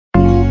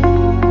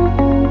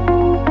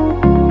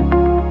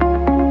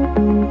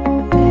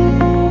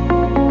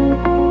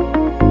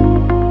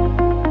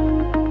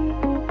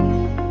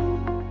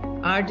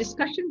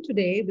discussion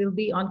today will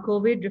be on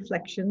COVID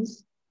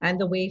reflections and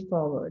the way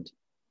forward.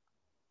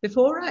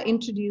 Before I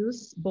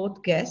introduce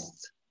both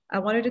guests, I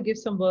wanted to give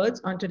some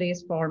words on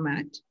today's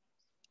format.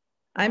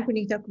 I'm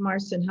Punita Kumar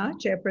Sinha,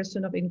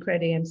 Chairperson of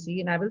InCred AMC,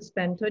 and I will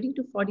spend 30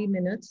 to 40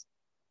 minutes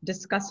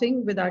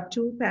discussing with our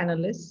two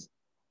panelists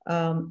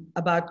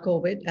about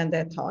COVID and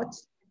their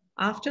thoughts.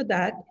 After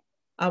that,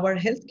 our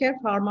healthcare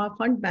pharma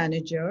fund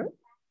manager,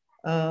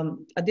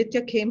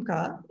 Aditya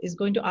Khemka, is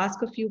going to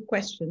ask a few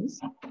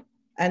questions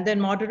and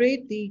then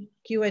moderate the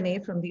Q&A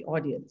from the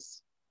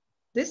audience.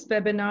 This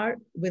webinar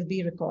will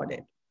be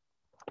recorded.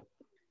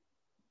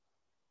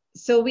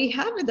 So we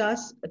have with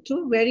us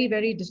two very,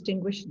 very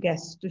distinguished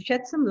guests to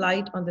shed some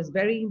light on this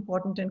very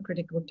important and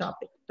critical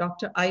topic,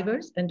 Dr.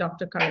 Ivers and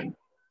Dr. Karan.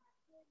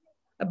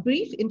 A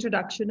brief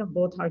introduction of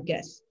both our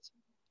guests.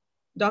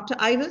 Dr.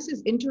 Ivers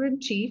is Interim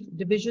Chief,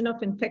 Division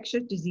of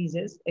Infectious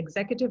Diseases,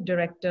 Executive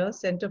Director,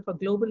 Center for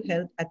Global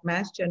Health at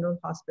Mass General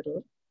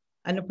Hospital,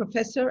 and a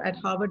professor at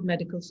Harvard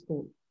Medical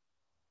School.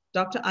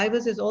 Dr.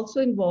 Ivers is also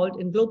involved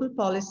in global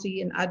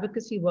policy and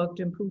advocacy work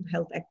to improve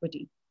health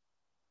equity.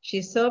 She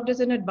has served as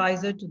an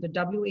advisor to the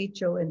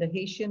WHO and the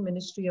Haitian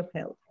Ministry of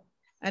Health,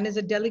 and is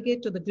a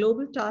delegate to the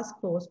Global Task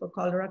Force for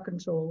Cholera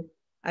Control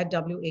at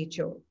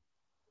WHO.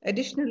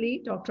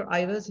 Additionally, Dr.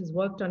 Ivers has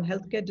worked on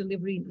healthcare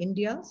delivery in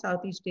India,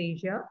 Southeast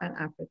Asia, and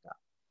Africa.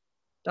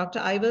 Dr.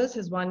 Ivers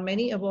has won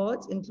many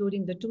awards,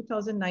 including the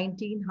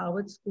 2019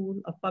 Harvard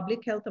School of Public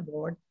Health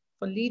Award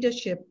for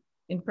Leadership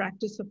in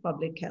Practice of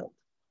Public Health.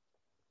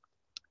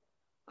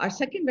 Our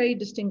second very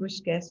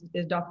distinguished guest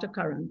is Dr.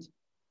 Karan.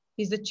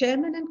 He's the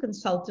chairman and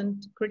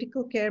consultant,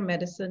 critical care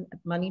medicine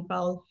at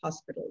Manipal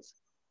Hospitals.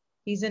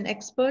 He's an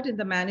expert in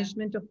the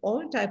management of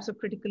all types of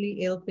critically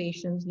ill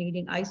patients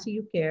needing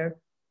ICU care,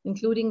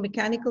 including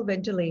mechanical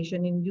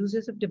ventilation in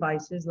uses of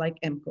devices like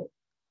EMCO.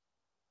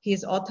 He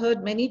has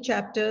authored many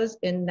chapters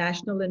in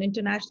national and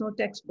international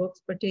textbooks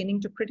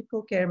pertaining to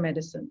critical care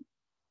medicine.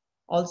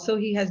 Also,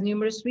 he has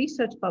numerous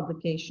research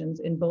publications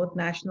in both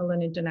national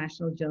and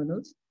international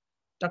journals.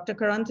 Dr.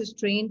 Karan is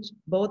trained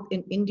both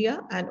in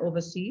India and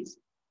overseas.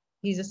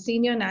 He's a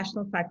senior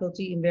national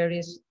faculty in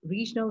various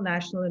regional,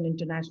 national, and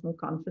international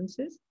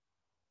conferences.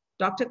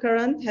 Dr.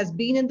 Karan has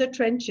been in the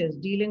trenches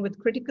dealing with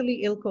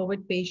critically ill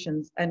COVID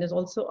patients and is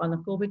also on a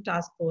COVID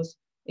task force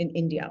in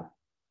India.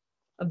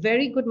 A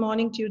very good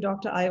morning to you,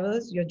 Dr.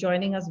 Ivers. You're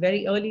joining us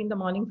very early in the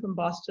morning from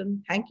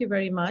Boston. Thank you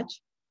very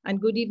much. And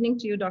good evening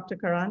to you, Dr.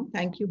 Karan.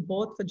 Thank you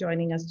both for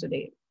joining us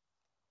today.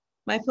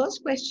 My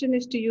first question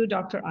is to you,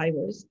 Dr.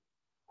 Ivers.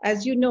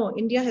 As you know,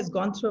 India has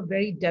gone through a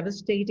very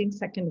devastating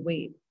second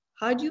wave.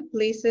 How do you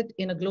place it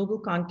in a global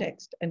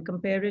context and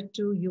compare it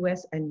to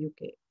US and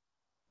UK?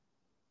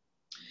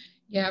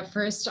 Yeah,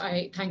 first,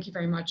 I thank you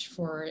very much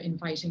for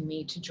inviting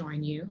me to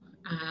join you.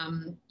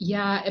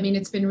 Yeah, I mean,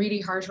 it's been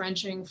really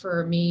heart-wrenching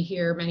for me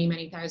here,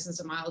 many thousands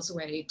of miles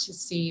away, to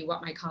see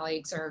what my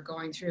colleagues are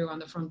going through on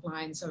the front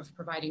lines of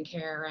providing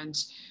care. And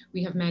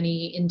we have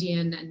many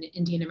Indian and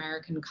Indian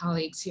American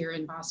colleagues here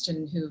in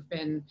Boston who've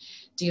been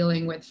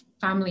dealing with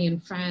family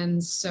and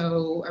friends.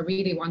 So I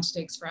really wanted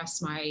to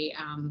express my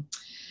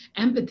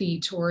empathy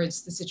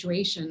towards the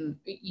situation.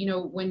 You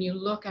know, when you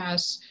look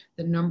at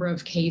the number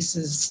of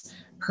cases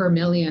per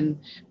million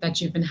that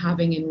you've been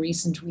having in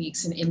recent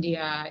weeks in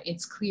India,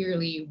 it's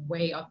clearly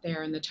way up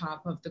there in the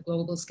top of the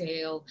global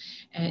scale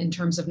in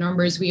terms of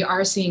numbers. We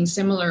are seeing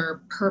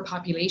similar per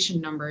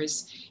population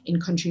numbers in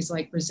countries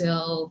like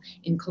Brazil,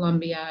 in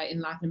Colombia,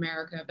 in Latin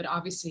America, but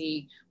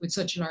obviously with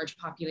such a large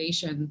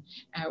population,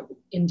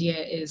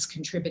 India is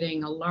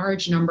contributing a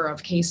large number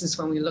of cases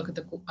when we look at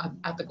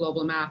the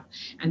global map.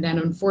 And then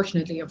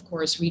unfortunately, of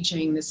course,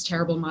 reaching this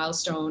terrible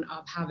milestone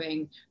of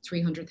having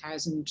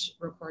 300,000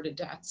 reported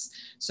deaths.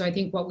 So I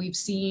think what we've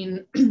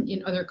seen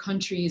in other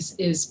countries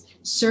is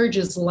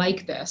surges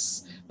like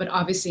this, but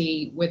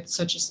obviously with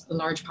such a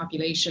large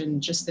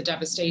population, just the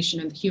devastation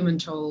and the human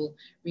toll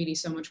really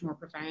so much more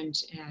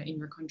profound in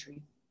your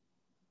country.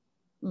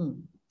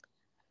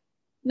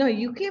 No,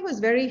 UK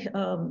was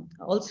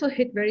also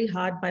hit very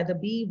hard by the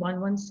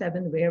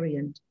B117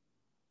 variant.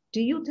 Do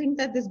you think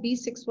that this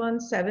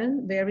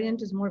B617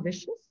 variant is more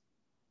vicious?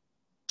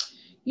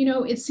 You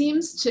know, it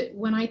seems to,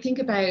 when I think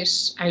about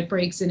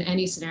outbreaks in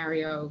any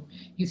scenario,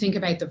 you think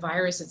about the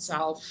virus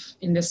itself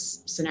in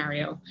this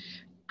scenario,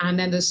 and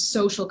then the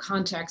social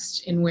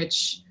context in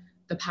which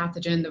the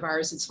pathogen, the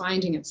virus, is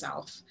finding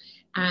itself.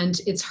 And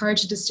it's hard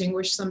to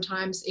distinguish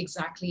sometimes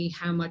exactly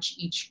how much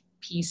each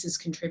piece is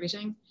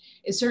contributing.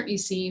 It certainly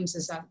seems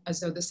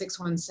as though the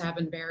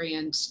 617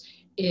 variant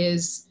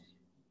is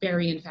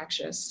very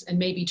infectious and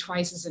maybe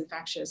twice as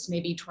infectious,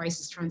 maybe twice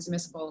as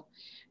transmissible.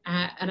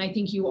 And I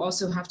think you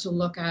also have to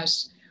look at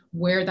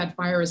where that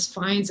virus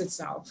finds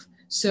itself.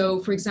 So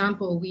for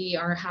example, we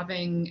are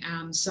having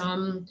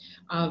some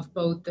of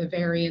both the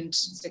variant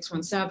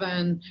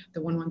 617,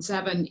 the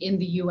 117 in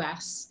the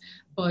US,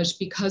 but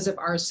because of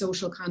our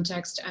social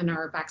context and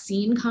our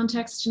vaccine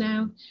context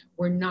now,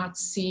 we're not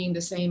seeing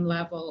the same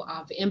level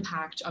of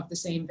impact of the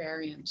same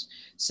variant.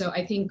 So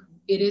I think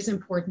it is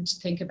important to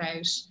think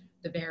about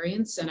the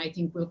variants. And I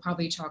think we'll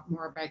probably talk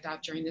more about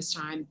that during this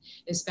time,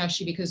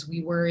 especially because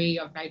we worry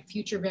about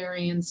future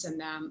variants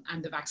and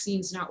the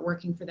vaccines not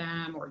working for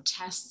them, or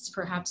tests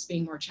perhaps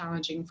being more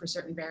challenging for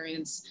certain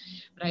variants.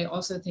 But I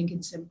also think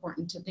it's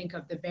important to think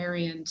of the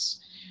variant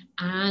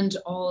and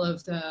all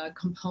of the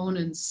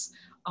components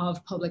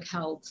of public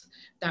health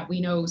that we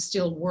know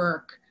still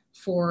work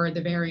for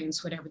the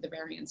variants, whatever the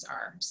variants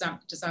are.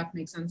 Does that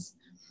make sense?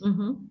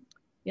 Mm-hmm.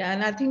 Yeah,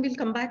 and I think we'll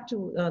come back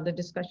to the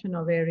discussion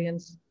of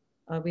variants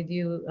with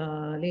you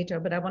later,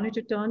 but I wanted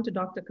to turn to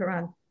Dr.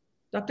 Karan.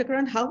 Dr.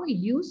 Karan, how are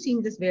you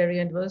seeing this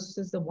variant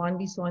versus the one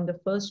we saw in the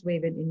first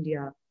wave in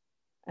India?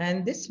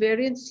 And this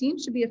variant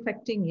seems to be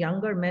affecting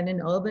younger men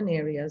in urban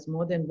areas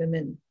more than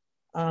women.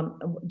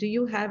 Do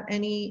you have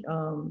any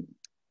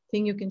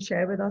thing you can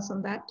share with us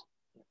on that?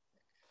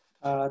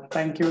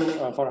 Thank you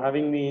for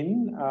having me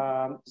in.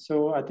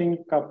 So I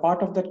think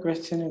part of that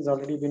question has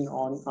already been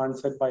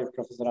answered by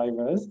Professor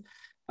Ivers.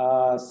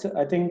 So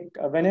I think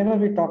whenever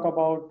we talk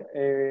about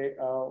a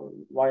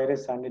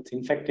virus and its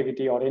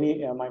infectivity, or any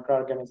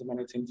microorganism and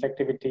its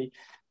infectivity,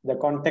 the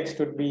context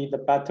would be the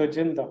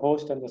pathogen, the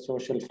host, and the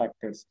social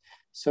factors.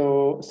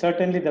 So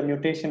certainly the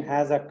mutation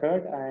has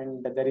occurred,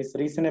 and there is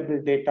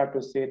reasonable data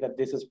to say that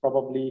this is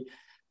probably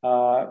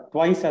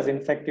twice as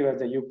infective as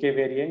the UK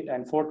variant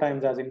and 4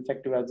 times as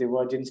infective as the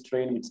Virgin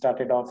strain which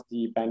started off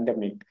the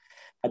pandemic.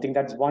 I think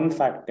that's one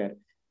factor.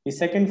 The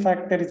second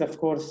factor is, of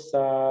course,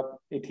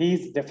 it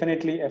is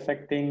definitely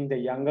affecting the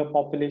younger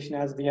population,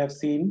 as we have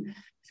seen.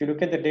 If you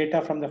look at the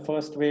data from the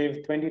first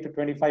wave, 20 to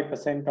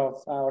 25%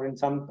 of, or in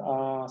some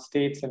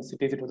states and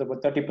cities, it was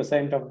about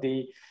 30% of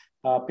the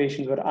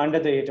patients were under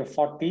the age of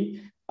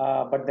 40.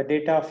 But the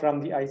data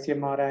from the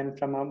ICMR and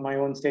from my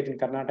own state in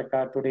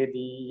Karnataka today, the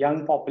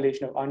young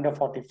population of under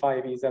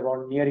 45 is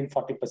around nearing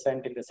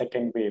 40% in the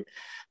second wave.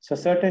 So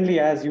certainly,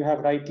 as you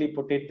have rightly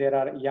put it, there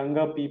are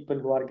younger people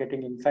who are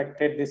getting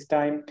infected this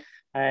time,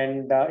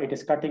 and it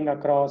is cutting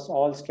across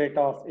all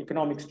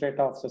economic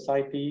strata of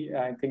society.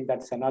 I think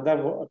that's another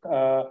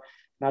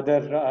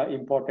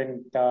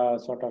important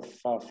sort of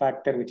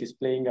factor which is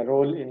playing a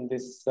role in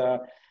this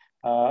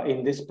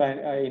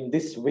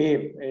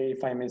wave,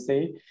 if I may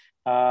say.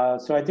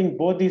 So I think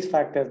both these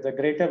factors, the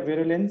greater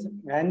virulence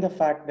and the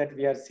fact that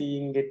we are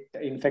seeing it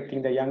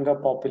infecting the younger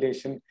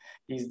population,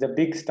 is the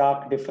big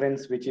stark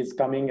difference which is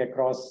coming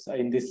across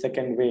in this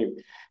second wave.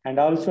 And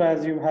also,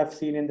 as you have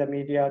seen in the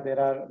media, there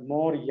are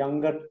more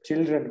younger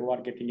children who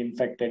are getting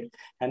infected,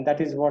 and that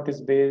is what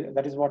is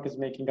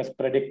making us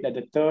predict that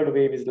the third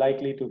wave is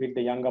likely to hit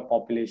the younger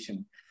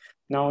population.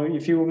 Now,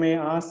 if you may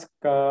ask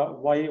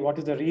what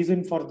is the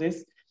reason for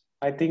this?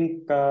 I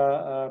think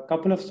a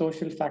couple of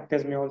social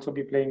factors may also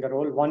be playing a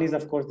role. One is,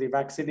 of course, the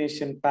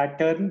vaccination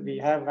pattern. We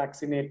have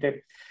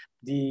vaccinated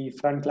the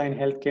frontline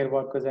healthcare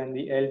workers and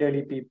the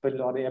elderly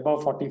people, or the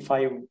above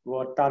 45,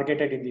 were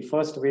targeted in the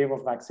first wave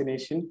of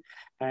vaccination.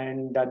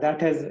 And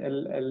that has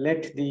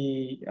let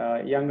the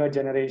younger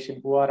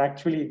generation, who are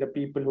actually the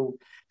people who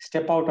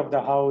step out of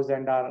the house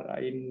and are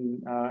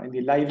in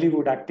the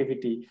livelihood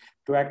activity,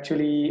 to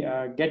actually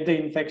get the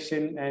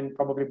infection and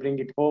probably bring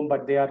it home,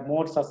 but they are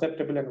more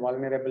susceptible and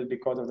vulnerable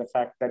because of the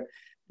fact that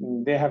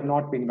they have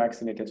not been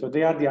vaccinated. So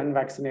they are the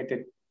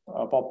unvaccinated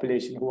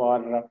population who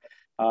are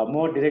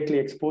more directly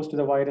exposed to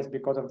the virus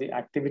because of the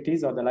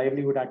activities or the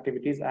livelihood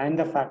activities and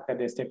the fact that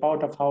they step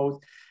out of house.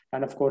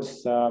 And of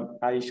course,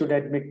 I should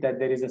admit that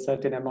there is a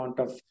certain amount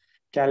of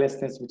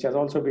carelessness which has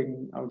also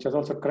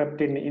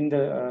crept in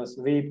the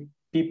way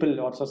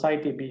people or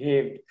society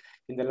behaved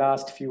in the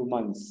last few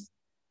months.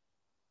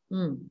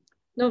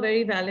 No,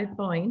 very valid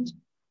point.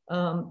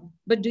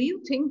 But do you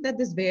think that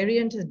this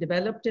variant has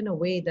developed in a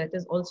way that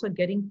is also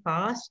getting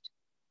past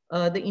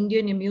the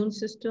Indian immune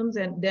systems,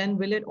 and then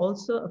will it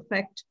also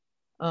affect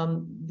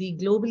the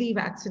globally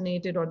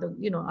vaccinated, or the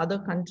other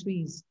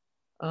countries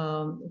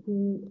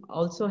who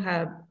also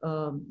have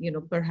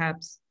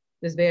perhaps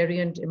this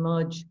variant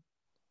emerge?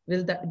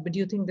 But do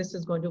you think this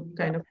is going to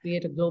kind of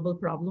create a global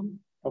problem?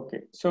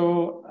 Okay,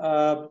 so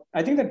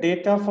I think the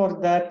data for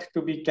that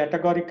to be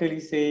categorically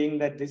saying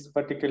that this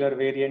particular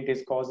variant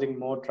is causing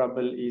more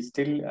trouble is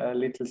still a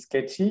little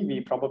sketchy.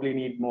 We probably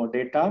need more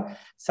data.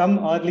 Some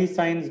early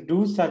signs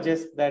do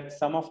suggest that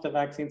some of the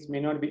vaccines may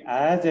not be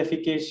as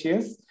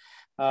efficacious,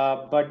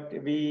 but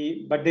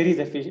there is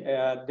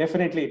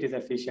definitely it is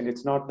efficient.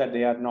 It's not that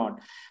they are not.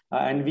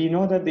 And we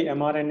know that the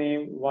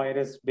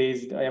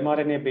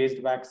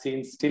mRNA-based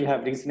vaccines still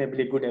have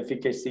reasonably good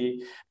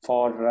efficacy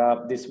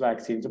for this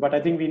vaccine. So, but I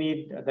think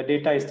the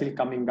data is still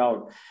coming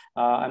out.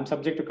 I'm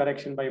subject to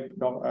correction by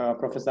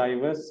Professor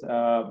Ivers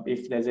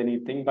if there's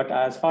anything. But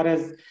as far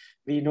as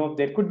we know,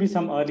 there could be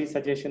some early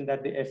suggestion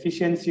that the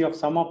efficiency of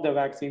some of the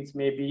vaccines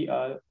may be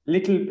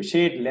little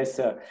shade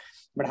lesser.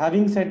 But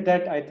having said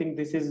that, I think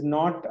this is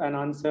not an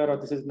answer, or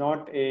this is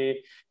not a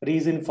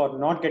reason for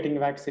not getting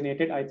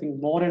vaccinated. I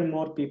think more and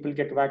more people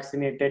get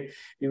vaccinated,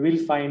 you will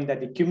find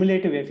that the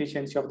cumulative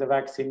efficiency of the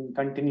vaccine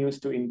continues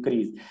to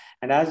increase.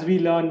 And as we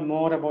learn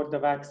more about the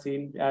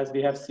vaccine, as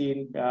we have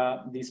seen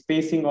the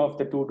spacing of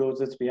the 2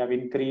 doses, we have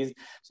increased.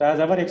 So as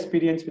our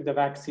experience with the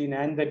vaccine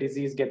and the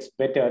disease gets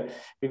better,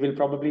 we will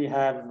probably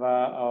have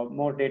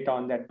more data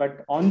on that.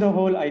 But on the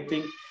whole, I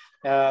think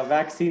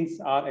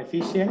vaccines are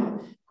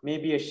efficient,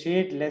 maybe a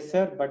shade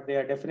lesser, but they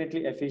are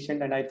definitely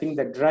efficient. And I think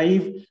the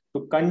drive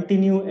to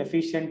continue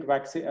aggressively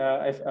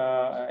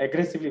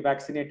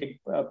vaccinating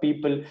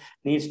people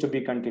needs to be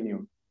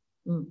continued.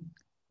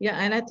 Yeah,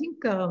 and I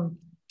think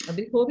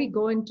before we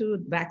go into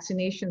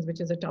vaccinations,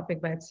 which is a topic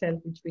by itself,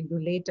 which we'll do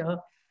later,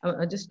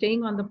 just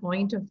staying on the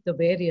point of the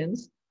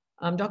variants,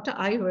 Dr.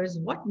 Ivers,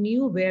 what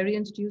new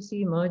variants do you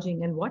see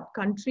emerging, and what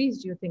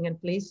countries do you think, and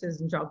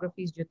places and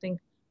geographies do you think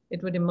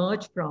it would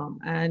emerge from,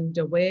 and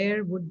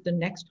where would the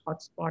next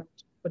hotspot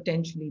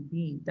potentially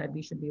be that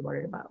we should be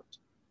worried about?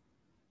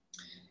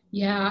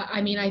 Yeah,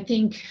 I mean, I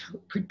think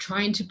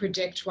trying to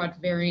predict what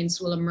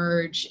variants will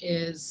emerge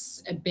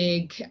is a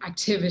big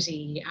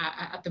activity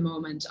at the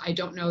moment. I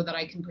don't know that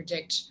I can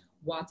predict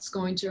what's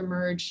going to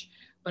emerge,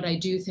 but I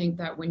do think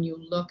that when you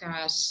look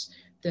at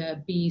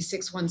the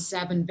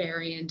B617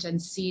 variant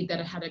and see that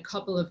it had a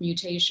couple of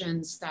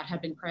mutations that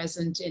had been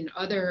present in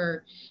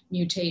other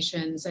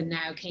mutations and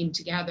now came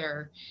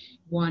together,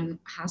 one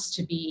has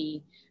to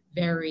be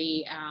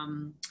very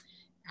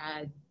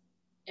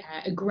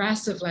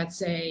aggressive, let's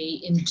say,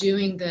 in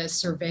doing the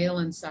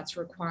surveillance that's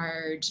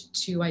required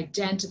to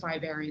identify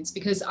variants,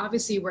 because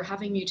obviously we're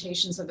having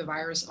mutations of the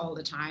virus all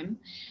the time.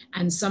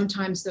 And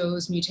sometimes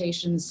those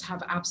mutations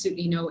have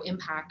absolutely no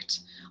impact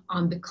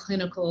on the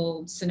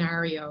clinical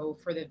scenario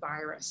for the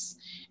virus.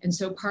 And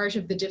so part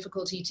of the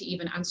difficulty to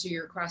even answer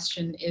your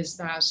question is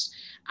that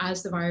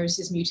as the virus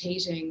is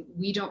mutating,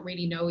 we don't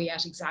really know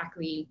yet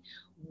exactly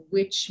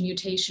which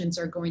mutations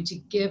are going to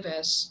give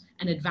it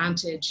an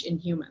advantage in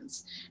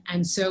humans.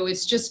 And so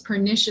it's just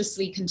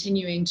perniciously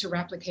continuing to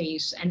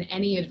replicate, and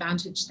any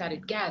advantage that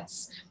it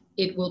gets,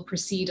 it will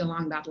proceed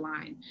along that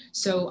line.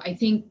 So I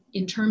think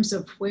in terms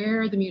of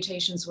where the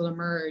mutations will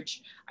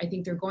emerge, I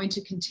think they're going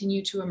to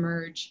continue to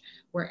emerge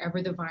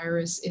wherever the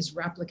virus is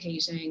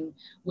replicating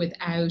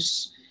without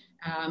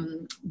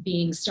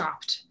being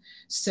stopped.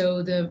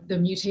 So the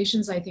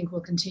mutations, I think,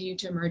 will continue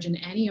to emerge in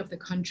any of the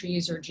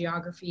countries or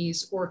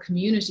geographies or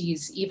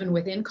communities, even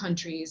within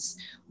countries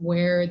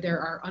where there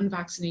are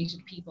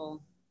unvaccinated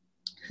people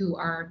who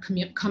are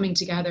coming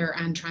together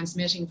and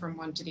transmitting from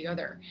one to the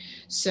other.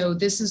 So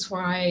this is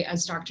why,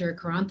 as Dr.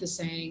 Karanth is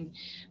saying,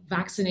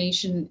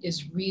 vaccination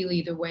is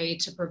really the way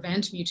to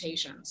prevent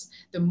mutations.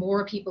 The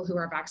more people who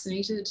are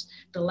vaccinated,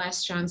 the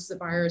less chance the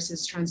virus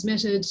is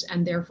transmitted,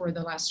 and therefore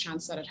the less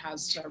chance that it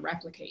has to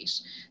replicate.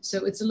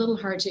 So it's a little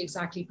hard to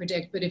exactly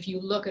predict, but if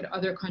you look at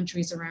other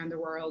countries around the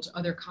world,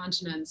 other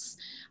continents,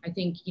 I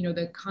think, you know,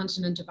 the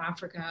continent of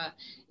Africa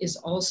is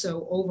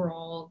also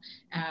overall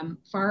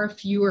far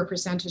fewer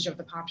percentage of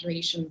the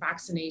population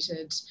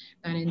vaccinated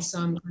than in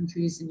some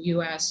countries in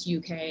US,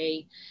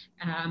 UK,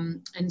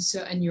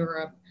 and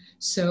Europe.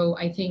 So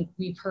I think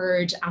we've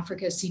heard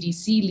Africa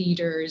CDC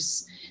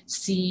leaders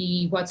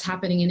see what's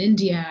happening in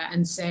India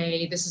and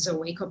say, this is a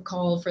wake-up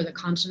call for the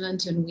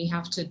continent, and we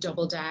have to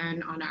double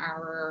down on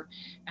our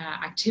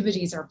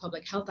activities, our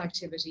public health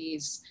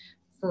activities,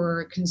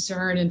 for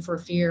concern and for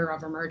fear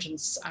of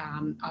emergence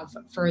of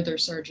further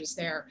surges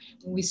there.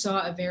 We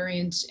saw a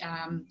variant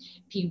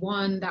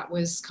P1 that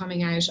was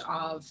coming out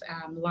of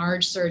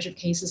large surge of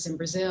cases in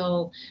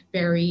Brazil,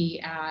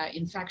 very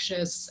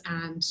infectious,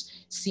 and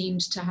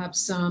seemed to have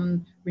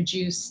some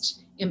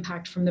reduced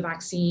impact from the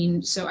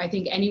vaccine. So I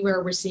think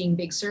anywhere we're seeing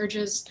big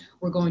surges,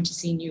 we're going to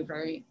see new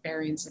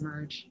variants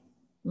emerge.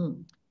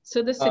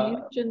 So the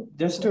solution...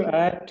 just to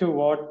add to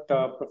what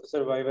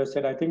Professor Viver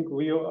said, I think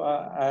we,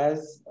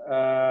 as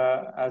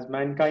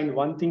mankind,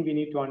 one thing we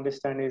need to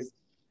understand is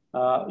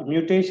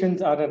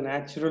mutations are a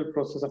natural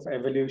process of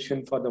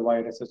evolution for the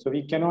viruses. So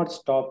we cannot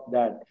stop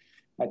that.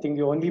 I think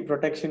the only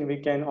protection we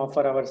can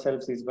offer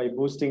ourselves is by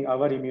boosting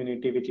our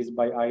immunity, which is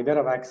by either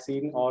a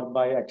vaccine or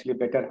by actually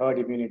better herd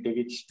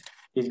immunity, which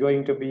is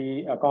going to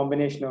be a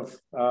combination of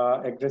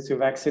aggressive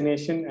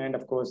vaccination and,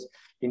 of course,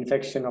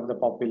 infection of the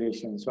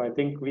population. So I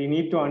think we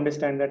need to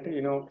understand that,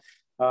 you know,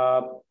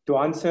 to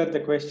answer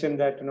the question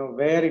that, you know,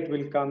 where it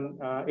will come,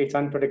 it's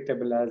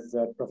unpredictable, as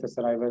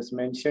Professor Ivers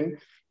mentioned.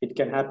 It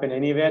can happen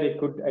anywhere. It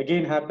could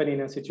again happen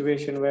in a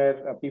situation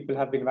where people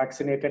have been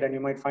vaccinated and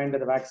you might find that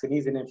the vaccine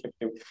is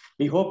ineffective.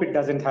 We hope it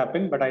doesn't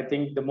happen, but I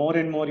think the more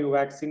and more you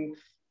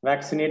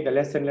vaccinate, the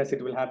less and less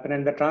it will happen.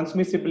 And the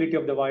transmissibility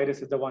of the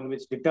virus is the one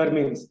which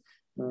determines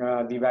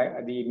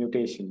the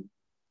mutation.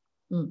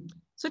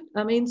 So,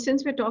 I mean,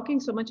 since we're talking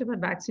so much about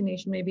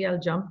vaccination, maybe I'll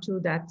jump to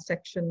that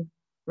section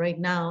right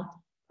now.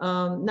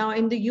 Now,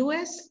 in the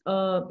US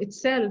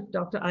itself,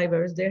 Dr.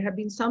 Ivers, there have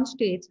been some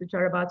states which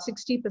are about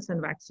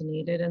 60%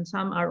 vaccinated and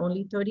some are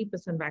only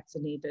 30%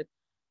 vaccinated.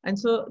 And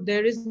so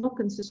there is no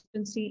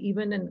consistency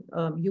even in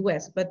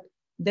US, but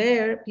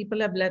there people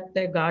have let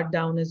their guard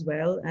down as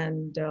well.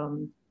 And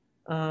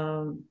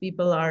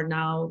people are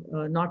now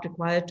not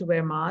required to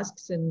wear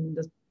masks in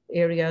the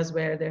areas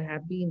where there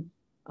have been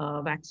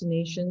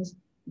vaccinations.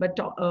 But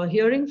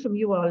hearing from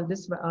you all,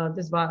 this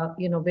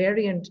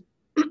variant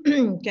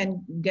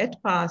can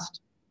get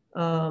past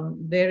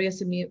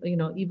various,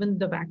 even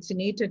the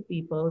vaccinated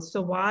people.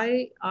 So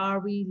why are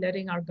we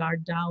letting our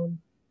guard down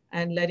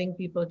and letting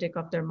people take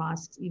off their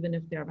masks even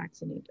if they're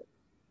vaccinated?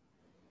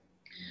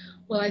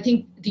 Well, I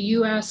think the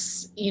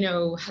US,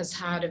 has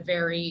had a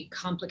very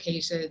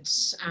complicated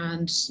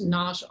and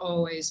not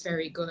always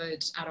very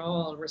good at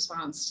all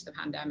response to the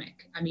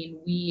pandemic. I mean,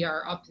 we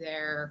are up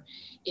there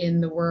in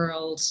the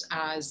world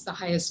as the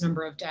highest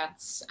number of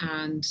deaths.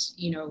 And,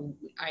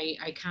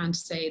 I can't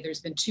say there's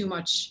been too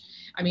much.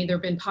 I mean, there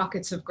have been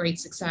pockets of great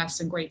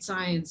success and great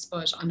science,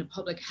 but on a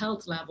public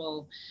health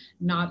level,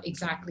 not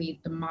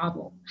exactly the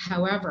model.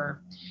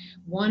 However,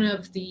 one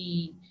of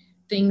the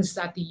things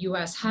that the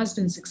US has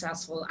been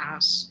successful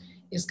at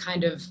is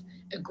kind of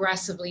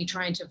aggressively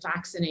trying to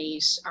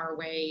vaccinate our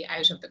way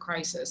out of the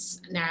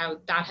crisis. Now,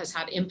 that has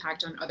had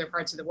impact on other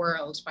parts of the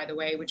world, by the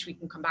way, which we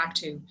can come back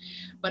to.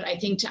 But I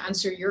think to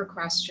answer your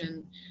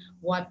question,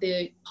 what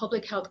the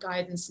public health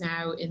guidance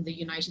now in the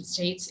United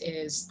States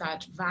is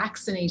that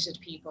vaccinated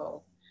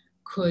people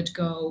could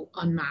go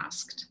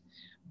unmasked.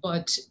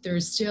 But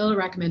there's still a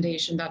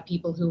recommendation that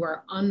people who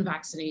are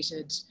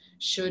unvaccinated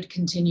should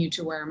continue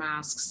to wear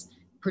masks,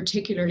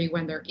 particularly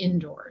when they're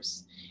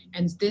indoors.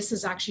 And this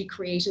has actually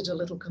created a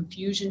little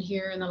confusion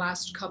here in the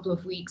last couple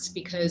of weeks,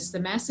 because the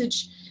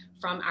message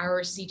from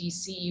our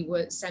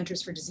CDC,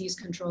 Centers for Disease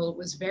Control,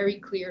 was very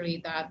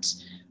clearly that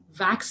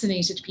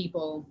vaccinated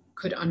people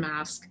could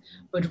unmask.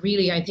 But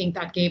really, I think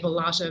that gave a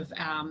lot of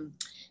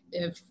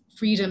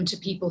freedom to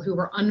people who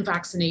were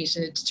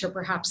unvaccinated to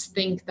perhaps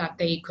think that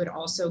they could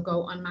also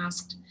go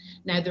unmasked.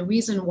 Now, the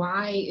reason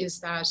why is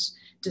that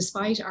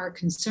despite our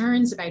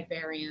concerns about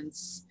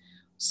variants,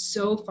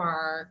 so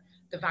far,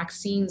 the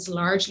vaccines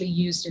largely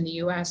used in the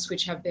US,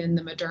 which have been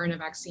the Moderna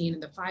vaccine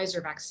and the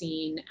Pfizer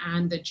vaccine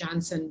and the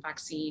Janssen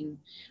vaccine,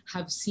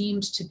 have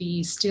seemed to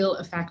be still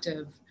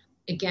effective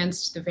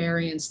against the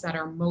variants that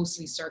are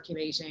mostly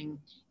circulating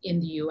in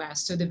the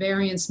US. So the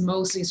variants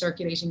mostly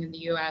circulating in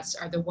the US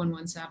are the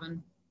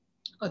 117,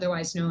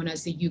 otherwise known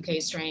as the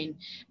UK strain,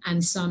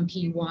 and some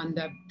P1,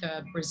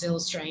 the Brazil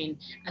strain,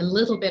 a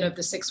little bit of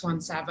the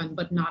 617,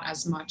 but not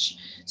as much.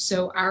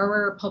 So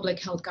our public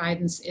health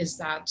guidance is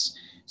that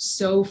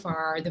so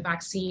far the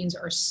vaccines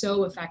are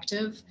so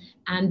effective,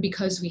 and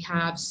because we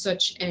have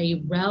such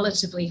a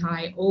relatively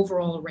high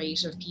overall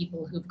rate of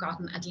people who've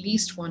gotten at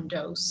least one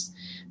dose,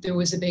 there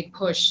was a big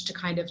push to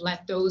kind of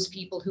let those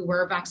people who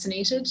were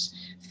vaccinated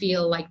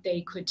feel like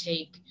they could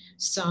take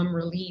some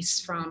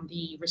release from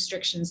the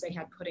restrictions they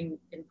had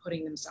been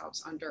putting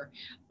themselves under.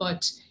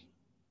 But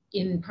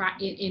in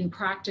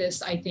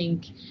practice, I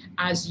think,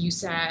 as you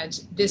said,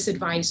 this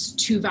advice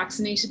to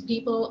vaccinated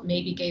people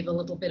maybe gave a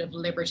little bit of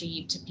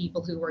liberty to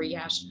people who were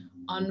yet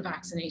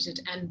unvaccinated.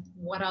 And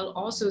what I'll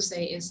also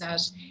say is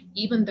that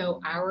even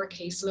though our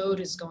caseload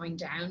is going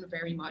down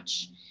very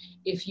much,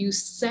 if you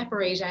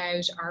separate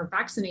out our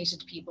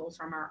vaccinated people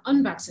from our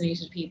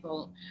unvaccinated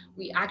people,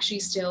 we actually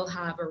still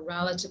have a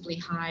relatively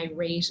high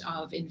rate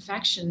of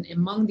infection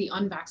among the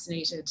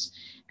unvaccinated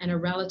and a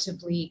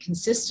relatively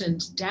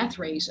consistent death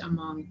rate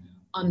among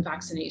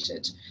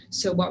unvaccinated.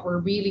 So what we're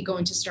really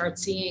going to start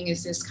seeing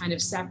is this kind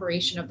of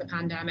separation of the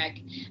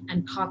pandemic,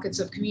 and pockets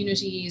of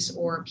communities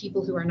or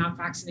people who are not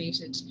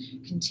vaccinated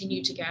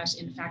continue to get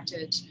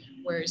infected,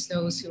 whereas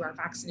those who are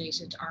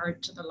vaccinated are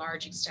to the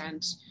large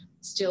extent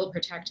still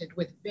protected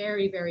with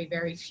very, very,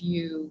 very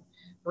few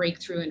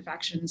breakthrough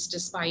infections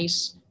despite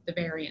the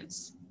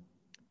variants.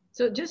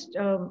 So just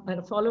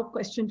a follow-up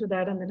question to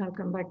that, and then I'll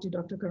come back to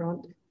Dr.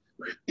 Karant.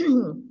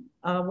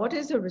 What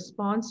is the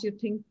response, you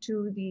think,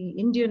 to the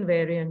Indian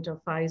variant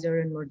of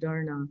Pfizer and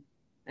Moderna?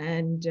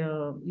 And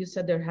you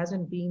said there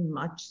hasn't been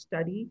much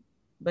study,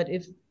 but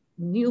if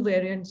new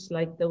variants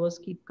like those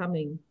keep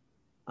coming,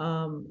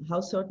 how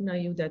certain are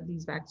you that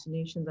these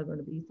vaccinations are going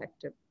to be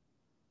effective?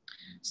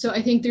 So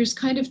I think there's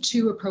kind of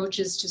two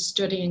approaches to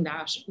studying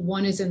that.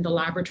 One is in the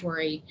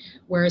laboratory,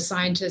 where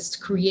scientists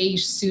create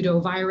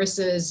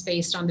pseudoviruses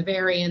based on the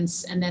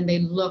variants, and then they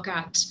look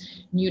at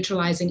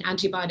neutralizing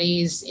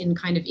antibodies in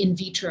kind of in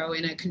vitro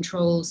in a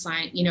controlled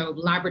science,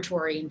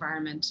 laboratory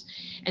environment.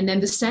 And then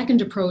the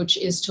second approach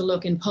is to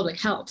look in public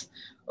health.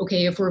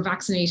 Okay, if we're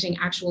vaccinating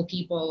actual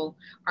people,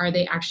 are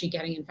they actually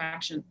getting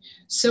infection?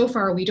 So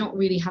far, we don't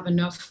really have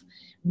enough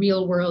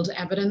real world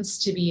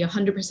evidence to be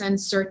 100%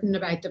 certain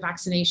about the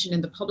vaccination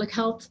in the public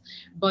health,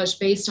 but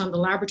based on the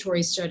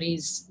laboratory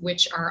studies,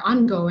 which are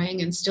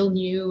ongoing and still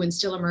new and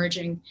still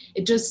emerging,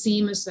 it does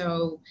seem as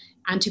though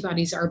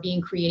antibodies are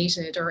being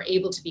created or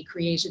able to be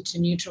created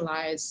to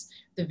neutralize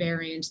the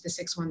variant, the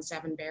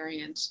 617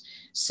 variant.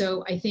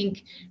 So I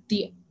think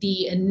the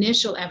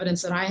initial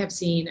evidence that I have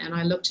seen, and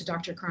I look to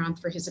Dr. Karant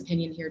for his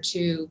opinion here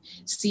too,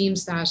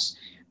 seems that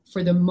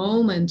for the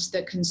moment,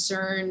 the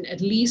concern,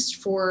 at least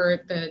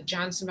for the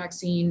Janssen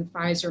vaccine,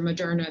 Pfizer,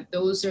 Moderna,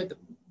 those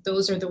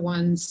are the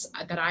ones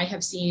that I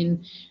have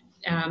seen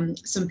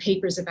some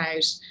papers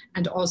about,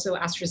 and also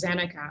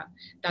AstraZeneca,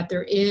 that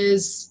there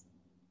is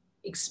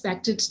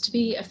expected to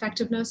be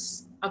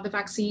effectiveness of the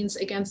vaccines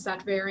against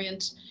that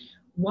variant.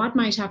 What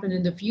might happen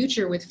in the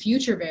future with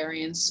future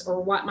variants,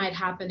 or what might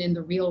happen in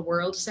the real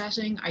world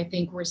setting, I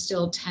think we're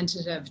still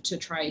tentative to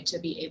try to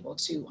be able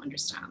to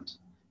understand.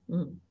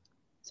 Mm.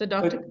 So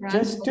Dr.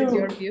 Krantz, what is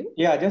your view?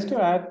 Yeah, just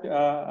to add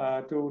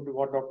to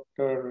what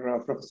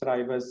Dr. Professor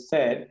Ivers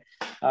said,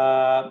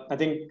 I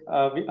think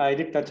I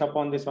did touch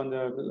upon this on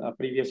the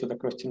previous or the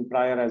question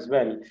prior as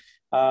well.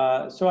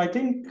 So I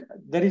think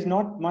there is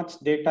not much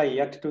data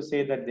yet to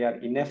say that they are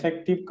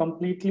ineffective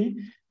completely.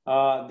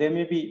 They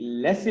may be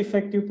less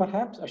effective,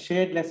 perhaps, or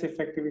shared less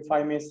effective, if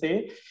I may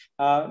say.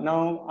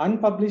 Now,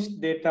 unpublished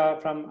data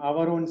from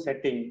our own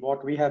setting,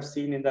 what we have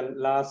seen in the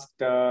last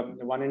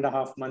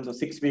 1.5 months or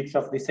 6 weeks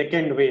of the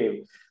second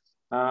wave,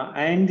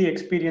 and the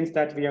experience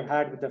that we have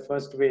had with the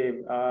first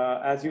wave.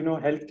 As you know,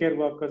 healthcare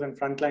workers and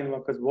frontline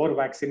workers were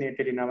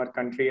vaccinated in our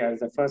country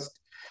as the first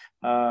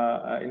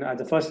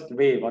the first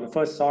wave, or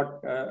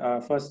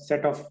the first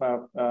set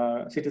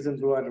of citizens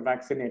who are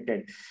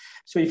vaccinated.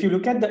 So if you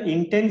look at the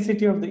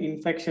intensity of the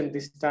infection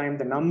this time,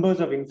 the numbers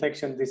of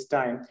infection this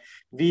time,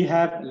 we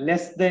have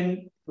less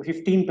than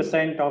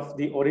 15% of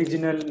the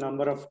original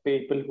number of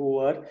people who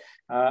were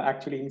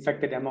actually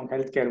infected among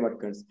healthcare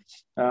workers.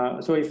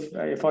 So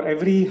if for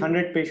every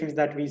 100 patients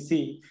that we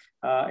see,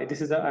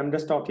 I'm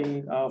just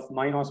talking of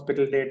my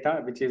hospital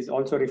data, which is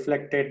also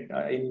reflected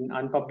in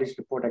unpublished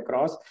report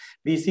across.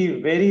 We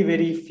see very,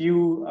 very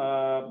few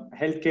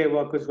healthcare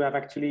workers who have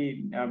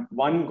actually,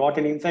 one, got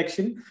an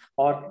infection,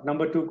 or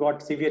number two,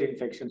 got severe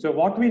infection. So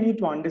what we need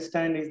to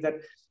understand is that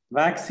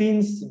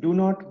vaccines do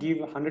not give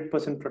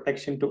 100%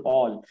 protection to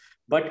all,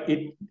 but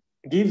it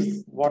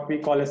gives what we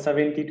call a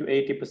 70 to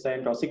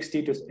 80% or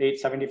 60 to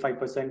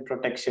 75%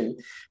 protection,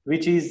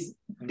 which is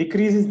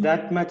decreases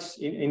that much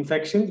in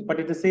infections, but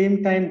at the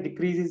same time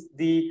decreases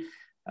the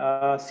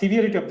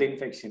severity of the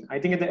infection. I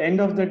think at the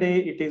end of the day,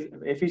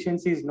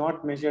 efficiency is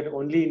not measured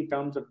only in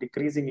terms of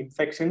decreasing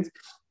infections,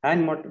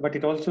 but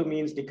it also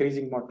means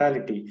decreasing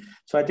mortality.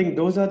 So I think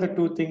those are the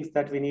two things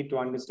that we need to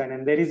understand.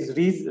 And there is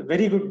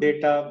very good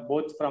data,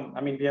 both from,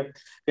 we are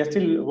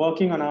still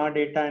working on our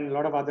data, and a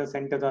lot of other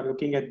centers are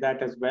looking at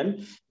that as well.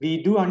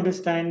 We do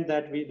understand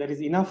that there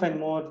is enough and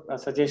more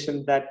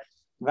suggestion that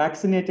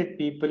vaccinated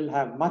people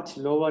have much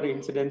lower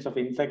incidence of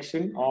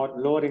infection or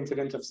lower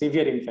incidence of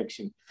severe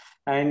infection.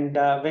 And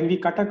when we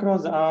cut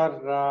across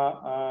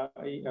our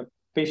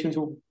patients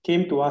who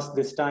came to us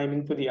this time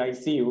into the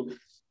ICU,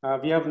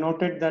 we have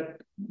noted that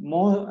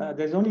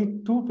there's only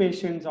 2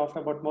 patients of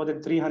about more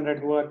than 300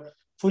 who are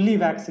fully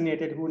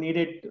vaccinated who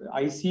needed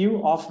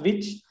ICU, of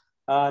which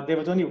there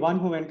was only 1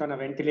 who went on a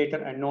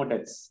ventilator, and no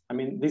deaths.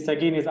 This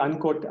again is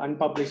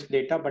unpublished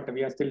data, but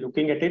we are still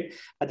looking at it.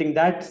 I think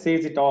that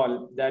says it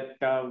all, that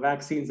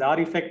vaccines are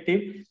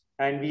effective.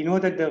 And we know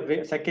that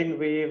the second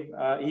wave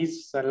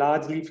is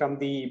largely from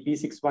the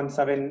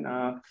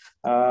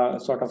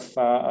B617 sort of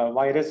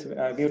virus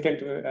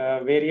mutant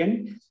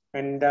variant.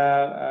 And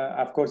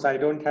of course, I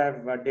don't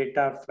have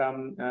data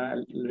from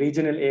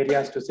regional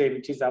areas to say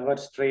which is our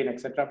strain,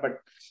 etc. But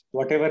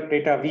whatever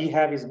data we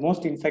have is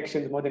most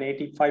infections, more than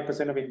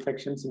 85% of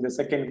infections in the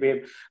second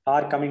wave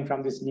are coming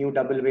from this new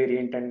double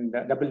variant and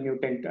double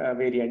mutant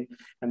variant.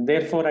 And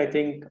therefore, I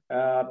think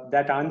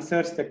that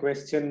answers the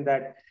question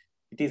that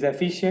it is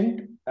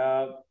efficient,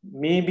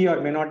 maybe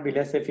or may not be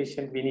less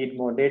efficient. We need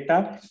more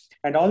data.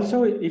 And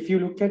also, if you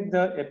look at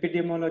the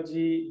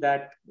epidemiology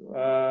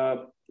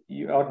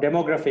or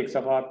demographics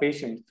of our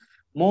patients,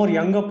 more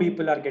younger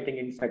people are getting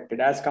infected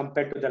as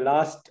compared to the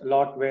last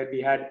lot where we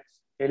had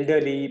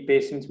elderly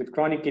patients with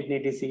chronic kidney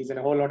disease and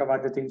a whole lot of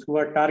other things who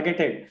are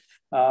targeted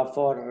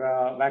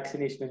for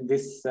vaccination in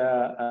this,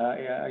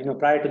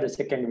 prior to the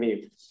second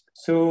wave.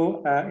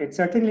 So it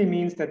certainly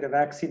means that the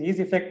vaccine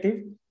is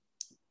effective.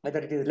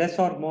 Whether it is less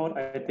or more,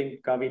 I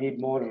think we need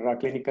more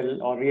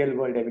clinical or real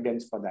world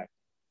evidence for that.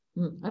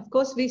 Of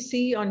course, we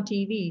see on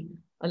TV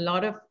a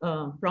lot of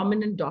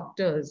prominent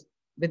doctors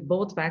with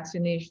both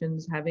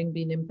vaccinations having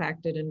been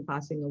impacted and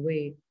passing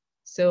away.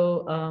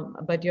 So,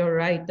 but you're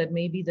right that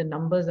maybe the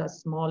numbers are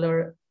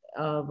smaller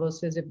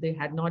versus if they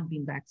had not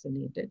been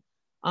vaccinated.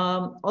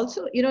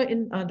 Also,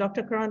 in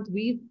Dr. Krant,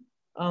 we've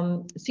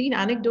seen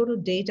anecdotal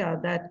data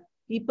that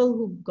people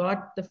who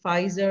got the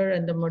Pfizer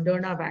and the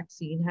Moderna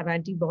vaccine have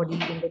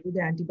antibodies, and they do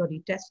the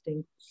antibody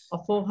testing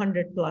of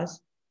 400 plus.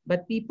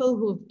 But people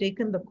who've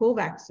taken the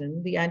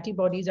Covaxin, the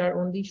antibodies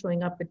are only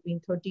showing up between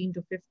 13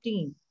 to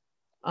 15.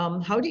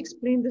 How do you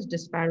explain this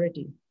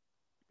disparity?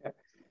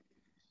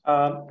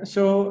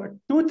 So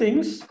 2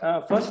 things.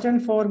 First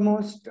and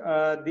foremost,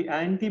 the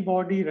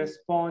antibody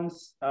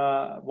response,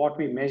 what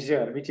we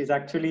measure, which is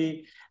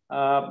actually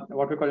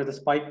what we call the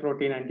spike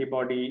protein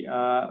antibody,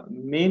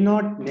 may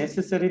not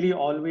necessarily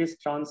always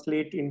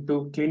translate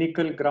into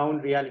clinical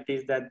ground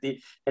realities that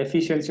the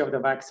efficiency of the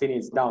vaccine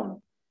is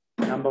down,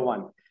 number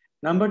one.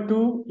 Number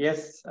two,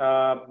 yes,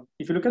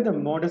 if you look at the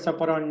modus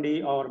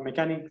operandi or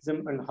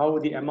mechanism and how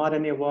the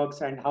mRNA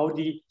works and how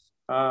the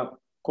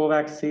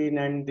Covaxin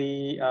and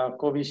the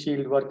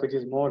Covishield work, which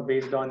is more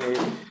based on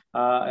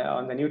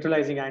the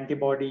neutralizing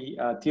antibody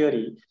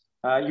theory,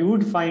 you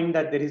would find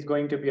that there is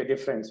going to be a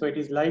difference. So it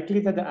is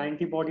likely that the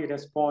antibody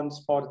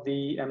response for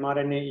the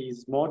mRNA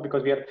is more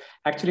because we are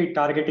actually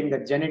targeting the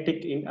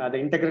genetic, the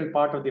integral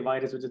part of the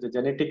virus, which is the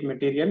genetic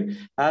material,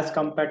 as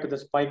compared to the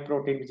spike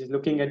protein, which is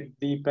looking at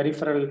the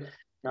peripheral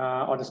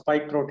or the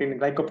spike protein,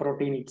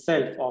 glycoprotein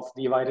itself of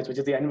the virus, which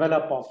is the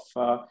envelope of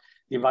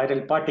the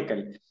viral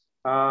particle.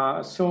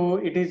 So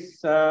it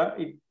is,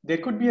 there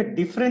could be a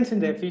difference in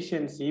the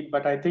efficiency,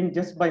 but I think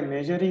just by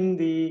measuring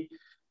the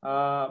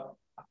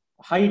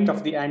height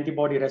of the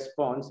antibody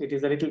response, it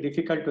is a little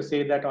difficult to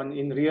say that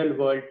in real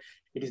world,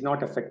 it is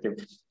not effective.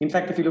 In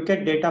fact, if you look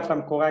at data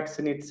from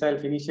Covaxin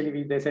itself,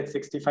 initially they said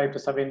 65 to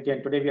 70,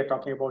 and today we are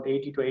talking about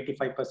 80 to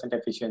 85%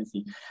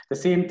 efficiency. The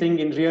same thing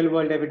in real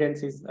world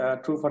evidence is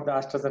true for the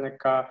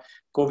AstraZeneca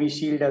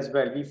Covishield as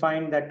well. We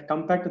find that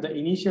compared to the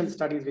initial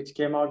studies which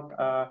came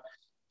out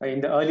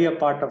in the earlier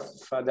part of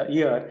the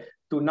year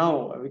to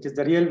now, which is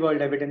the real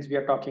world evidence we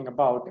are talking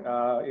about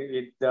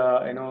with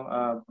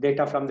the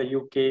data from the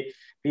UK,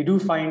 we do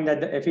find that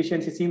the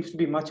efficiency seems to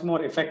be much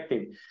more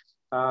effective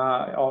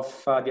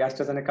of the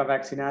AstraZeneca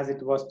vaccine as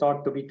it was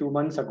thought to be 2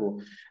 months ago.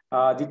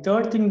 The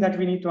third thing that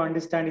we need to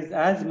understand is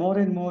as more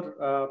and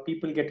more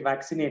people get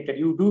vaccinated,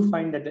 you do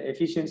find that the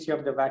efficiency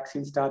of the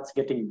vaccine starts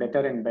getting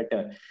better and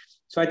better.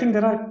 So I think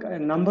there are a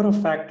number of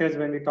factors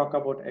when we talk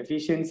about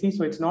efficiency.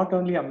 So it's not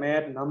only a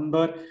mere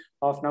number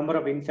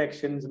of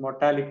infections,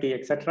 mortality,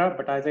 etc.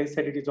 But as I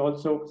said, it is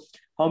also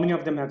how many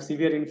of them have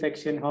severe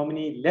infection, how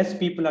many less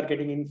people are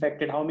getting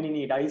infected, how many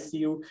need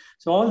ICU.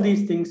 So all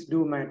these things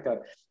do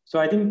matter. So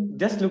I think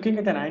just looking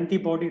at an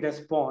antibody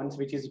response,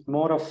 which is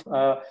more of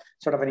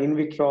sort of an in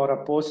vitro or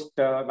a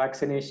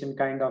post-vaccination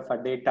kind of a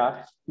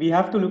data, we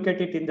have to look at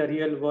it in the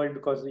real world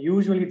because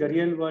usually the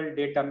real world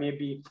data may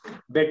be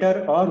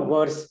better or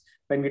worse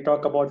when we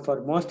talk about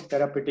for most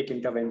therapeutic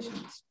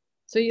interventions.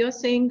 So you're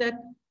saying that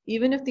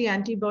even if the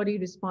antibody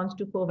response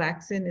to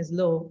Covaxin is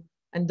low,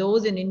 and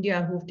those in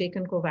India who've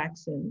taken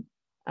Covaxin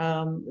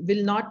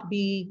will not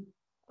be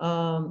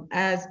will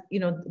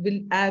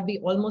be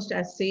almost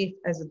as safe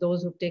as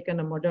those who've taken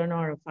a Moderna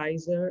or a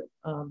Pfizer,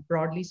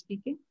 broadly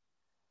speaking?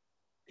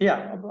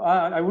 Yeah,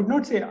 I would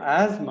not say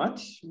as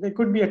much. There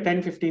could be a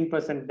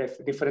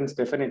 10-15% difference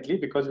definitely,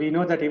 because we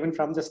know that even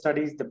from the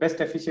studies, the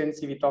best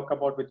efficiency we talk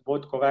about with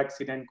both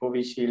Covaxin and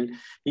Covishield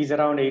is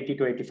around 80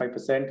 to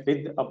 85%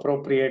 with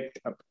appropriate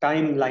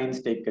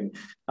timelines taken,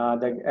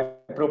 the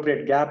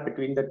appropriate gap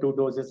between the two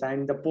doses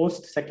and the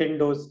post-second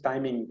dose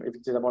timing,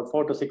 which is about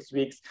 4 to 6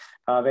 weeks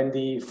when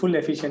the full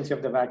efficiency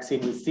of the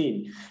vaccine is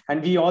seen.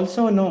 And we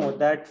also know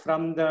that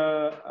from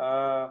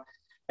the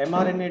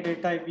mRNA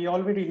data, we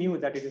already knew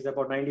that it is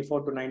about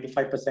 94 to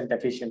 95%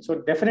 efficient. So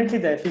definitely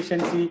the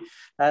efficiency,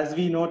 as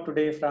we know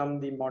today from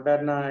the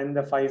Moderna and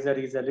the Pfizer,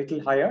 is a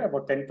little higher,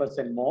 about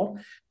 10% more.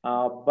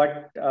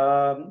 But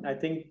I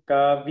think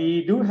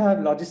we do have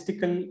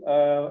logistical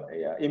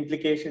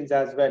implications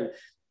as well.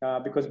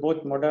 Because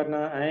both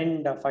Moderna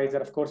and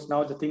Pfizer, of course,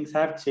 now the things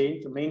have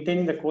changed.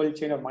 Maintaining the cold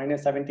chain of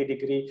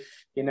 -70°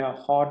 in a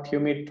hot,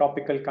 humid,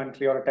 tropical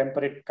country or a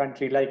temperate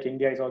country like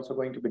India is also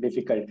going to be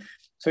difficult.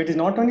 So it is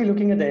not only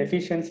looking at the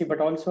efficiency,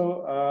 but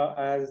also,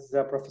 as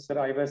Professor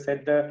Iver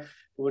said, the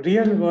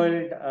real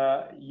world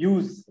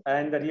use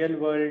and the real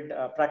world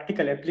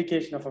practical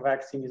application of a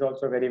vaccine is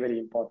also very, very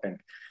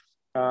important.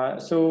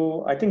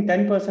 So I think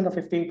 10% or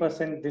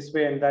 15% this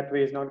way and that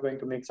way is not going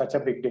to make such a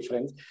big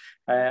difference.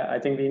 I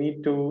think we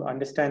need to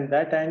understand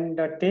that and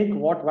take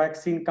what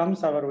vaccine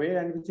comes our way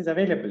and which is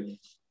available.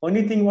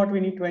 Only thing what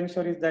we need to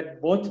ensure is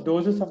that both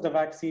doses of the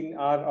vaccine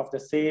are of the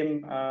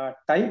same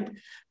type,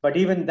 but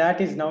even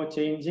that is now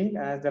changing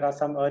as there are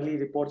some early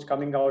reports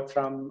coming out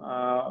from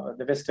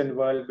the Western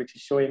world, which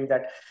is showing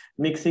that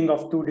mixing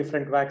of two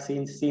different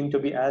vaccines seem to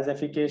be as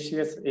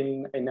efficacious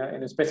in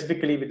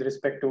specifically with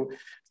respect to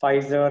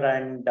Pfizer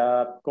and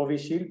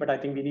Covishield, but I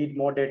think we need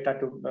more data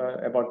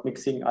about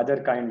mixing other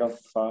kind of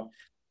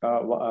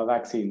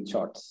vaccine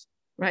shots.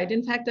 Right.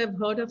 In fact, I've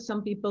heard of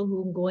some people who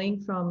are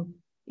going from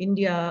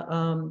India,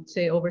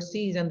 say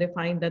overseas, and they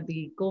find that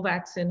the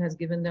Covaxin has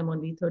given them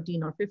only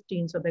 13 or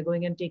 15. So they're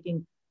going and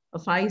taking a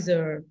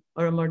Pfizer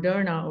or a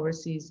Moderna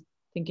overseas,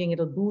 thinking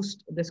it'll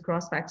boost this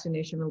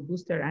cross-vaccination, will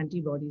boost their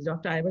antibodies.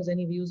 Dr. Ivers,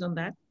 any views on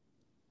that?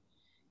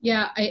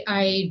 Yeah,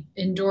 I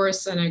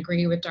endorse and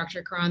agree with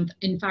Dr. Karant.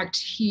 In fact,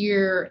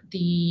 here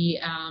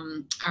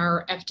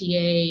our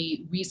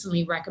FDA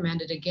recently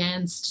recommended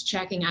against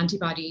checking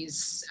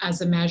antibodies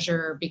as a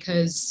measure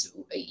because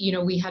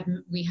we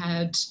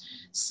had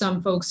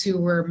some folks who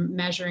were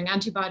measuring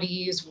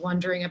antibodies,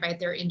 wondering about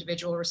their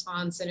individual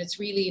response, and it's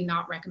really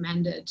not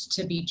recommended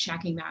to be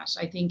checking that.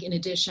 I think in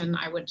addition,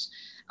 I would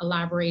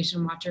elaborate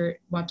on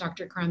what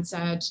Dr. Krantz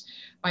said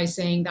by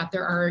saying that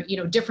there are,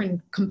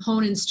 different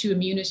components to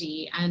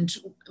immunity, and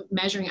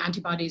measuring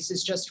antibodies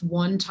is just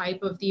one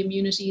type of the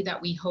immunity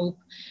that we hope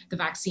the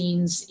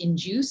vaccines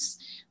induce.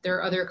 There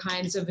are other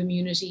kinds of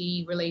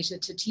immunity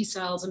related to T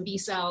cells and B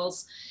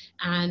cells,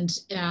 and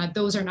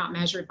those are not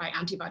measured by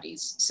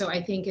antibodies. So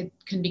I think it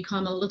can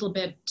become a little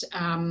bit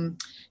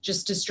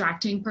just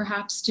distracting,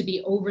 perhaps, to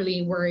be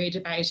overly worried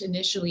about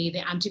initially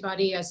the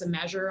antibody as a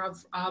measure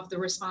of the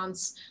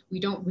response. We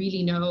don't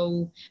really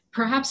know.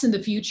 Perhaps in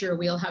the future,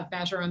 we'll have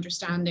better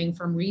understanding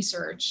from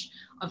research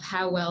of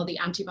how well the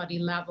antibody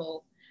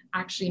level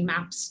actually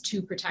maps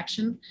to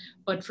protection.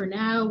 But for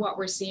now, what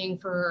we're seeing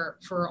for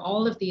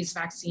all of these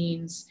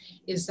vaccines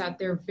is that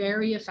they're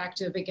very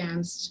effective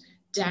against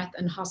death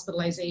and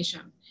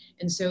hospitalization.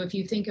 And so if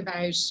you think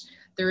about,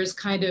 there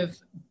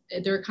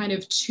are kind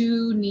of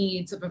two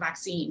needs of a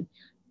vaccine.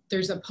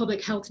 There's a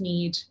public health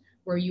need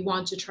where you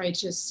want to try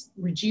to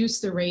reduce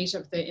the rate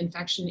of the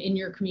infection in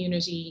your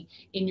community,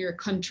 in your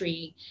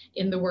country,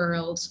 in the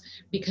world,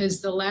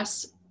 because the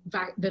less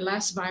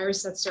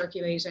virus that's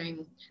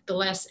circulating, the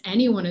less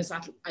anyone is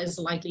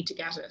likely to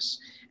get it.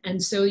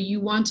 And so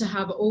you want to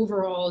have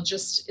overall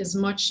just as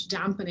much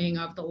dampening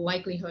of the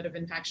likelihood of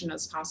infection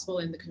as possible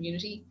in the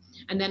community.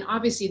 And then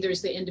obviously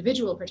there's the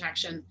individual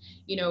protection.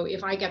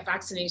 If I get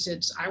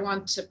vaccinated, I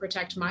want to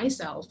protect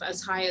myself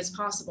as high as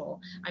possible.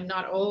 I'm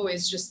not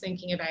always just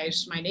thinking about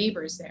my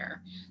neighbors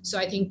there. So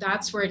I think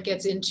that's where it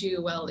gets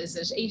into, well, is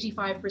it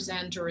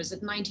 85% or is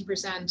it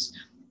 90%?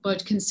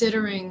 But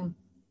considering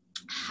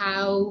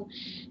how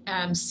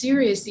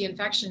serious the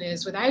infection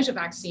is without a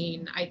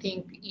vaccine, I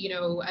think,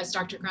 as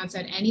Dr. Krantz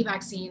said, any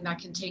vaccine that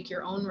can take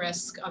your own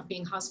risk of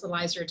being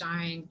hospitalized or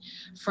dying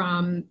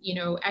from,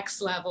 X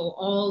level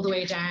all the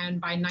way down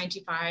by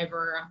 95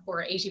 or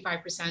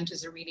 85%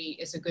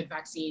 is a good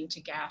vaccine to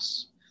get.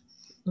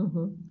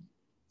 Mm-hmm.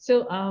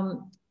 So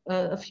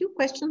a few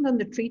questions on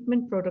the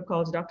treatment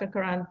protocols. Dr.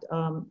 Krantz,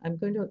 I'm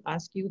going to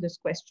ask you this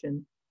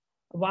question.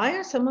 Why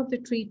are some of the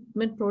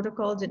treatment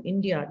protocols in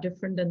India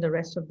different than the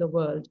rest of the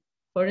world?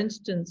 For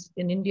instance,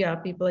 in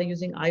India, people are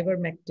using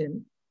ivermectin,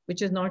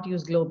 which is not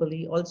used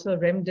globally. Also,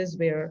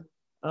 remdesivir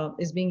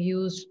is being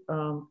used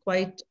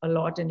quite a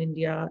lot in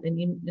India. And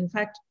in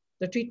fact,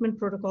 the treatment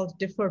protocols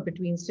differ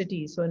between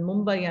cities. So in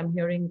Mumbai, I'm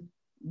hearing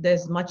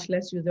there's much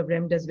less use of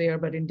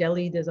remdesivir, but in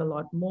Delhi, there's a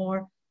lot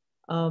more.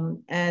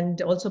 And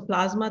also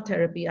plasma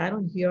therapy. I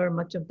don't hear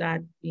much of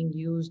that being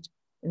used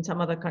in some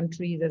other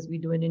countries as we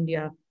do in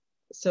India.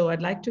 So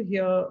I'd like to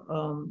hear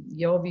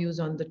your views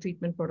on the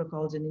treatment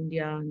protocols in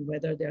India and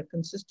whether they're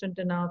consistent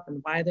enough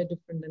and why they're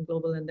different than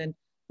global. And then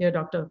hear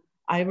Dr.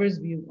 Iver's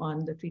view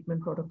on the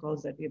treatment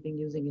protocols that we've been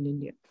using in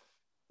India.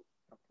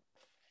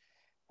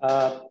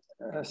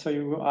 So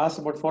you asked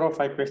about 4 or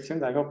 5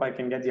 questions. I hope I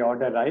can get the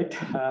order right.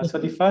 So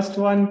the first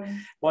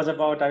one was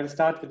about, I will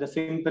start with the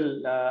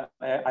simple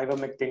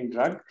ivermectin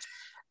drug.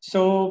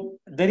 So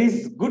there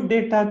is good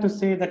data to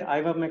say that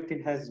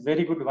ivermectin has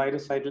very good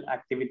virucidal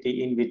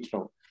activity in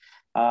vitro.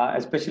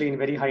 Especially in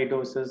very high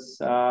doses,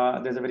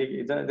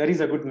 there is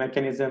a good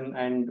mechanism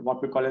and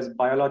what we call as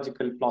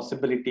biological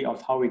plausibility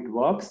of how it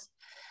works.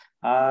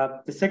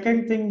 The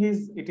second thing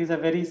is it is a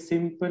very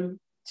simple,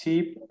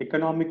 cheap,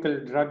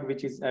 economical drug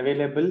which is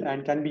available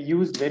and can be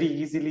used very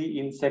easily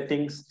in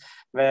settings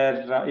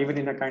where even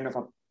in a kind of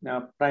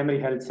a primary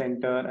health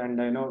center and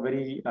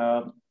very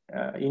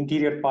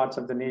interior parts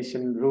of the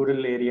nation,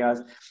 rural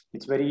areas,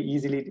 it's very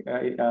easily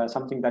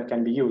something that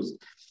can be used.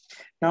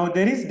 Now,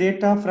 there is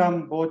data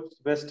from both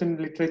Western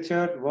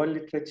literature, world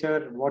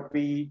literature, what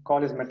we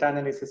call as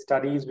meta-analysis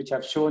studies, which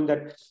have shown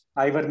that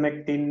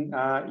ivermectin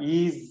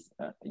is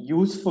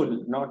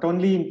useful, not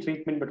only in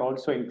treatment, but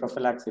also in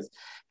prophylaxis.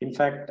 In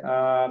fact,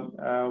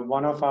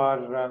 one of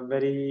our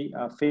very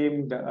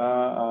famed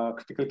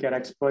critical care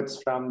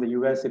experts from the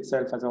US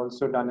itself has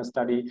also done a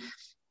study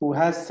who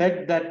has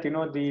said that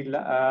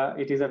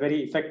it is a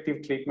very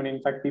effective treatment.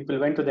 In fact, people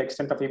went to the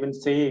extent of even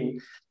saying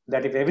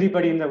that if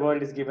everybody in the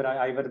world is given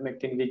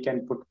ivermectin, we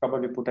can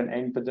probably put an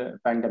end to the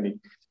pandemic.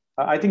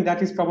 I think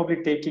that is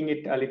probably taking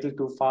it a little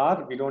too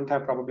far. We don't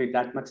have probably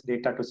that much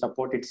data to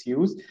support its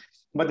use.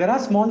 But there are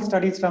small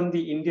studies from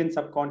the Indian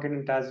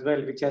subcontinent as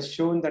well, which has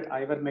shown that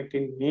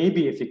ivermectin may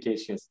be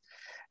efficacious.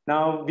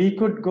 Now, we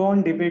could go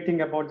on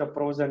debating about the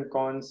pros and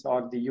cons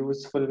or the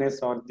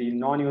usefulness or the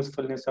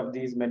non-usefulness of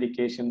these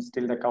medications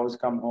till the cows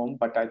come home.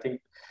 But I think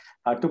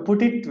to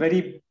put it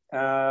very,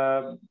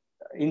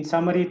 in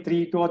summary,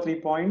 2 or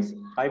 3 points,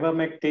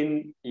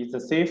 ivermectin is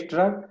a safe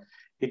drug.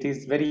 It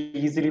is very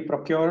easily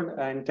procured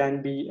and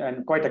can be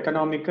quite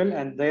economical.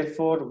 And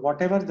therefore,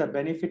 whatever the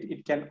benefit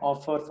it can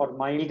offer for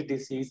mild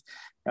disease,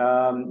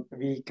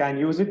 we can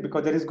use it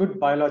because there is good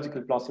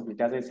biological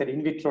plausibility. As I said,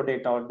 in vitro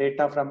data or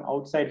data from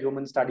outside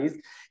human studies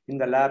in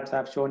the labs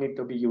have shown it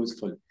to be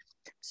useful.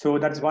 So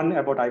that's one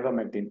about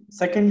ivermectin.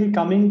 Secondly,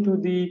 coming to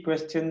the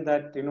question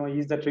that,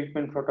 is the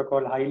treatment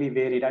protocol highly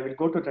varied? I will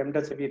go to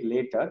remdesivir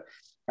later.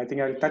 I think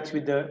I will touch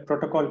with the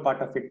protocol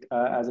part of it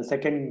as a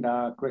second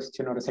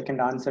question or a second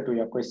answer to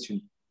your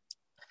question.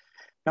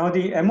 Now,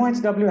 the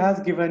MOHW has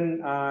given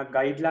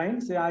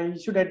guidelines. I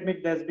should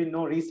admit there's been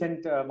no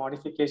recent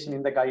modification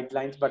in the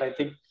guidelines, but I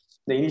think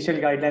the initial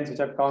guidelines which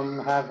have come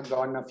have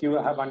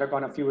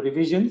undergone a few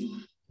revisions.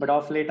 But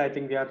of late, I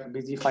think we are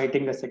busy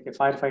fighting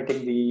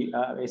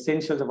the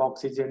essentials of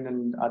oxygen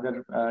and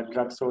other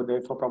drugs. So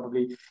therefore,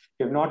 probably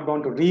we have not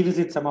gone to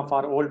revisit some of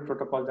our old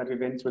protocols that we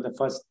went through the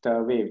first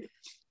wave.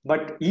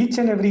 But each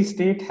and every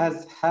state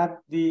has had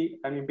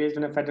based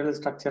on a federal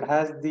structure,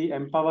 has the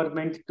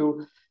empowerment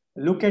to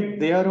look at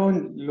their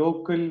own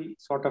local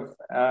sort of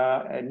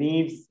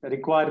needs,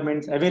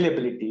 requirements,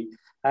 availability,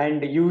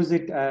 and use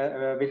it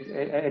with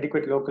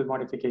adequate local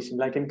modification.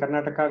 Like in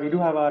Karnataka, we do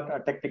have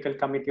a technical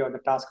committee or the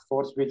task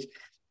force which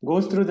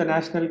goes through the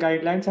national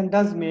guidelines and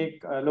does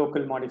make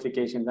local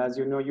modifications. As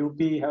you know, UP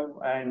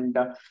and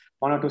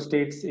one or two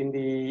states in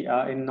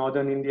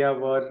northern India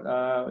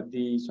were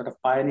the sort of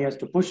pioneers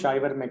to push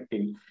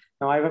ivermectin.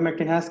 Now,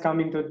 ivermectin has come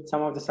into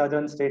some of the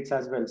southern states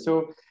as well.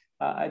 So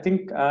I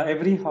think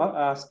every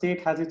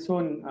state has its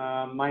own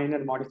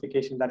minor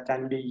modification that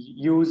can be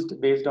used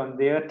based on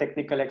their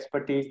technical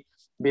expertise,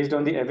 based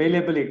on the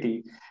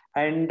availability.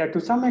 And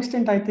to some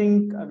extent, I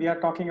think we are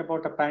talking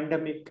about a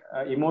pandemic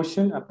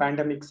emotion, a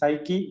pandemic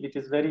psyche, which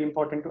is very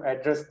important to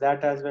address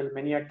that as well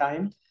many a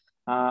time.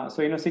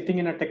 So, sitting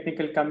in a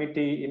technical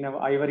committee in an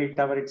ivory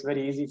tower, it's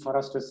very easy for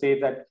us to say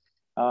that,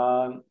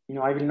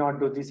 I will not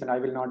do this and I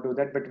will not do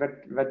that.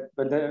 But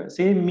when the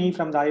same me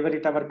from the ivory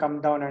tower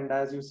come down and,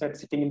 as you said,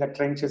 sitting in the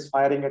trenches,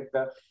 firing at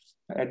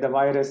the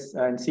virus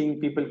and seeing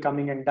people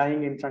coming and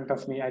dying in front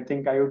of me, I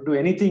think I would do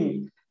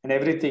anything and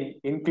everything,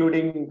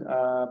 including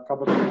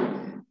probably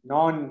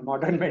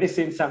non-modern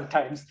medicine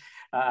sometimes.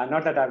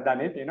 Not that I've done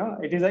it,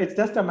 it's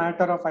just a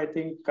matter of, I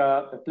think,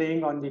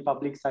 playing on the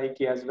public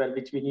psyche as well,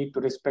 which we need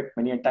to respect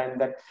many a time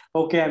that,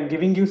 okay, I'm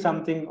giving you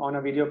something on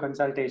a video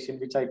consultation,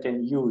 which I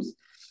can use.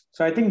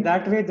 So I think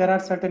that way there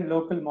are certain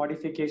local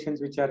modifications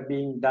which are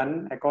being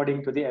done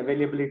according to the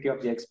availability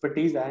of the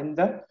expertise and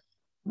the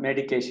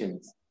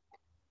medications.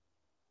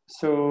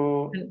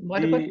 So and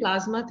what about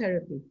plasma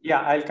therapy?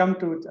 Yeah, I'll come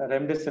to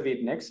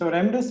remdesivir next. So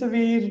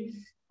remdesivir,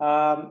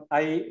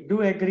 I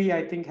do agree,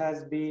 I think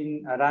has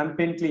been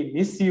rampantly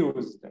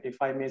misused,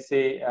 if I may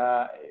say,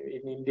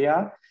 in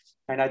India.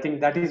 And I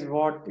think that is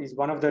what is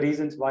one of the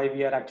reasons why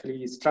we are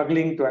actually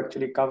struggling to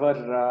actually cover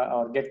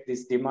or get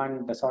this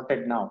demand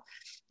sorted now.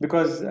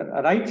 Because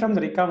right from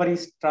the recovery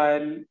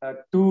trial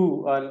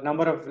to a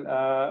number of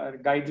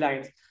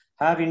guidelines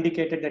have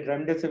indicated that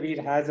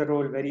remdesivir has a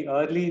role very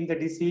early in the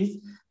disease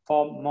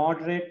for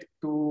moderate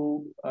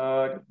to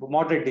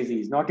moderate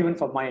disease, not even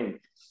for mild.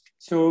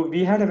 So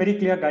we had a very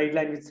clear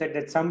guideline which said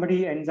that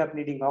somebody ends up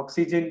needing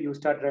oxygen, you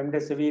start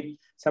remdesivir.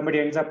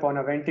 Somebody ends up on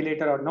a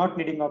ventilator or not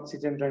needing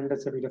oxygen,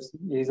 remdesivir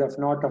is of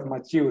not of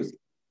much use.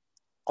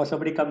 Or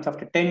somebody comes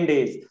after 10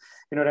 days,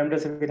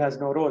 remdesivir has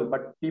no role,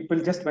 but people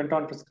just went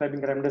on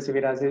prescribing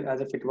remdesivir as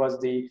if it was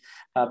the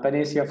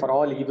panacea for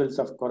all evils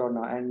of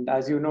corona. And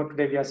as you know,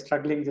 today we are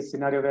struggling in this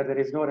scenario where there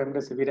is no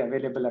remdesivir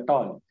available at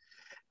all.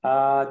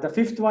 The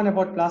fifth one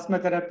about plasma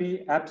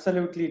therapy,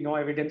 absolutely no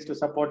evidence to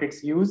support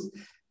its use.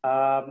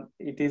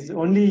 It is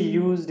only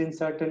used in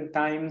certain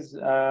times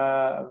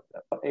on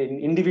an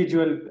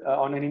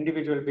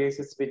individual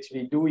basis, which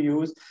we do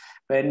use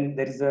when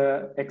there is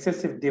a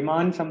excessive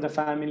demand from the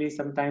family,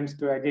 sometimes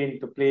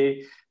to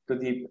play to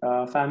the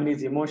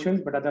family's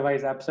emotions, but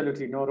otherwise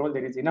absolutely no role.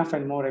 There is enough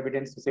and more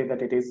evidence to say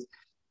that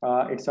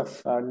it's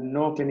of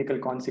no clinical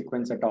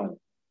consequence at all.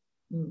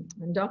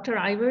 And Dr.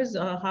 Ivers,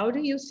 how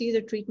do you see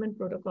the treatment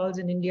protocols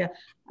in India?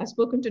 I've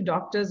spoken to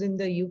doctors in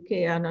the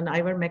UK and on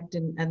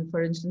ivermectin, and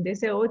for instance, they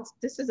say,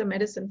 this is a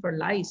medicine for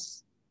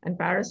lice and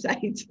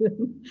parasites.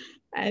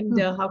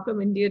 And how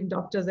come Indian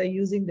doctors are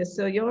using this?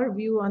 So your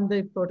view on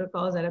the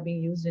protocols that are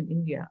being used in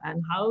India,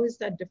 and how is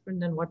that different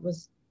than what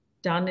was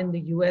done in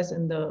the US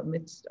in the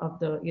midst of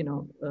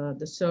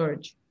the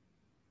surge?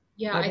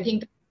 Yeah, I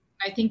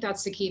think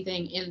that's the key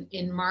thing.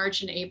 In March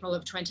and April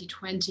of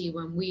 2020,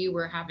 when we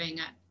were having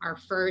our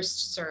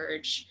first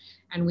surge,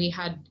 and we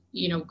had,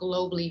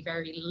 globally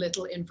very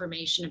little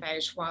information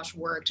about what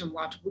worked and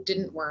what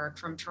didn't work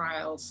from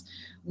trials,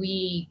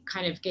 we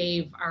kind of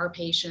gave our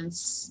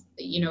patients,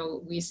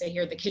 we say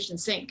here, the kitchen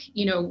sink.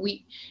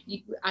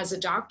 As a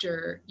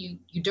doctor,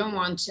 you don't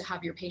want to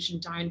have your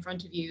patient die in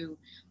front of you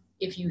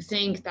if you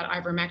think that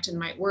ivermectin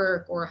might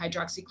work or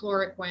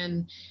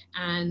hydroxychloroquine,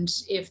 and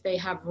if they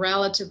have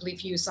relatively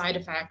few side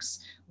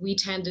effects, we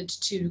tended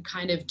to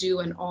kind of do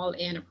an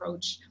all-in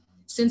approach.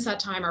 Since that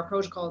time, our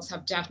protocols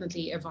have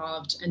definitely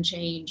evolved and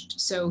changed.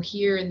 So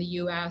here in the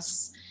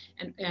US,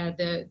 and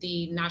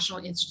the National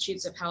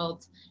Institutes of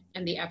Health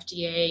and the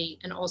FDA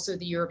and also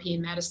the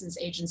European Medicines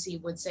Agency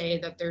would say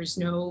that there's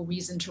no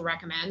reason to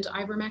recommend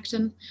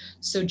ivermectin.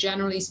 So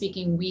generally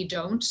speaking, we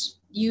don't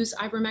use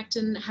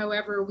ivermectin.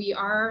 However, we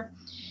are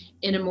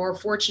in a more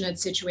fortunate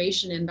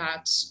situation in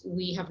that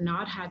we have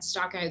not had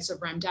stockouts of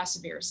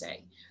remdesivir,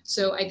 say.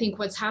 So I think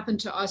what's happened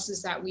to us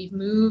is that we've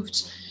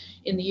moved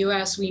in the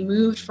US, we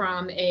moved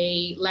from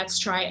a let's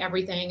try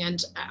everything,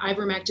 and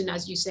ivermectin,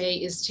 as you say,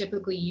 is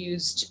typically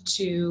used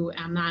to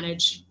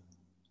manage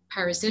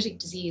parasitic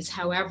disease.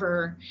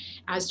 However,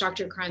 as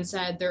Dr. Kran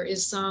said, there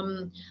is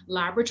some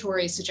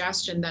laboratory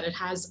suggestion that it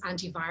has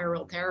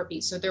antiviral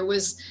therapy. So there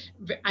was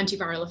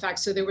antiviral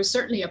effects. So there was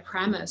certainly a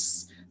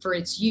premise for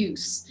its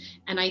use.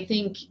 And I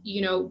think,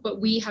 but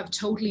we have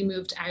totally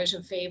moved out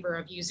of favor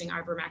of using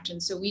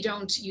ivermectin. So we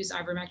don't use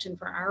ivermectin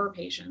for our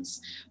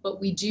patients, but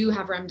we do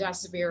have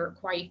remdesivir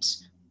quite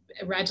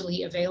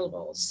readily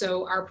available.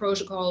 So our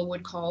protocol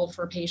would call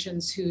for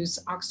patients whose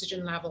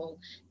oxygen level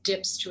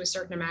dips to a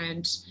certain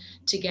amount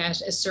to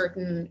get a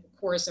certain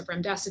course of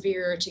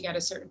remdesivir, to get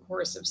a certain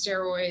course of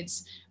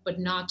steroids, but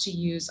not to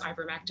use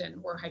ivermectin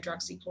or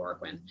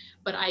hydroxychloroquine.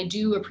 But I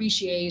do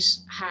appreciate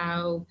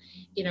how,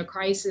 in a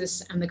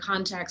crisis and the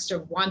context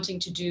of wanting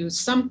to do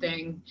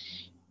something,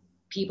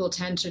 people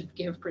tend to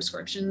give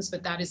prescriptions,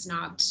 but that is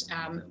not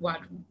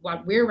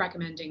what we're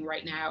recommending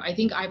right now. I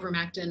think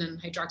ivermectin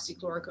and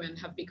hydroxychloroquine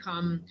have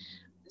become,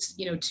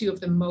 two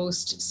of the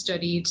most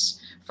studied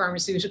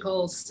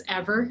pharmaceuticals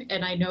ever.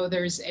 And I know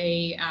there's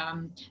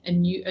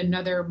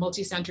another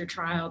multi-center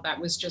trial that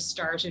was just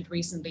started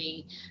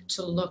recently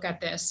to look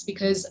at this,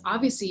 because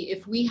obviously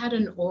if we had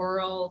an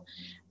oral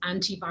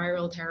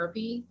antiviral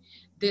therapy,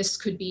 this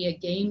could be a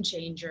game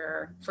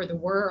changer for the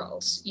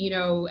world,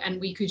 and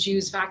we could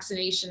use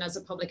vaccination as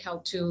a public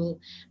health tool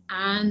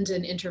and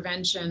an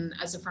intervention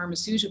as a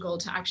pharmaceutical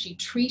to actually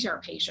treat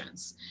our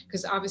patients.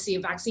 Because obviously a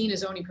vaccine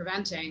is only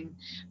preventing,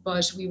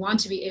 but we want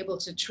to be able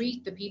to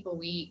treat the people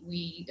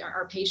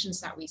our patients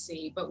that we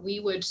see, but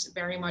we would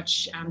very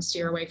much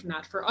steer away from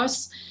that. For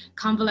us,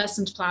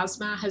 convalescent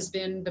plasma has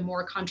been the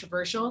more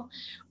controversial.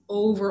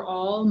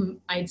 Overall,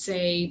 I'd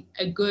say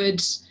a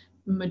good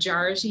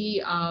majority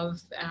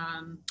of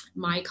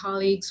my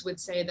colleagues would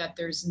say that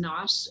there's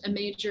not a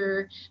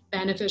major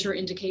benefit or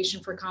indication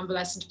for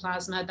convalescent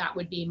plasma. That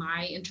would be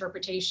my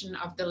interpretation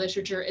of the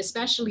literature,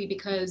 especially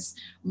because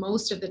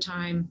most of the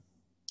time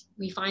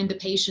we find the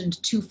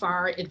patient too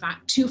far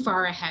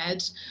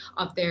ahead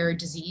of their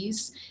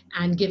disease,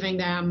 and giving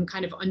them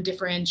kind of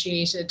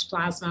undifferentiated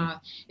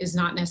plasma is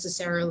not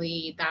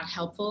necessarily that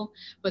helpful.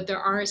 But there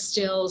are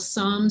still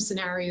some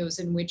scenarios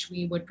in which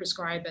we would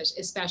prescribe it,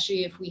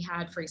 especially if we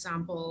had, for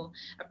example,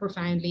 a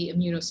profoundly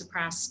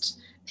immunosuppressed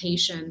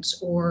patient,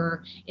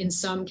 or in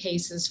some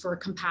cases for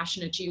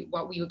compassionate use,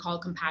 what we would call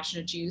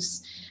compassionate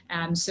use.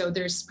 So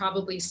there's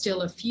probably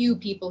still a few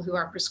people who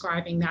are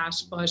prescribing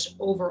that, but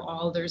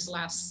overall there's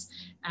less,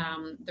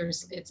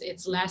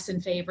 it's less in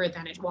favor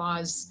than it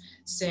was,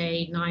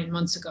 say, 9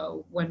 months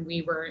ago when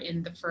we were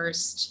in the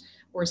first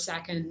or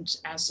second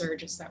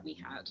surges that we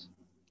had.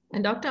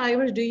 And Dr.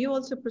 Ivers, do you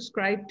also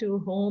prescribe to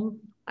home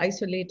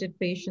isolated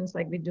patients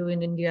like we do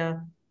in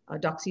India,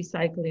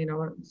 doxycycline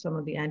or some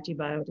of the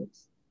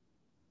antibiotics?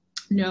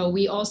 No,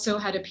 we also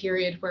had a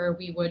period where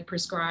we would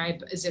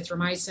prescribe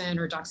azithromycin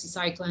or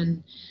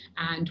doxycycline,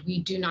 and we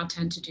do not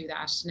tend to do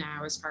that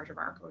now as part of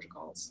our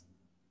protocols.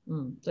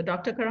 So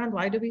Dr. Karan,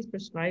 why do we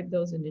prescribe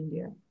those in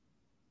India?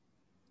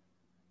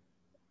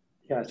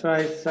 Yeah, so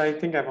I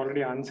think I've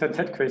already answered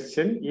that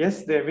question.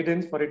 Yes, the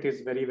evidence for it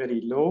is very, very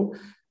low.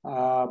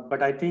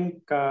 But I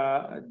think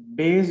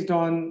based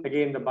on,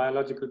 again, the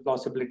biological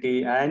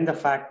plausibility and the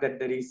fact that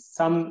there is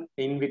some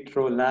in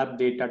vitro lab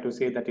data to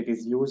say that it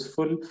is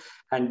useful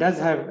and does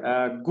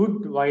have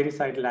good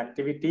virucidal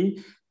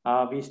activity,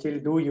 we still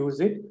do use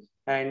it,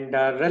 and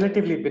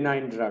relatively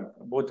benign drug,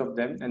 both of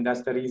them. And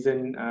that's the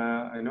reason,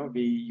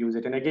 we use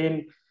it. And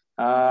again,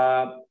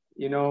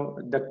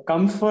 the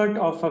comfort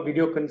of a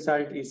video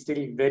consult is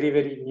still very,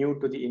 very new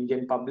to the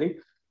Indian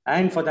public,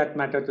 and for that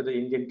matter, to the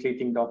Indian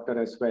treating doctor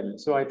as well.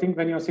 So I think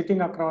when you're sitting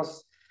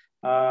across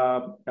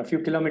a few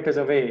kilometers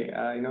away,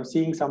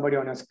 seeing somebody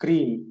on a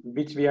screen,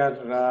 which we are,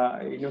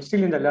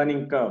 still in the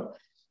learning curve,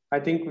 I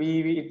think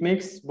it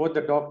makes both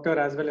the doctor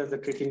as well as the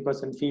treating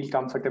person feel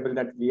comfortable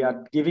that we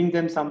are giving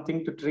them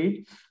something to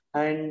treat.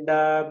 And,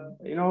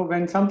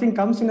 when something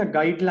comes in a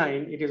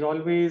guideline, it is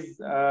always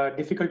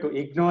difficult to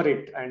ignore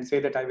it and say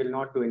that I will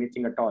not do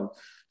anything at all.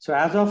 So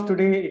as of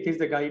today, it is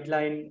the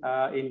guideline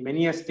in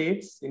many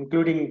states,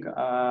 including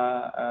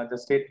the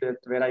state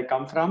where I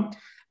come from.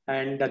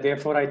 And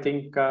therefore, I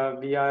think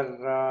we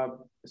are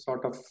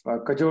sort of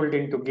cajoled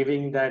into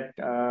giving that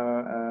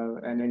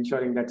and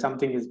ensuring that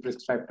something is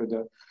prescribed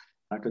to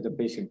the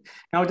patient.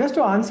 Now, just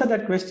to answer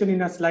that question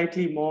in a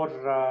slightly more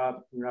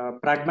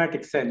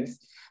pragmatic sense,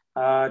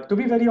 to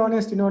be very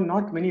honest,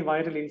 not many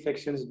viral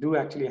infections do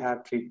actually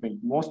have treatment.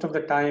 Most of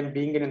the time,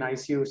 being in an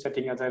ICU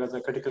setting as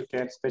a critical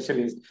care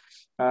specialist,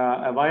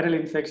 a viral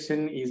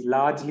infection is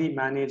largely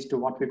managed to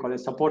what we call a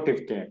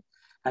supportive care.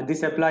 And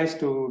this applies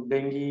to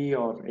dengue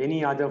or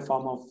any other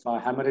form of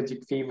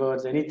hemorrhagic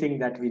fevers, anything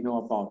that we know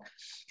about.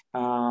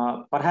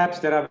 Perhaps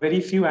there are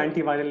very few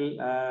antiviral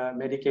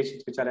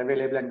medications which are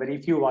available, and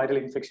very few viral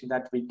infections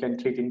that we can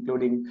treat,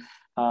 including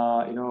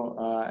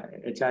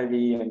HIV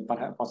and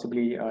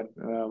possibly a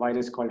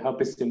virus called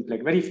herpes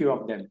simplex, very few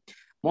of them.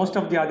 Most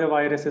of the other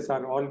viruses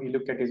are all we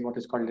look at is what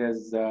is called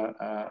as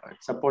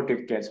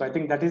supportive care. So I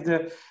think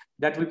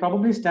that will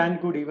probably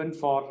stand good even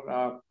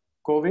for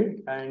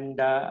COVID. And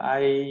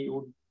I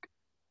would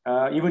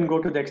even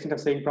go to the extent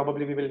of saying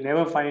probably we will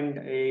never find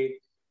a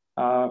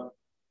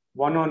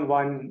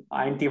one-on-one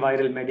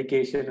antiviral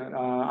medication,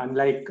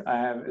 unlike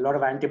a lot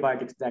of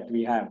antibiotics that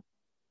we have.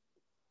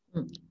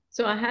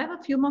 So I have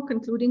a few more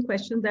concluding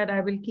questions that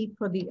I will keep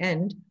for the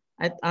end.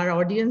 Our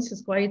audience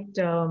is quite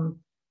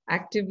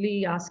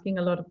actively asking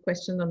a lot of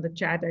questions on the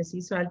chat, I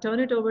see. So I'll turn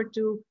it over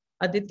to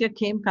Aditya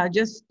Khemka.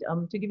 Just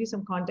to give you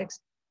some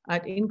context,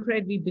 at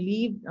InCred, we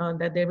believe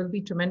that there will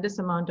be tremendous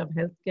amount of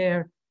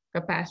healthcare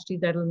capacity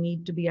that will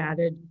need to be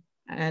added.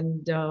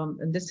 And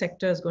this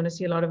sector is going to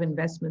see a lot of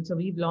investment. So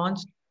we've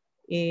launched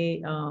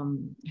a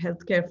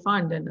healthcare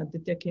fund, and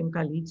Aditya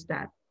Khemka leads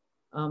that.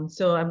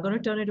 So I'm going to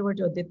turn it over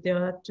to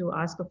Aditya to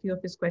ask a few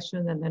of his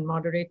questions and then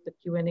moderate the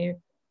Q&A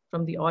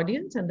from the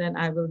audience. And then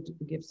I will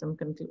give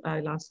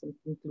I'll ask some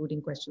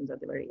concluding questions at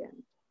the very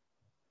end.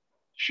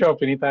 Sure,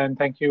 Punita, and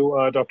thank you,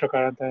 Dr.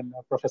 Karant and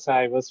Professor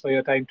Ivers for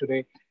your time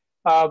today.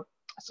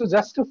 So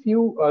just a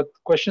few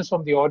questions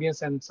from the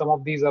audience, and some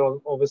of these are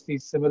obviously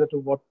similar to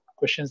what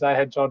questions I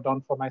had jotted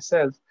down for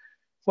myself.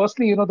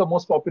 Firstly, the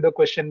most popular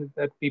question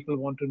that people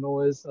want to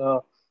know is,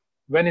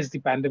 when is the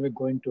pandemic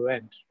going to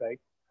end, right?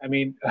 I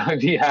mean,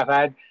 we have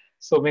had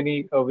so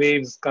many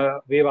waves,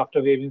 wave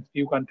after wave in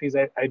few countries.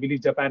 I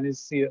believe Japan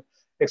is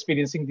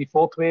experiencing the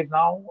fourth wave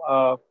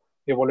now.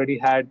 We've already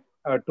had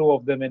 2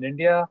 of them in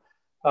India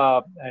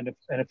and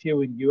a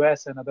few in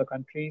US and other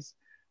countries.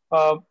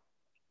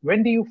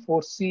 When do you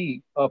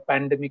foresee a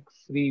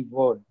pandemic-free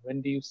world?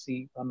 When do you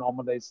see a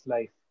normalized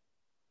life?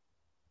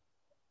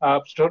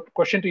 So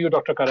question to you,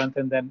 Dr. Karant,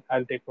 and then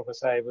I'll take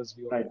Professor Ivers'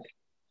 view.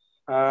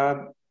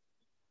 Right.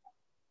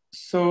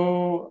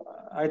 So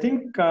I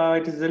think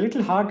it is a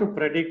little hard to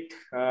predict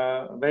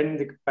when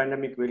the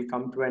pandemic will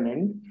come to an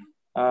end.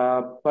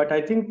 But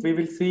I think we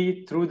will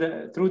see through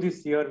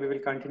this year, we will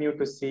continue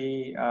to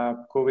see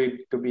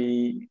COVID to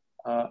be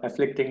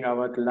afflicting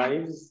our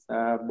lives,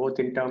 both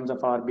in terms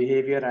of our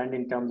behavior and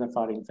in terms of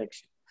our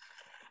infection.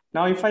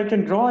 Now, if I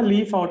can draw a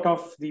leaf out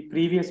of the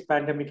previous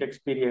pandemic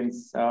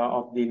experience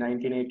of the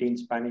 1918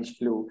 Spanish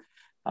flu,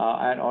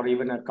 or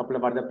even a couple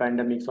of other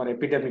pandemics or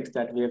epidemics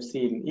that we have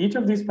seen, each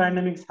of these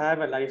pandemics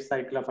have a life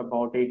cycle of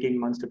about 18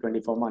 months to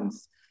 24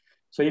 months.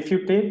 So if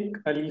you take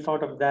a leaf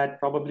out of that,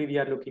 probably we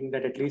are looking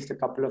at least a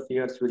couple of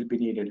years will be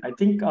needed. I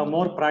think a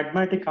more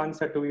pragmatic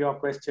answer to your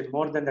question,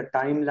 more than the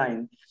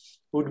timeline,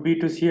 would be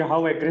to see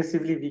how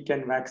aggressively we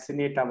can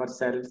vaccinate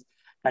ourselves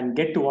and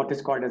get to what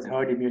is called as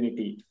herd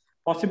immunity.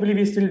 Possibly,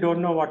 we still don't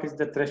know what is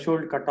the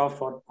threshold cutoff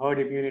for herd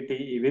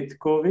immunity with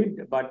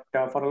COVID, but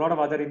for a lot of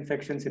other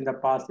infections in the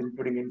past,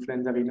 including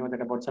influenza, we know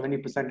that about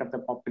 70% of the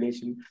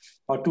population,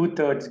 or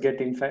 2/3,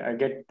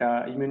 get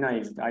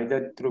immunized,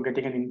 either through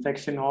getting an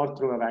infection or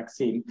through a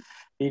vaccine.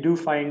 We do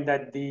find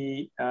that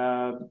the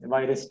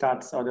virus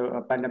starts, or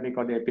the pandemic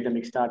or the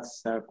epidemic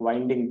starts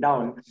winding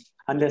down,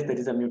 unless there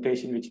is a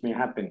mutation which may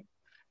happen.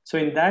 So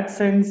in that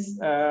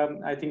sense,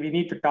 I think we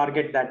need to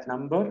target that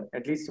number.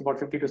 At least about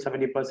 50 to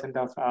 70%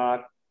 of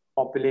our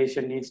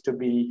population needs to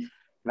be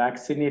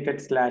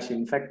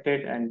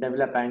vaccinated/infected and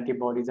develop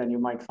antibodies. And you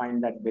might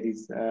find that there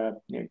is a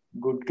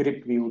good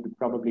grip we would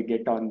probably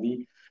get on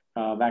the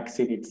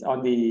vaccine,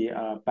 on the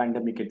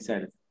pandemic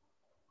itself.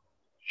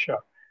 Sure.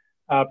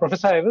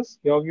 Professor Ivers,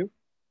 your view?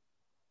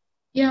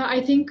 Yeah,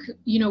 I think,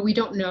 we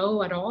don't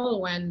know at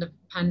all when the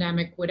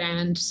pandemic would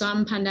end.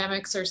 Some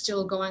pandemics are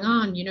still going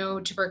on,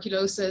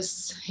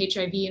 tuberculosis,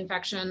 HIV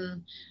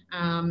infection.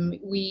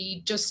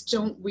 We just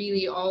don't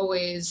really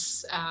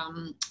always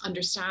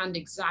understand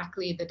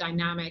exactly the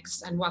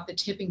dynamics and what the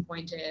tipping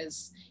point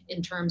is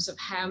in terms of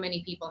how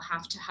many people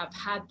have to have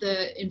had the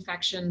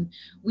infection.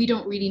 We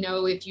don't really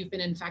know if you've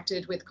been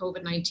infected with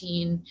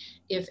COVID-19,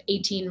 if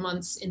 18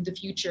 months in the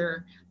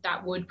future,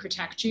 that would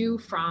protect you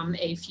from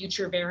a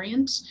future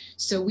variant.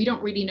 So we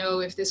don't really know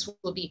if this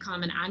will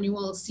become an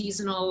annual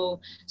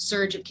seasonal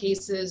surge of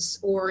cases,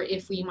 or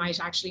if we might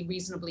actually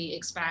reasonably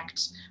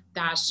expect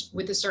that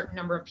with a certain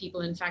number of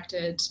people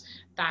infected,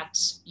 that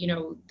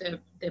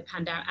the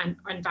pandemic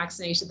and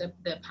vaccinated,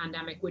 the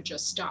pandemic would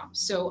just stop.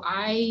 So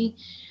I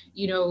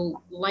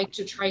like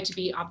to try to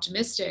be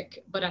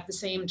optimistic, but at the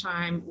same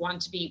time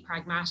want to be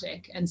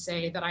pragmatic and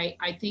say that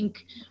I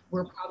think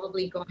we're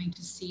probably going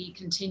to see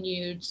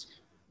continued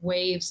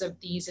waves of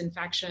these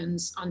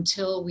infections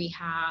until we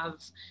have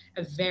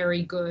a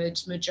very good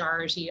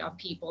majority of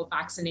people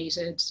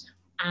vaccinated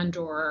and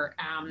or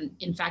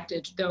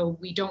infected, though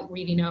we don't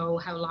really know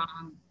how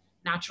long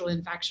natural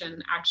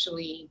infection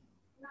actually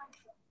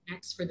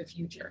next for the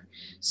future.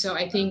 So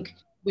I think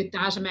with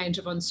that amount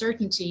of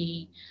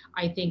uncertainty,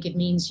 I think it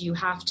means you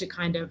have to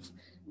kind of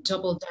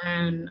double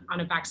down on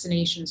a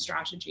vaccination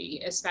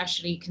strategy,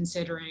 especially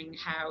considering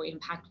how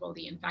impactful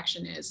the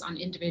infection is on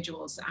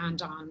individuals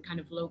and on kind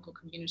of local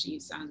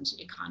communities and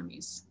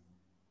economies.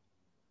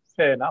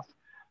 Fair enough.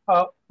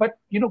 But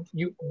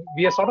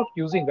we are sort of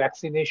using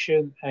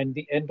vaccination and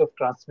the end of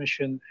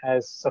transmission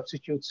as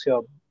substitutes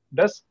here.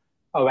 Does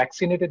a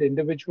vaccinated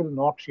individual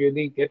not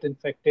really get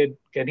infected?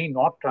 Can he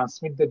not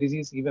transmit the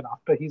disease even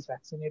after he's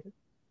vaccinated?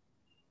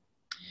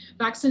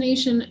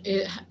 Vaccination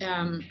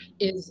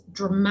is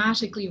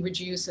dramatically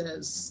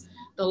reduces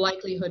the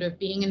likelihood of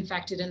being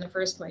infected in the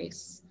first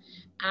place.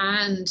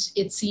 And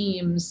it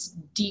seems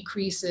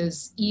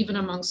decreases even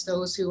amongst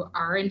those who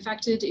are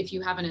infected. If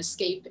you have an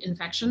escape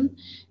infection,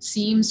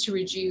 seems to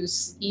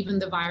reduce even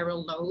the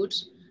viral load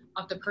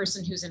of the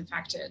person who's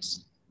infected.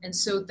 And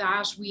so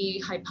that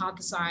we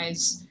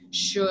hypothesize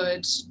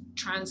should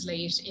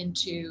translate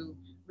into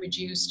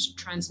reduced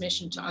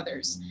transmission to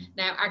others.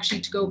 Now,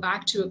 actually, to go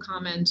back to a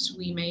comment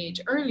we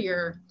made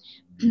earlier,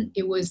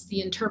 it was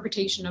the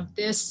interpretation of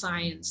this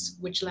science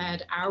which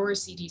led our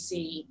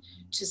CDC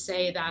to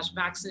say that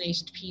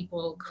vaccinated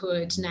people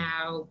could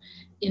now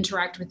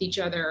interact with each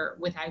other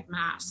without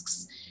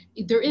masks.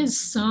 There is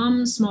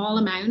some small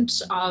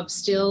amount of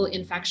still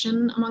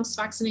infection amongst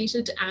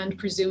vaccinated and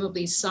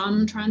presumably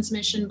some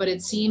transmission, but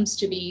it seems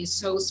to be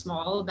so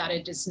small that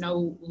it is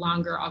no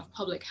longer of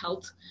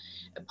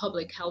a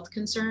public health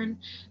concern.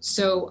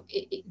 So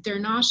they're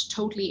not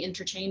totally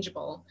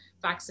interchangeable,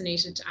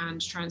 vaccinated and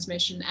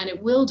transmission. And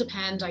it will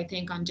depend, I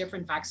think, on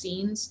different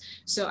vaccines.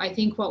 So I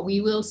think what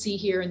we will see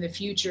here in the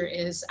future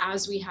is,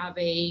 as we have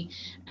a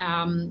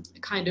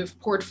kind of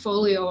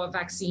portfolio of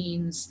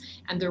vaccines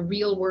and the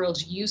real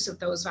world use of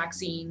those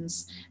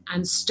vaccines,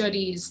 and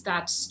studies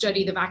that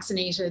study the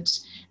vaccinated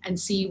and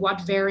see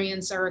what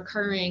variants are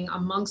occurring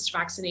amongst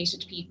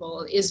vaccinated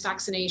people. Is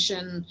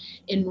vaccination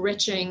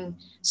enriching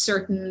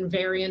certain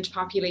variant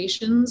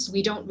populations?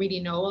 We don't really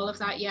know all of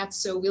that yet.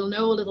 So we'll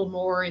know a little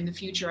more in the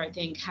future, I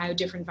think, how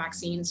different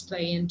vaccines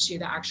play into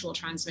the actual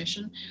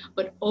transmission.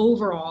 But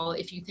overall,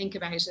 if you think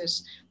about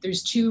it,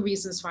 there's two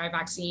reasons why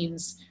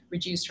vaccines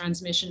reduce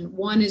transmission.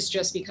 One is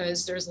just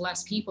because there's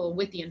less people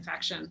with the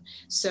infection.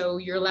 So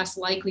you're less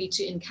likely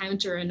to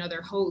encounter another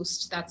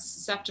host that's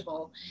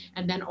susceptible.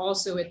 And then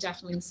also it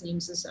definitely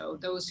seems as though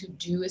those who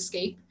do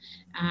escape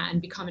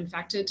and become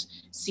infected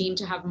seem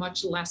to have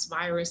much less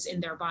virus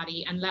in their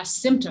body and less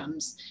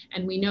symptoms.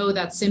 And we know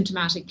that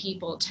symptomatic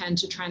people tend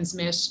to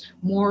transmit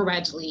more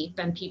readily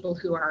than people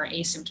who are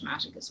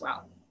asymptomatic as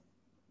well.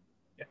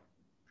 Yeah,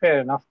 fair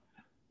enough.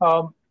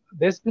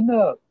 There's been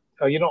a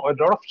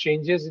lot of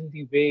changes in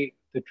the way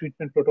the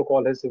treatment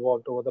protocol has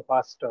evolved over the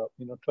past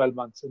 12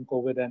 months in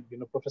COVID. And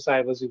Professor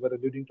Ivers, you were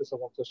alluding to some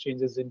of those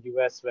changes in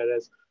US,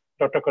 whereas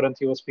Dr.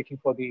 Karanthi was speaking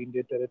for the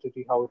Indian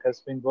territory, how it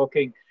has been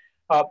working.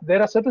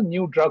 There are certain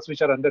new drugs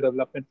which are under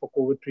development for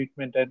COVID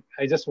treatment, and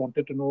I just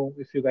wanted to know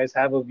if you guys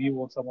have a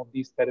view on some of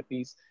these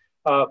therapies.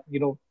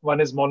 One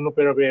is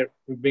molnupiravir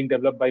being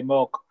developed by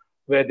Merck,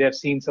 where they have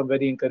seen some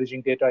very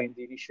encouraging data in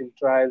the initial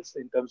trials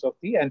in terms of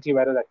the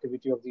antiviral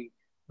activity of the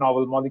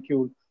novel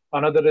molecule.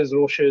 Another is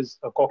Roche's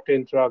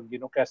cocktail drug,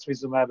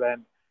 casrizumab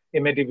and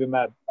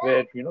imedivimab,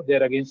 where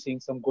they're again seeing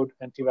some good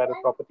antiviral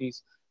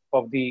properties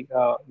of the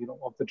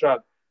of the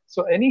drug.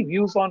 So, any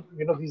views on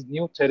these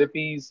new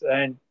therapies,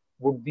 and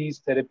would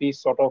these therapies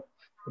sort of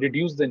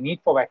reduce the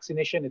need for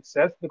vaccination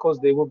itself because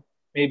they would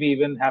maybe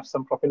even have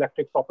some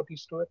prophylactic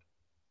properties to it?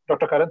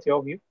 Dr. Karanth,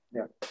 your view?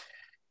 Yeah.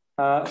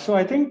 So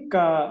I think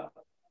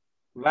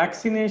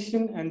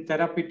vaccination and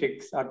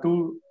therapeutics are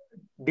two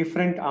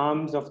different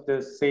arms of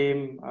the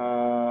same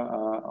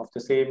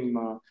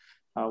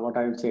what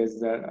I would say is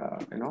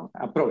the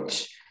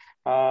approach.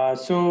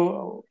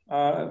 So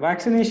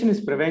vaccination is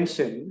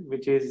prevention,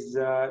 which is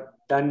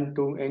done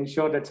to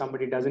ensure that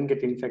somebody doesn't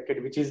get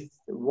infected, which is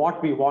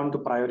what we want to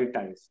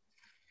prioritize.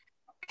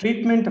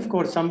 Treatment, of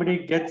course,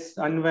 somebody gets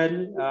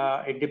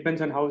unwell, it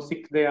depends on how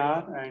sick they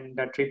are, and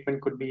that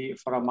treatment could be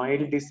for a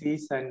mild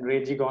disease and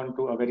raging on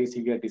to a very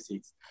severe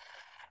disease.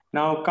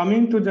 Now,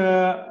 coming to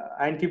the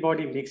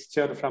antibody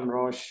mixture from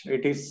Roche,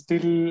 it is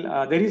still,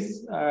 there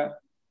is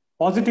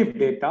positive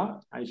data,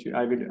 I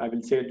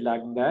will say it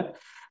like that,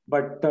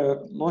 but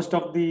most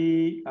of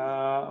the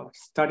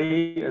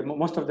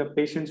most of the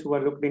patients who were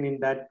looked in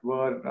that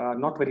were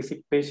not very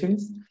sick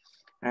patients.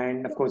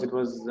 And of course, it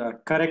was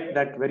correct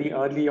that very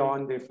early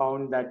on, they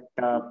found that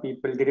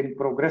people didn't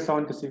progress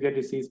on to severe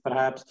disease.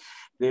 Perhaps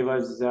there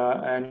was,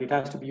 and it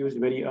has to be used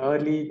very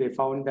early. They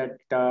found that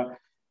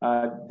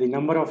the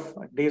number of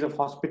days of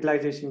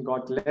hospitalization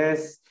got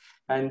less,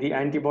 and the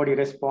antibody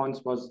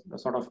response was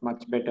sort of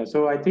much better.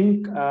 So I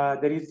think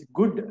there is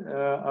good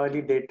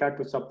early data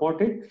to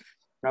support it.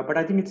 But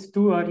I think it's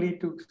too early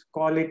to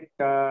call it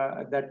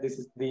that this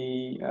is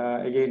the,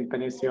 again,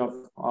 panacea of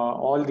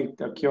all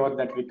the cure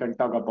that we can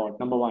talk about,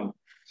 number one.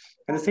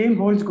 And the same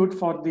holds good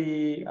for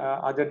the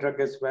other drug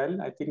as well.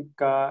 I think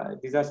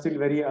these are still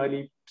very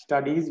early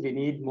studies. We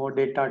need more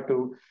data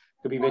to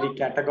be very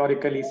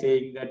categorically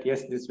saying that,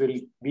 yes, this will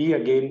be a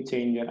game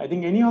changer. I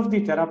think any of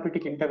the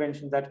therapeutic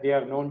interventions that we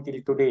have known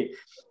till today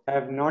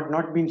have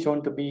not been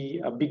shown to be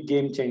a big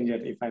game changer,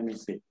 if I may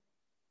say.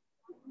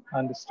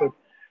 Understood.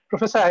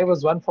 Professor, I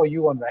was one for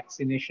you on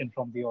vaccination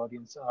from the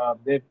audience.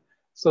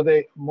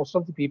 Most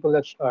of the people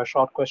have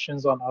short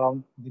questions on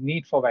around the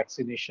need for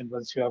vaccination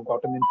once you have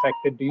gotten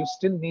infected. Do you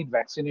still need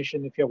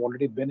vaccination if you have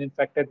already been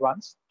infected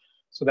once?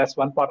 So that's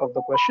one part of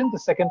the question. The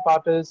second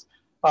part is,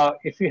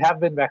 if you have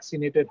been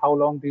vaccinated, how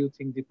long do you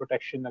think the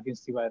protection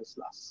against the virus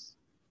lasts?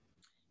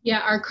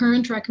 Yeah, our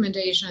current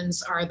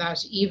recommendations are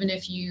that even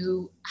if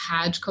you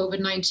had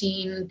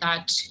COVID-19,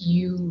 that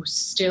you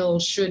still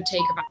should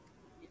take a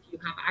vaccine if you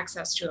have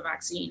access to a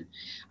vaccine.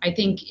 I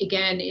think,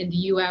 again, in the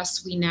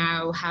US, we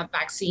now have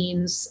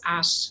vaccines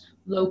at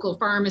local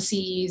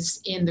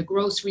pharmacies, in the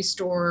grocery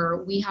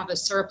store. We have a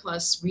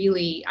surplus,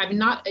 really. I mean,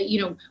 not,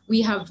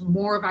 we have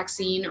more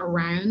vaccine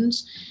around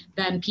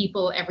than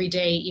people every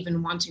day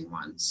even wanting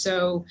one.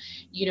 So,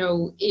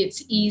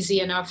 it's easy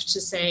enough to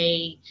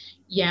say,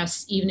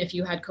 yes, even if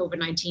you had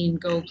COVID-19,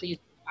 go please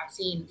get the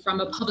vaccine. From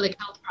a public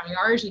health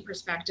priority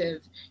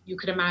perspective, you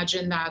could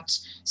imagine that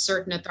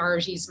certain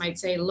authorities might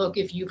say, look,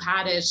 if you've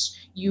had it,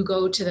 you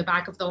go to the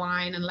back of the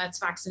line and let's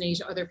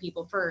vaccinate other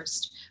people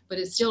first. But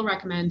it's still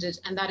recommended.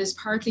 And that is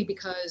partly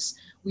because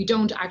we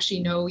don't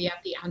actually know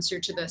yet the answer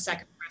to the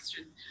second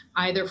question,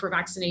 either for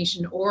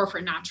vaccination or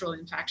for natural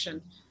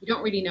infection. We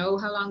don't really know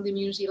how long the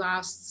immunity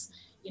lasts.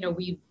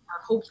 We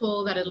are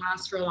hopeful that it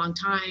lasts for a long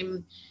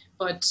time.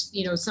 But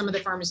some of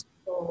the pharmaceutical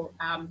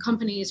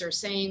companies are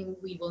saying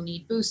we will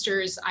need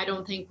boosters. I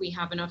don't think we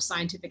have enough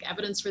scientific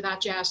evidence for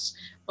that yet,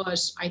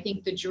 but I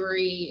think the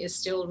jury is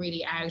still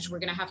really out. We're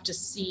going to have to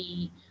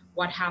see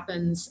what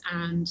happens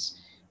and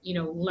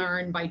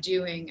learn by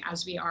doing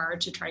as we are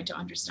to try to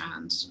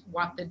understand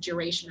what the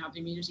duration of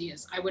immunity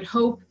is. I would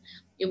hope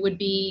it would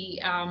be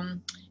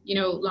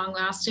long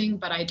lasting,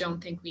 but I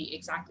don't think we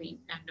exactly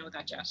know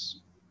that yet.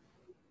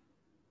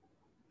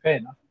 Fair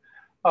enough.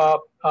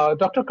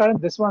 Dr. Karan,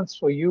 this one's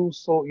for you.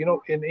 So,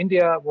 in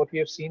India, what we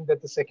have seen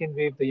that the second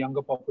wave, the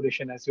younger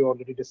population, as you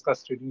already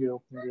discussed during your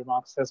opening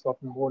remarks, has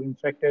gotten more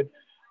infected.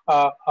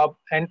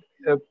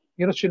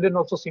 Children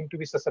also seem to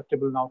be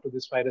susceptible now to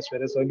this virus,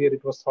 whereas earlier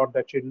it was thought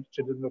that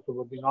children were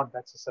probably not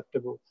that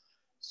susceptible.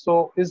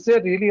 So is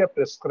there really a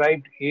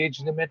prescribed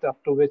age limit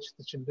up to which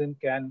the children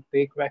can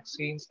take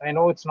vaccines? I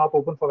know it's not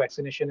open for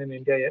vaccination in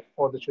India yet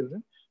for the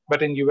children,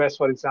 but in US,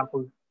 for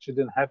example,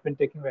 children have been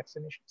taking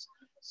vaccinations.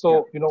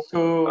 So,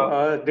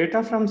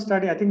 data from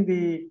study, I think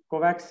the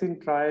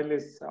Covaxin trial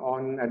is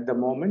on at the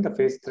moment, the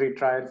phase 3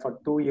 trial for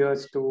 2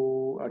 years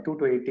to 2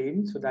 to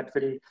 18. So that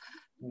will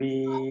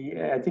be,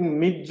 I think,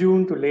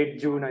 mid-June to late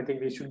June. I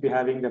think we should be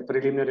having the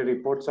preliminary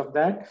reports of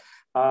that.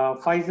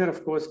 Pfizer,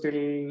 of course, still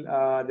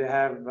they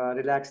have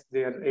relaxed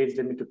their age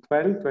limit to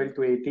 12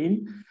 to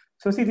 18.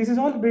 So see, this is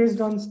all based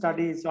on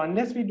studies. So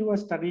unless we do a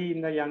study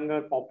in the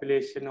younger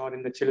population or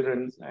in the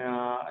children, we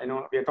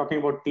are talking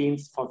about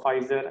teens for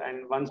Pfizer.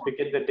 And once we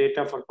get the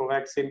data for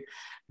Covaxin,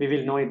 we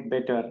will know it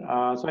better.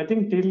 So I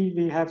think till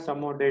we have some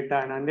more data,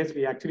 and unless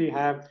we actually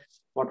have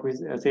what we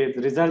say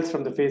the results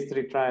from the phase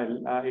 3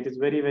 trial, it is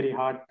very, very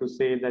hard to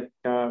say that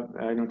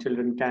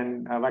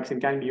children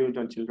vaccine can be used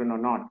on children or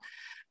not.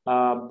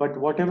 But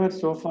whatever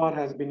so far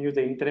has been used,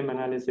 the interim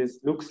analysis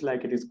looks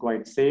like it is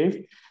quite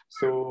safe.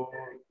 So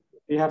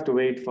we have to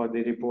wait for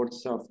the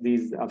reports of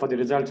these, for the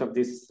results of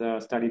this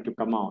study to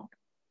come out.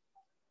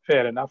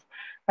 Fair enough.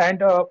 And,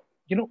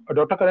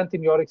 Dr. Karanth,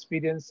 in your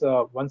experience,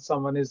 once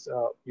someone is,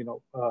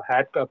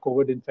 had a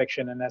COVID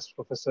infection, and as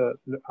Professor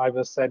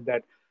Ivers said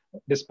that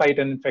despite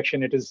an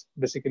infection, it is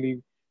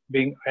basically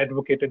being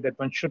advocated that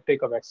one should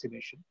take a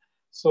vaccination.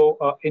 So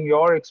in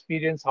your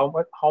experience,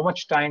 how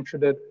much time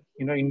should a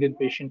Indian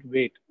patient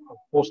wait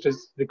post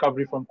his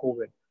recovery from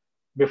COVID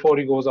before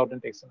he goes out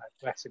and takes a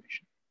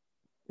vaccination?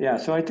 Yeah,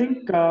 so I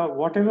think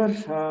whatever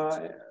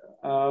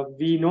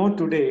we know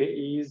today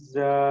is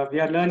we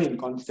are learning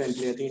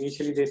constantly. I think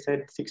initially they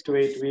said 6 to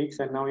 8 weeks,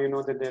 and now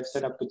that they've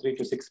said up to 3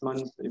 to 6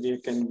 months we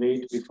can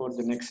wait before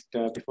the next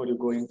before you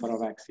go in for a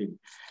vaccine.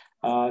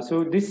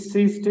 So this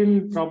is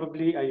still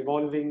probably an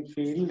evolving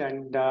field,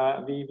 and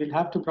we will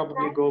have to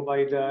probably go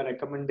by the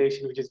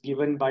recommendation which is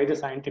given by the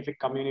scientific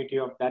community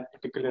of that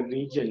particular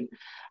region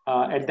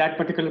at that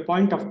particular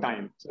point of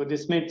time. So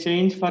this may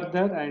change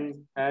further,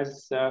 and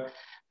as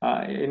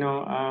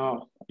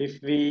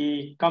if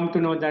we come to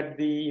know that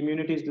the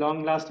immunity is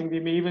long lasting, we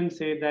may even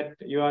say that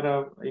you are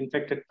a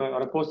infected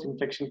or a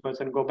post-infection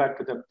person, go back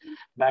to the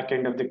back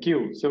end of the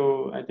queue.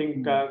 So I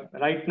think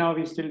right now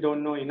we still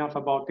don't know enough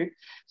about it.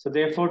 So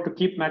therefore, to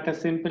keep matters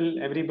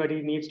simple,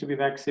 everybody needs to be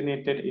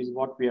vaccinated is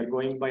what we are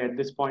going by at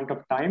this point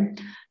of time,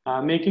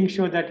 making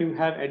sure that you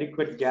have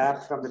adequate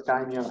gap from the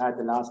time you have had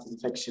the last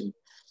infection.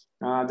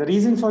 The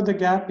reason for the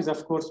gap is,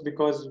 of course,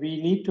 because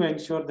we need to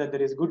ensure that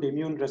there is good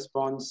immune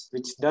response,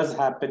 which does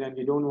happen, and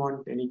we don't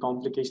want any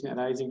complication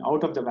arising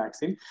out of the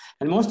vaccine.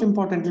 And most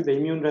importantly, the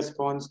immune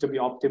response to be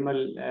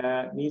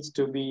optimal needs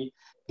to be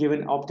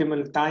given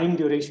optimal time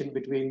duration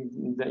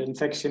between the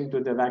infection to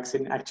the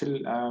vaccine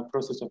actual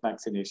process of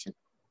vaccination.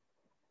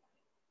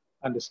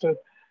 Understood.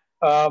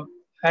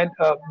 And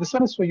this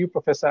one is for you,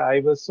 Professor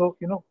Ivers. So,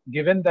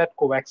 given that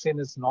Covaxin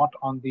is not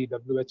on the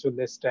WHO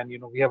list, and,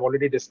 we have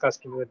already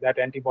discussed that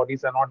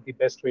antibodies are not the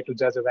best way to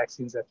judge a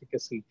vaccine's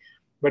efficacy.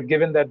 But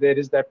given that there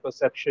is that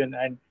perception,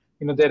 and,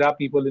 there are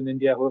people in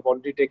India who have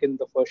already taken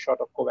the first shot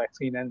of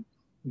Covaxin, and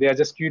they are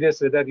just curious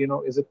whether,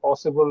 is it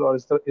possible, or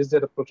is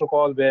there a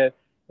protocol where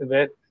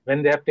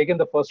when they have taken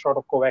the first shot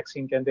of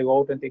Covaxin, can they go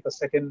out and take a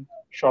second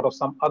shot of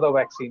some other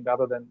vaccine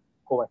rather than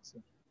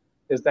Covaxin?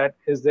 Is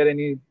there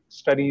any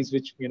studies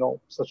which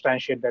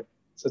substantiate that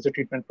such a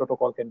treatment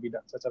protocol can be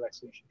done, such a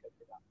vaccination can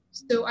be done?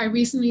 So I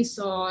recently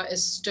saw a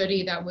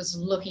study that was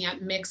looking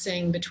at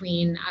mixing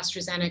between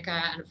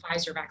AstraZeneca and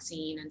Pfizer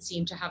vaccine and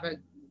seemed to have a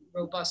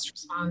robust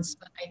response.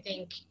 But I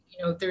think,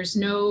 there's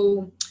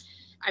no,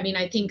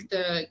 I think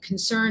the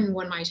concern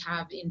one might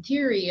have in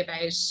theory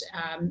about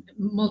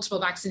multiple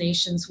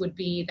vaccinations would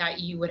be that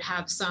you would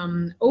have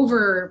some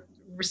over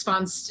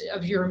response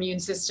of your immune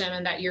system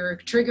and that you're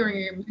triggering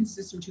your immune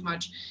system too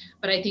much.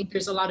 But I think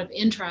there's a lot of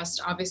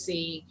interest,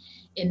 obviously,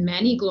 in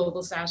many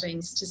global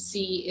settings to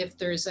see if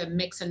there's a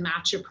mix and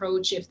match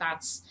approach, if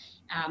that's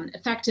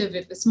effective,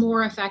 if it's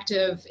more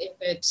effective,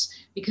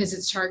 because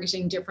it's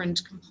targeting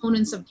different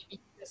components of the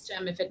immune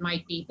system, if it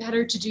might be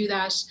better to do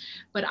that.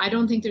 But I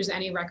don't think there's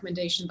any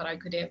recommendation that I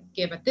could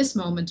give at this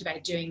moment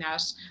about doing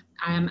that.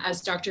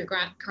 As Dr.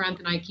 Karanth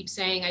and I keep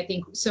saying, I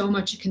think so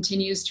much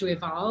continues to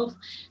evolve.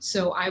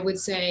 So I would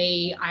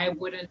say I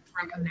wouldn't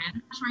recommend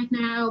it right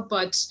now,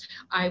 but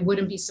I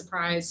wouldn't be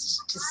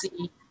surprised to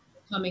see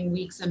coming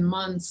weeks and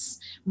months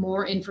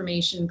more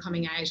information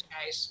coming out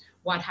about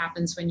what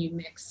happens when you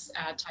mix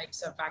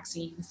types of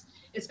vaccines,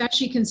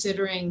 especially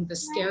considering the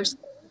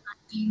scarcity of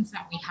vaccines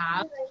that we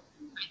have.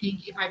 I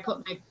think if I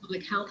put my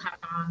public health hat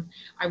on,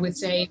 I would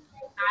say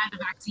add a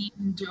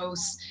vaccine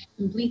dose,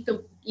 complete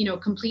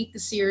the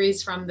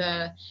series from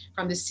the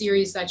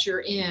series that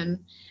you're in,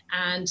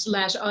 and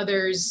let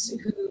others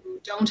who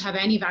don't have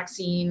any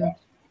vaccine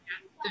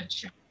get the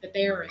shot that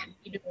they're in,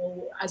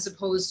 as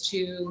opposed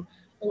to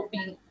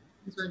being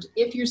concerned.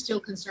 If you're still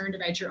concerned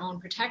about your own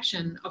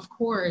protection, of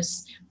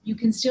course, you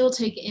can still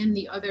take in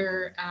the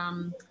other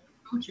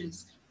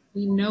approaches.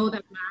 We know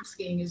that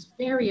masking is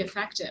very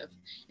effective.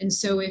 And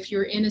so if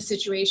you're in a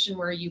situation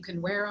where you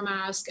can wear a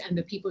mask and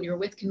the people you're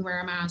with can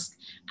wear a mask,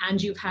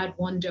 and you've had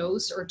 1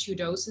 dose or 2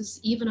 doses,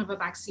 even of a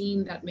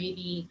vaccine that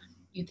maybe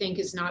you think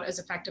is not as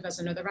effective as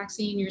another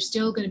vaccine, you're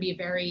still going to be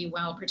very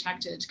well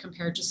protected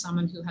compared to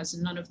someone who has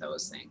none of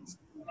those things.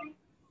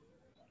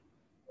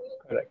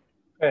 Correct.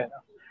 Fair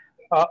enough.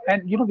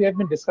 And we have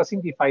been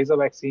discussing the Pfizer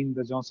vaccine,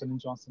 the Johnson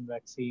 & Johnson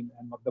vaccine,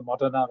 and the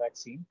Moderna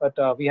vaccine, but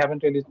we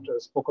haven't really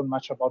spoken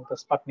much about the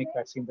Sputnik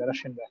vaccine, the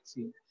Russian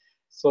vaccine.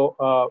 So,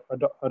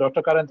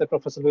 Dr. Karanth and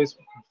Professor Lewis,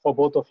 for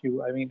both of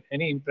you,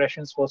 any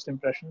first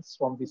impressions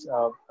from this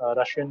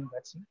Russian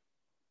vaccine?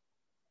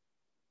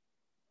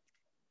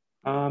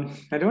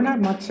 I don't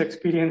have much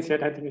experience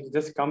yet. I think it's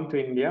just come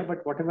to India,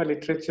 but whatever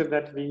literature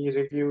that we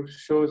review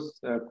shows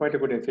quite a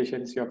good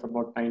efficiency of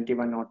about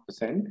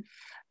 91%.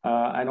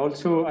 And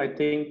also, I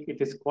think it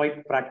is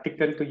quite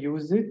practical to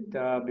use it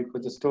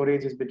because the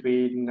storage is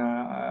between,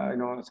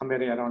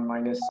 somewhere around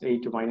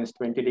 -8 to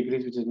 -20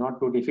 degrees, which is not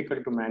too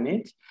difficult to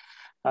manage.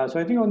 So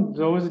I think on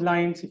those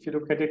lines, if you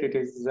look at it, it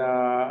is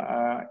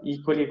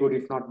equally good,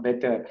 if not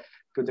better,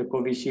 to the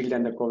Covishield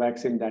and the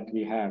Covaxin that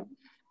we have.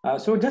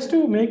 So just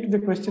to make the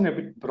question a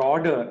bit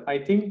broader, I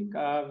think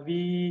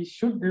we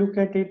should look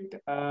at it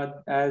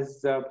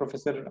as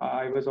Professor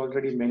Ivers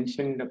already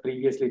mentioned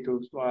previously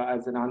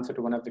as an answer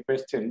to one of the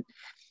questions.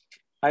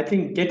 I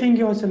think getting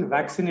yourself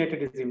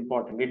vaccinated is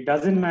important. It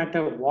doesn't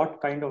matter what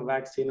kind of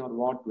vaccine or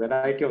what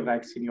variety of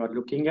vaccine you are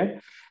looking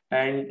at.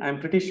 And I'm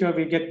pretty sure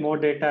we get more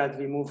data as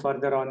we move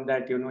further on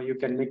that, you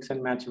can mix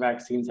and match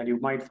vaccines and you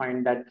might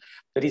find that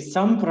there is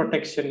some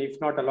protection,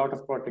 if not a lot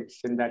of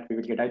protection that we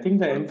will get. I think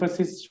the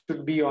emphasis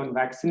should be on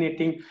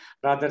vaccinating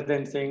rather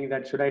than saying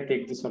that, should I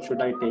take this or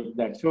should I take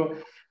that? So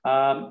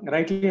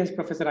rightly, as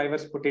Professor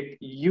Ivers put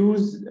it,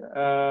 use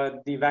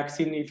the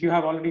vaccine. If you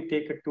have already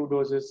taken 2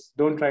 doses,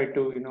 don't try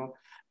to,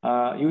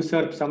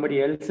 usurp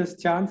somebody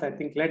else's chance. I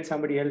think let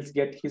somebody else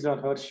get his or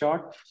her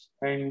shot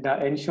and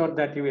ensure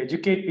that you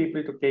educate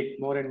people to take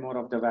more and more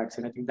of the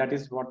vaccine. I think that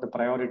is what the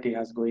priority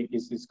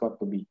is got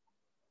to be.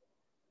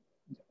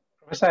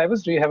 Professor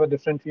Ivers, do you have a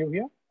different view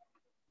here?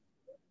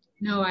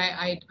 No,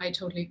 I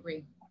totally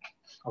agree.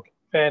 Okay,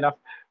 fair enough.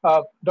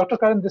 Dr.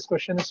 Karan, this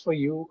question is for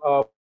you.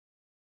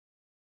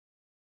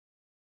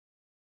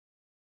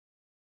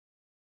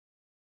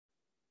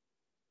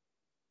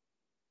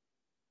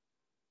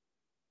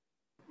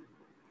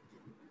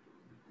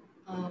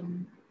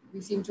 We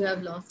seem to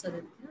have lost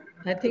Aditya.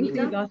 I think we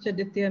lost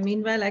Aditya.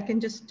 Meanwhile, I can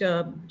just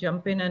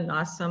jump in and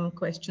ask some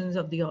questions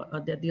of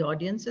that the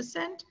audience has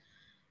sent.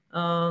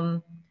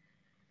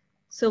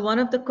 So one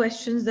of the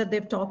questions that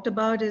they've talked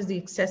about is the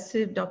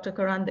excessive, Dr.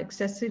 Karan, the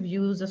excessive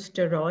use of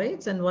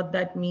steroids and what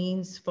that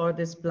means for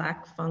this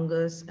black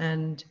fungus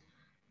and,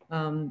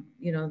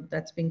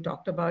 that's being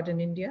talked about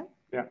in India.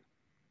 Yeah,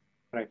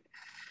 right.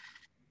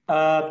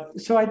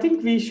 So I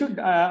think we should,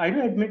 I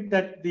do admit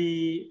that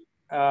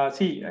I'll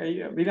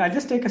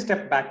just take a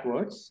step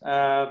backwards.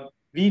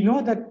 We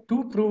know that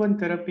 2 proven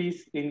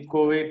therapies in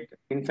COVID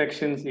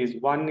infections is,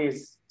 1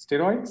 is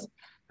steroids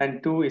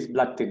and 2 is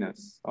blood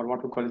thinners, or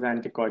what we call as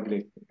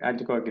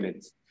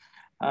anticoagulants.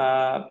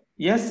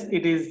 Yes,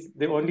 it is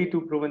the only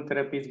 2 proven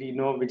therapies we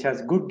know which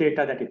has good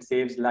data that it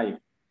saves life.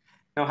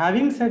 Now,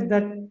 having said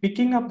that,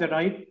 picking up the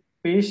right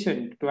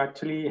patient to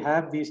actually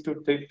have these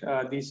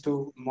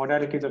two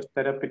modalities of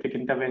therapeutic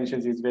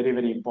interventions is very,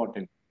 very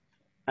important.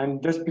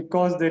 And just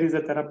because there is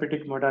a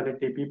therapeutic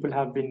modality, people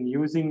have been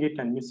using it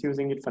and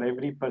misusing it for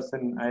every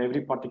person,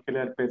 every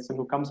particular person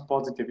who comes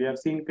positive. We have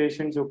seen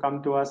patients who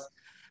come to us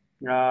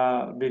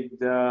with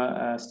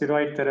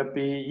steroid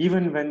therapy,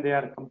 even when they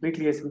are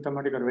completely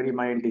asymptomatic or very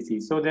mild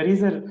disease. So there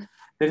is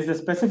a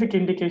specific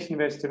indication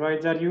where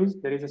steroids are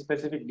used. There is a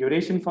specific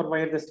duration for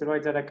where the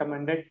steroids are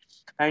recommended,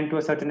 and to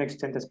a certain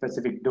extent, a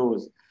specific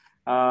dose.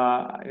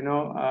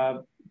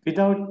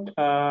 Without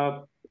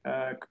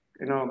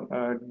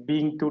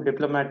being too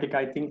diplomatic,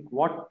 I think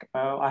what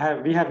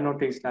we have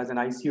noticed as an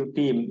ICU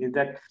team is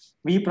that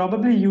we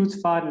probably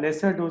use far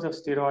lesser dose of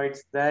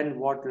steroids than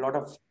what a lot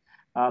of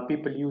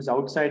people use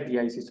outside the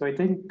ICU. So I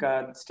think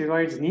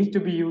steroids need to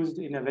be used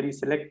in a very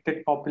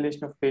selected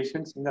population of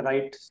patients in the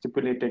right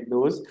stipulated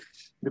dose,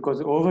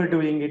 because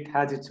overdoing it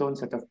has its own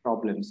set of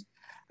problems.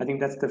 I think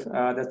that's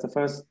the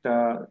first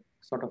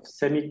sort of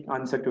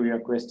semi-answer to your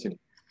question.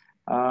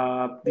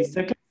 The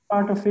second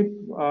part of it,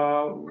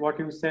 what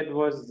you said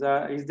was,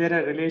 is there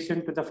a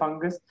relation to the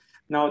fungus?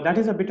 Now, that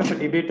is a bit of a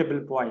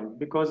debatable point,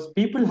 because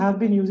people have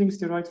been using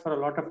steroids for a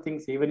lot of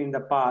things even in the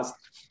past,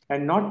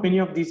 and not many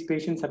of these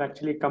patients have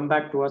actually come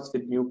back to us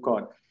with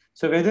mucor.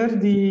 So whether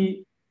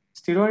the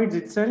steroids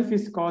itself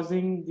is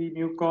causing the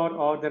mucor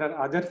or there are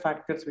other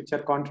factors which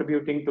are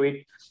contributing to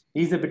it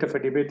is a bit of a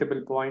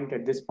debatable point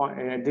at this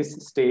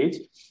stage.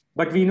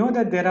 But we know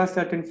that there are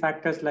certain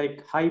factors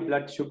like high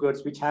blood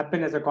sugars which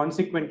happen as a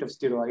consequence of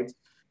steroids,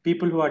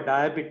 people who are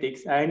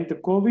diabetics, and the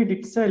COVID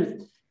itself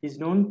is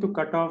known to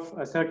cut off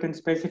a certain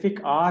specific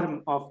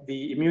arm of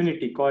the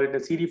immunity called the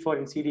CD4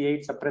 and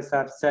CD8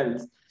 suppressor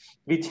cells,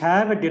 which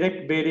have a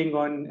direct bearing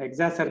on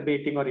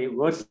exacerbating or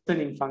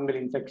worsening fungal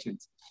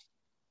infections.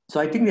 So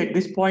I think at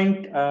this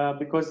point,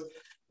 because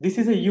this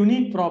is a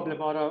unique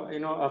problem, or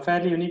a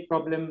fairly unique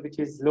problem which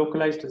is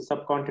localized to the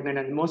subcontinent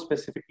and more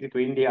specifically to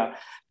India,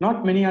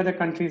 not many other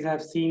countries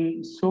have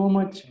seen so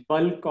much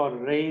bulk or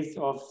rise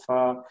of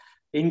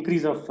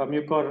increase of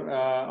mucor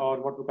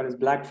or what we call as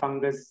black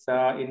fungus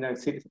in a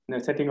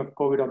setting of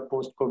COVID or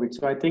post-COVID.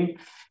 So I think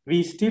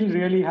we still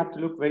really have to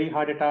look very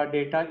hard at our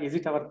data. Is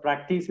it our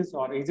practices,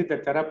 or is it the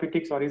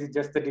therapeutics, or is it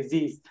just the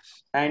disease?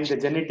 And the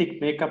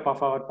genetic makeup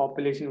of our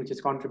population which is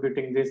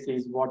contributing this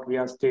is what we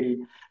are still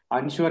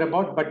unsure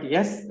about. But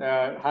yes,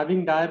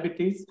 having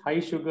diabetes, high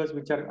sugars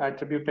which are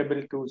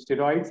attributable to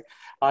steroids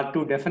are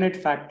two definite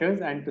factors,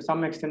 and to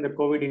some extent the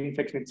COVID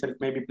infection itself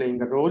may be playing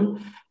a role.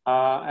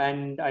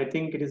 And I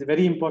think it is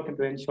very important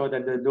to ensure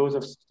that the dose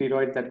of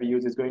steroids that we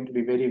use is going to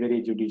be very,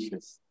 very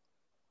judicious.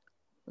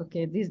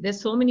 Okay,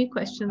 there's so many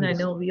questions. I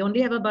know we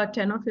only have about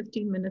 10 or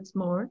 15 minutes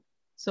more.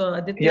 So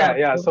Aditya,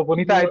 yeah. So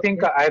Punita, I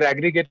think I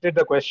aggregated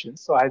the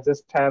questions. So I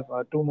just have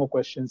two more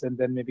questions, and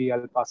then maybe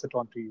I'll pass it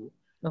on to you.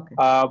 Okay.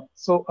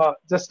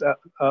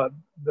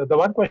 The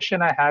one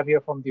question I have here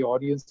from the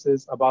audience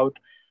is about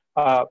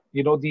once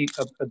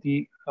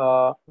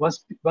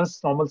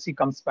normalcy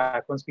comes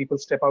back, once people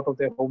step out of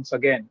their homes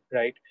again,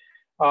 right?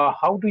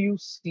 How do you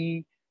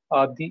see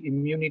the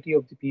immunity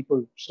of the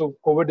people? So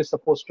COVID is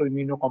supposed to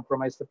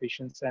immunocompromise the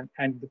patients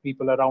and the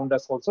people around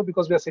us also,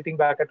 because we are sitting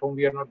back at home,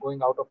 we are not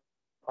going out of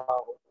our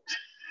homes.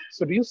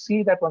 So do you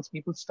see that once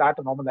people start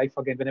a normal life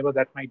again, whenever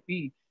that might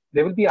be,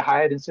 there will be a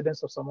higher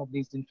incidence of some of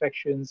these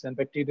infections and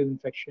bacterial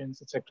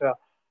infections, etc.,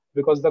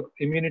 because the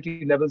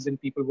immunity levels in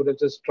people would have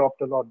just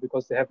dropped a lot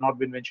because they have not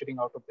been venturing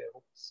out of their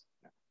homes?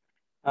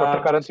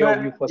 Dr. Karan,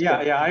 you first.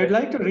 I would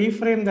like to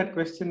reframe that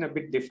question a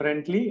bit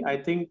differently. I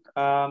think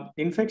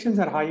infections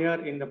are higher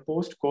in the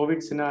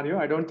post-COVID scenario.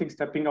 I don't think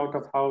stepping out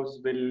of house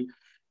will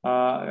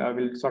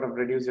sort of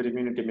reduce your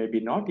immunity,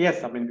 maybe not.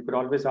 Yes, I mean, we could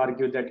always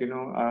argue that,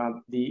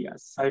 the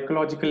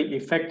psychological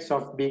effects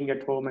of being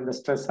at home and the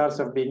stressors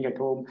of being at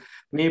home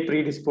may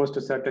predispose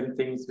to certain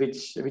things,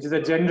 which is a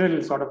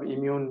general sort of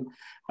immune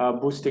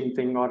boosting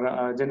thing, or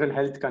a general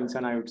health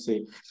concern, I would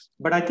say.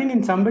 But I think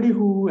in somebody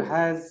who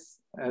has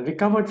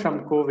recovered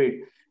from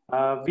COVID,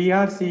 we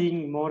are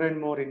seeing more and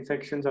more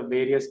infections of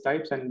various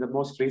types, and the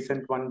most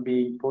recent one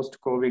being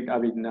post-COVID,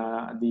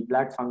 the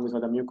black fungus or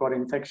the mucor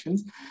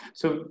infections.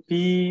 So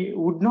we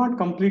would not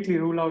completely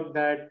rule out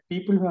that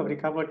people who have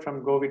recovered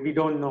from COVID, we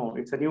don't know.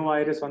 It's a new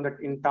virus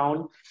in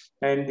town,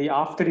 and the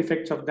after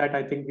effects of that,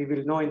 I think we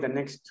will know in the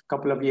next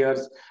couple of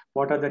years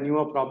what are the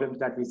newer problems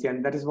that we see,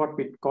 and that is what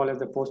we call as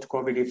the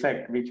post-COVID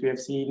effect, which we have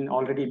seen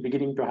already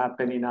beginning to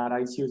happen in our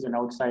ICUs and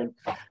outside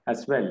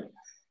as well.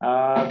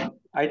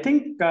 I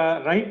think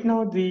right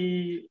now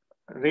the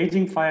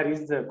raging fire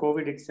is the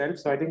COVID itself.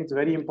 So I think it's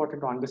very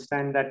important to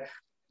understand that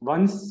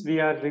once we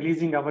are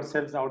releasing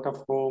ourselves out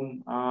of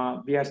home,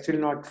 we are still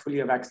not fully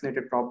a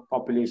vaccinated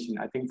population.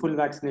 I think full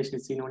vaccination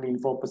is seen only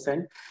in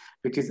 4%,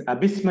 which is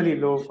abysmally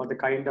low for the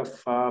kind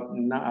of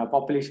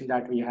population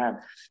that we have.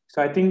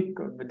 So I think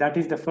that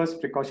is the first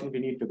precaution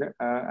we need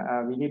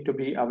to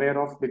be aware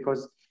of,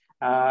 because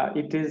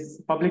it is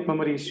public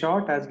memory is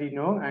short, as we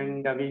know,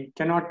 and we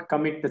cannot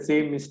commit the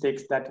same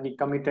mistakes that we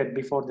committed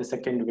before the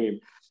second wave.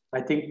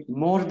 I think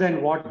more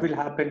than what will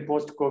happen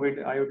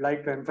post-COVID, I would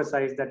like to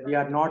emphasize that we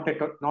are not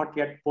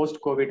yet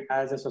post-COVID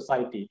as a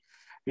society.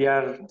 We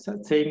are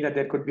saying that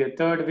there could be a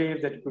third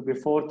wave, that could be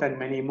fourth, and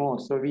many more.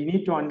 So we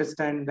need to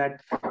understand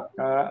that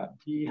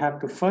we have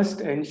to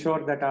first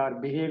ensure that our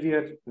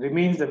behavior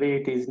remains the way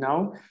it is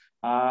now.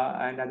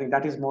 And I think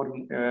that is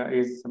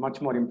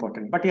much more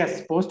important. But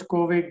yes,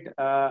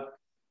 post-COVID,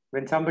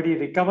 when somebody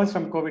recovers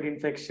from COVID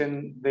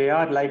infection, they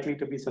are likely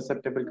to be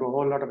susceptible to a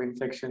whole lot of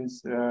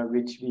infections,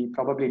 which we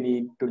probably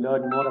need to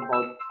learn more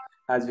about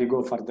as we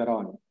go further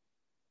on.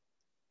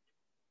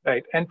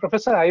 Right. And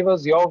Professor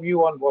Ivers, your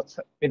view on what's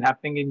been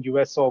happening in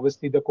US? So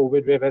obviously the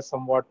COVID wave has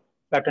somewhat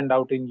flattened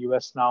out in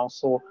US now.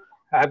 So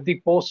have the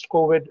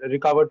post-COVID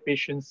recovered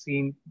patients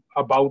seen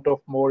a bout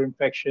of more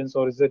infections,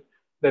 or is it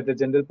that the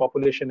general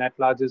population at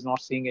large is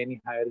not seeing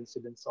any higher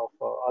incidence of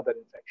other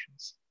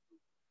infections?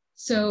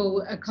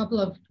 So a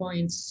couple of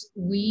points.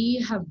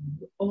 We have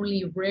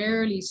only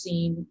rarely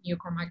seen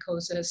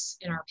mucormycosis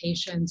in our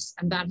patients,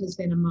 and that has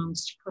been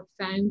amongst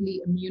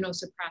profoundly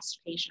immunosuppressed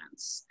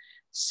patients.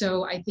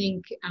 So I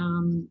think,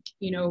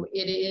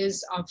 it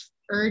is of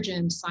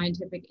urgent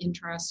scientific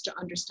interest to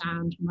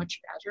understand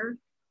much better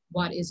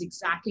what is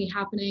exactly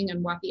happening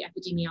and what the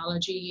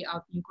epidemiology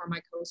of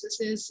mucormycosis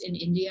is in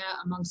India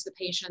amongst the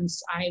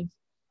patients. I've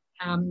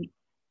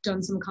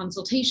done some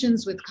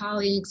consultations with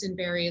colleagues in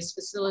various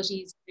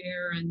facilities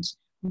there, and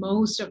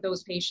most of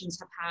those patients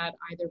have had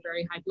either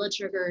very high blood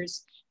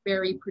sugars,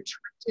 very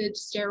protracted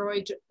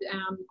steroid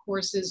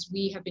courses.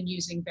 We have been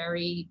using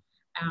very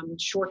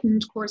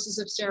shortened courses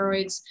of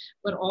steroids,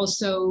 but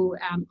also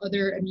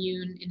other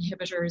immune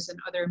inhibitors and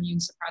other immune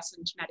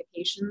suppressant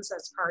medications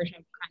as part of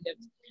kind of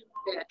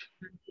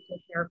the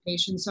care of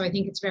patients. So I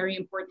think it's very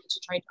important to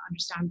try to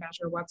understand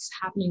better what's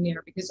happening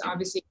there, because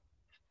obviously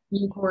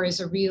mucor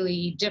is a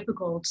really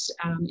difficult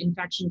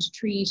infection to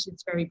treat.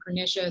 It's very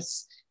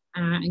pernicious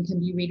and can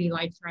be really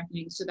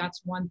life-threatening. So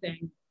that's one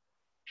thing.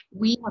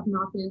 We have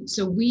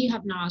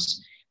not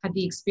had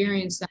the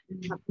experience that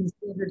we have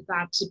considered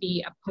that to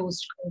be a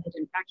post-COVID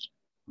infection.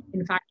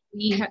 In fact,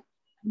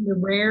 in the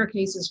rare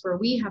cases where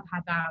we have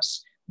had that,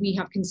 we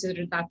have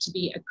considered that to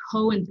be a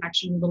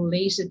co-infection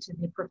related to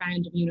the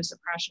profound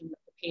immunosuppression that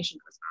the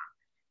patient was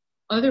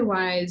on.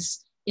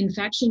 Otherwise,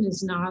 infection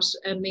is not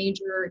a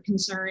major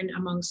concern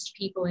amongst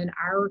people in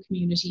our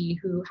community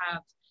who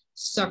have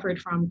suffered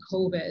from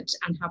COVID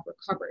and have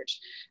recovered.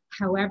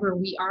 However,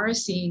 we are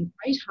seeing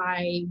quite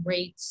high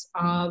rates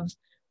of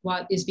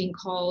what is being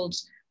called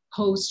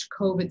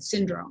post-COVID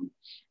syndrome.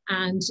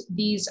 And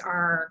these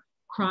are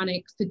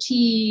chronic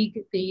fatigue,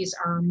 these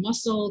are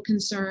muscle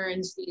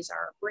concerns, these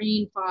are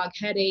brain fog,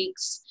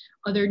 headaches,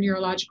 other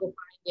neurological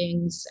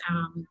findings.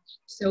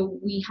 So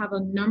we have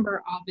a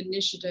number of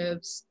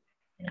initiatives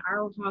in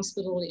our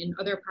hospital, in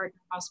other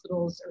partner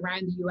hospitals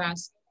around the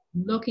US,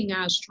 looking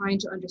at trying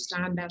to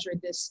understand better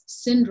this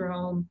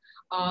syndrome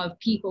of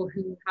people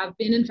who have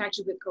been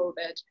infected with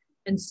COVID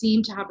and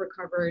seem to have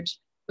recovered,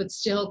 but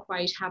still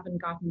quite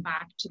haven't gotten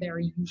back to their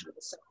usual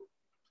self.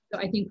 So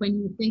I think when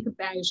you think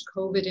about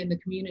COVID in the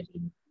community,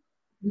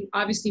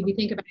 we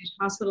think about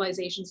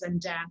hospitalizations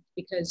and death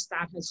because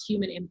that has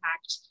human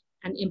impact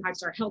and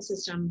impacts our health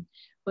system,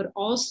 but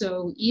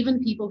also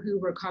even people who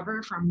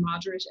recover from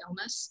moderate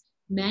illness,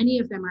 many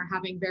of them are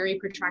having very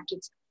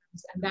protracted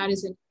symptoms, and that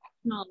is an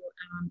additional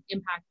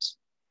impact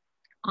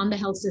on the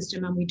health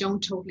system, and we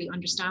don't totally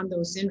understand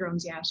those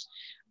syndromes yet.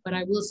 But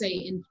I will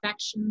say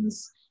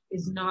infections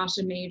is not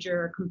a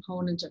major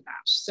component of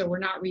that. So we're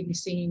not really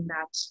seeing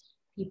that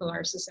people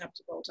are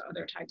susceptible to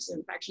other types of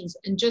infections.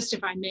 And just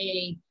if I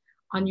may,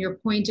 on your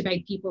point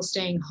about people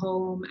staying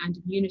home and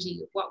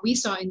immunity, what we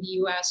saw in the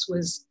US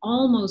was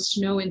almost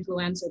no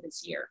influenza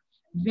this year.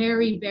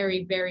 Very,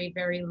 very, very,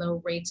 very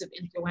low rates of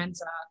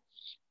influenza,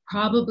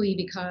 probably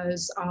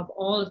because of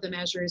all of the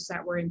measures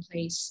that were in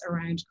place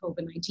around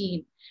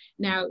COVID-19.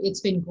 Now,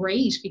 it's been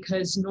great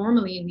because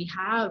normally we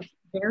have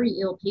very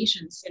ill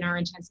patients in our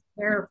intensive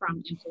care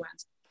from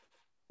influenza.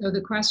 So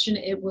the question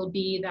it will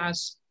be that,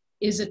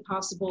 is it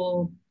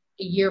possible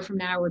a year from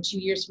now or 2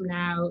 years from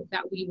now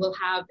that we will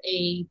have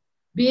a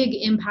big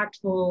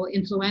impactful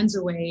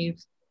influenza wave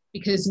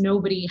because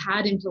nobody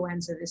had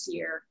influenza this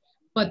year?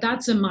 But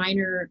that's a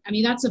minor,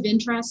 that's of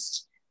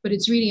interest, but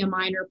it's really a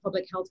minor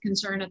public health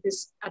concern at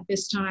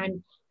this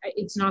time.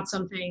 It's not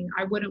something,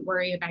 I wouldn't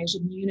worry about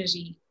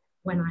immunity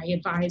when I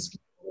advise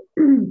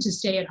people to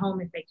stay at home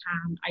if they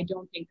can. I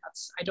don't think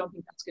that's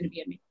going to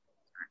be a major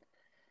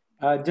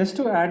concern. Just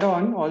to add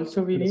on,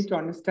 also we need to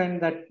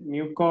understand that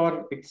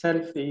mucor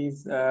itself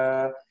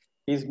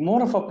is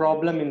more of a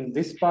problem in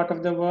this part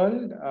of the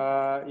world.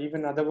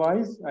 Even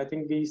otherwise, I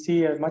think we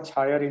see a much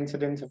higher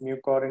incidence of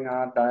mucor in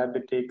our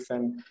diabetics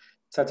and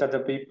such other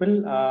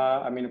people.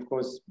 Of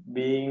course,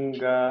 being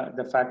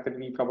the fact that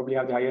we probably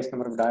have the highest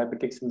number of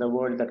diabetics in the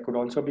world, that could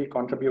also be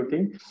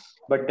contributing.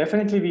 But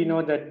definitely we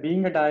know that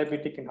being a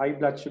diabetic and high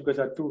blood sugars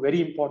are two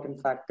very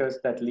important factors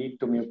that lead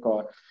to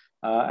mucor.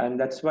 And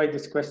that's why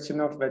this question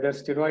of whether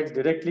steroids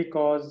directly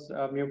cause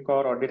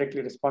mucor or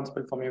directly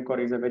responsible for mucor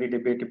is a very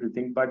debatable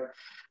thing. But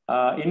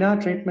in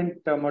our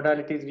treatment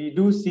modalities, we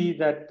do see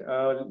that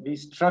we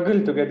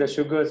struggle to get the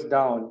sugars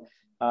down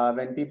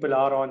when people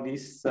are on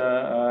these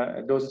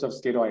doses of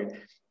steroid.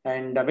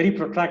 And very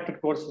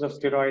protracted courses of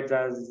steroids,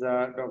 as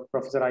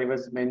Professor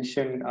Ivers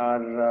mentioned,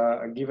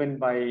 are given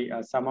by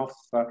some of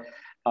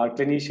our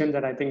clinicians,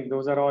 and I think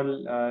those are all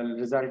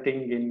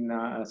resulting in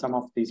some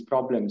of these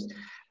problems.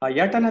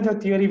 Yet another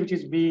theory which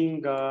is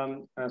being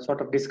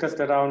sort of discussed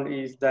around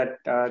is that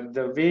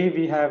the way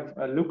we have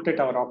looked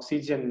at our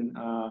oxygen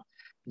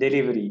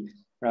delivery,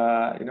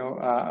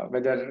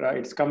 whether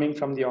it's coming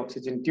from the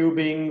oxygen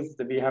tubings,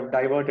 we have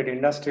diverted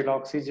industrial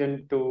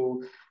oxygen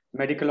to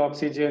medical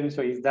oxygen.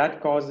 So is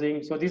that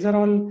causing? So these are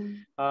all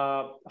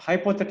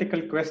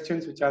hypothetical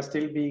questions which are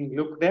still being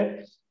looked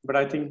at, but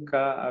I think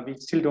we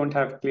still don't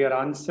have clear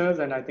answers.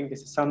 And I think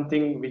this is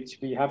something which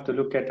we have to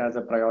look at as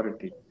a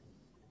priority.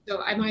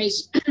 So I might,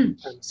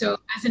 so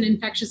as an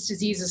infectious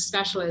diseases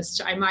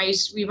specialist,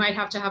 we might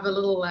have to have a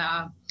little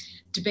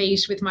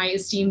debate with my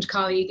esteemed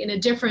colleague in a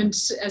different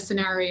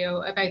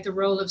scenario about the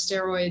role of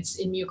steroids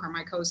in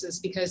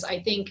mucormycosis, because I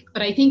think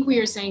we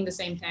are saying the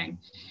same thing.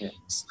 Yeah.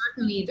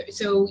 Certainly,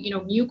 so,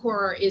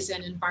 mucor is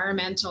an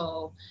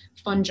environmental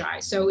fungi.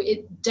 So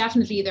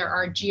there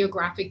are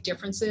geographic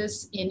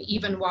differences in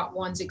even what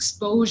one's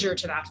exposure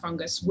to that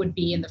fungus would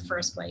be in the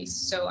first place.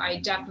 So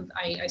I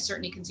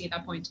certainly can see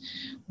that point.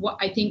 What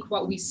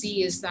we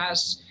see is that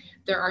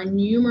there are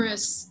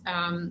numerous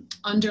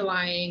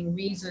underlying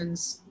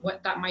reasons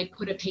that might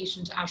put a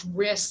patient at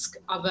risk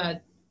of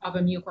a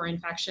mucor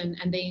infection,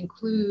 and they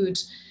include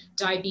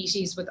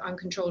diabetes with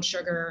uncontrolled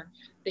sugar,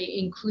 they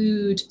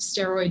include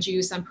steroid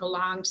use and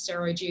prolonged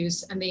steroid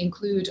use, and they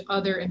include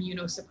other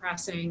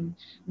immunosuppressing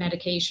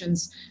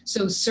medications.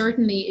 So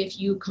certainly if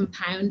you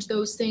compound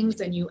those things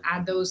and you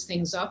add those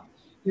things up,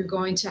 you're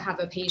going to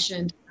have a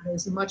patient that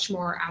is much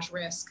more at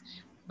risk.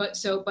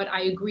 But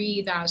I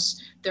agree that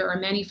there are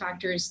many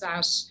factors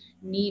that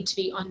need to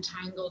be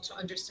untangled to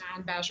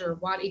understand better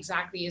what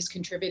exactly is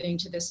contributing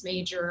to this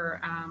major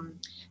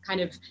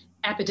kind of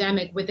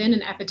epidemic within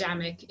an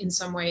epidemic in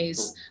some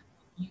ways,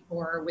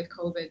 or with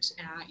COVID.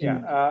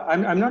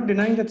 I'm not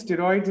denying that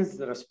steroids is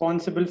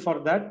responsible for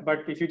that,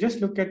 but if you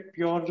just look at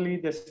purely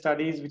the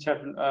studies which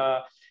have,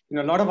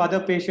 a lot of other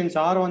patients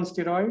are on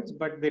steroids,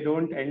 but they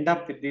don't end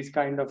up with these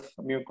kind of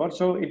mucor.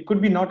 So it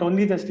could be not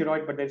only the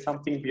steroid, but there's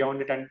something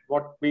beyond it. And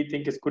what we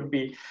think could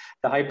be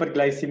the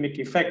hyperglycemic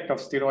effect of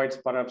steroids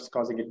perhaps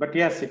causing it. But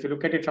yes, if you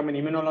look at it from an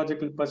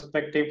immunological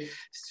perspective,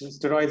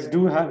 steroids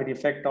do have an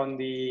effect on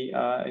the,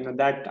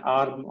 that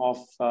arm of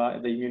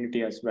the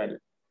immunity as well.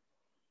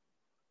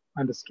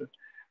 Understood.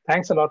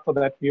 Thanks a lot for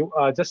that view.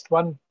 Just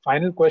one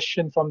final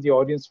question from the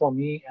audience for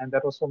me, and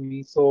that was for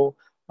me. So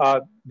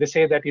they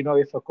say that,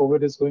 if a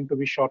COVID is going to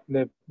be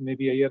short-lived,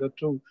 maybe a year or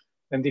two,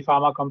 then the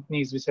pharma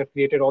companies which have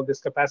created all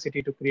this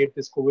capacity to create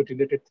this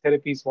COVID-related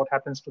therapies, what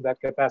happens to that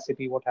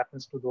capacity? What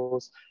happens to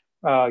those,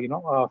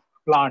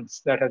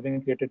 plants that have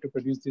been created to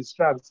produce these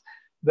drugs?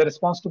 The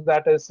response to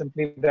that is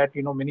simply that,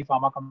 many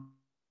pharma companies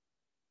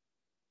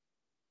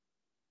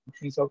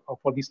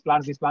for these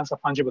plants are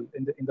fungible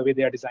in the way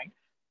they are designed.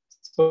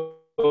 So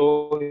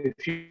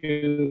if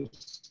you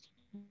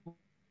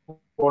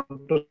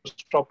want to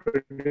stop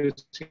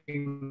producing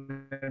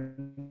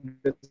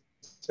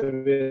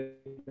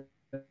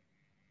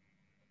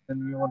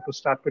and you want to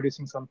start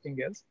producing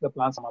something else, the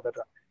plants some other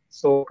drug.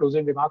 So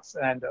closing remarks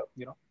and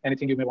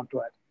anything you may want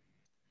to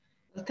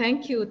add.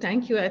 Thank you.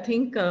 I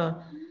think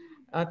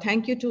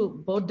thank you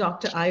to both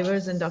Dr.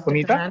 Ivers and Dr.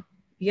 Punita? Karan.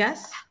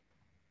 Yes.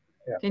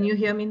 Yeah. Can you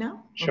hear me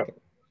now? Sure. Okay.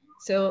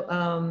 So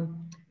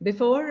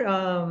before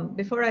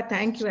I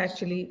thank you,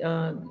 actually,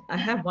 I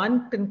have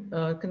one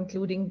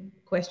concluding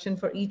question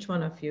for each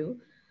one of you.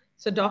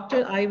 So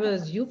Dr.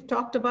 Ivers, you've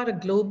talked about a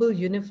global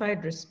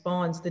unified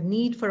response, the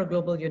need for a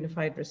global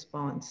unified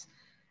response.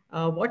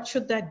 What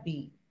should that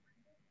be?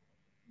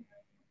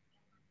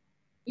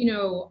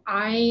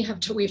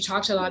 We've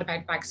talked a lot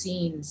about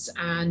vaccines,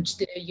 and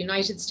the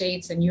United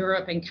States and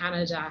Europe and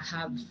Canada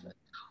have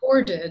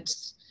hoarded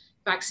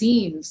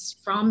vaccines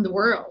from the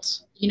world,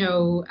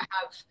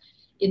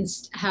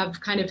 have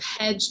kind of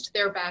hedged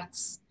their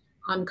bets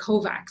on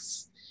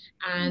COVAX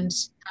and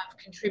have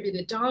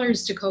contributed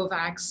dollars to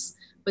COVAX,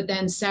 but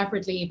then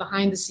separately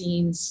behind the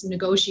scenes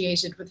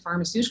negotiated with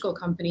pharmaceutical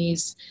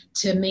companies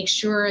to make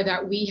sure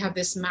that we have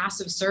this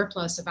massive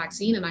surplus of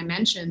vaccine. And I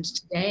mentioned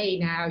today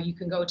now you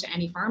can go to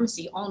any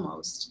pharmacy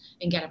almost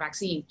and get a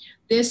vaccine.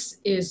 This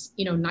is,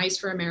 nice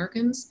for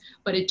Americans,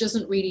 but it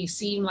doesn't really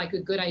seem like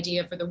a good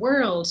idea for the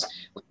world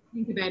when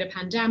you think about a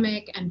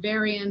pandemic and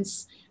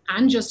variants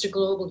and just a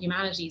global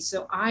humanity.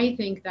 So I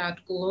think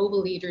that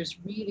global leaders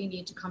really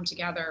need to come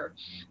together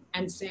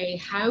and say,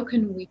 how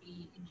can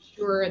we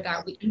ensure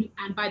that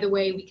and by the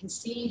way, we can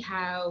see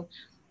how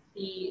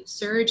the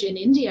surge in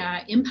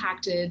India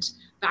impacted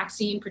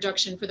vaccine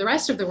production for the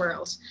rest of the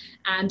world.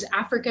 And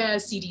Africa,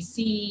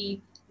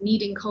 CDC,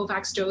 needing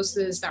COVAX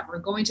doses that were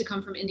going to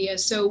come from India.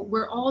 So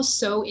we're all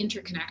so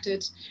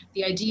interconnected.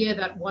 The idea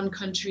that one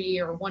country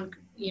or one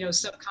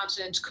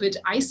subcontinent could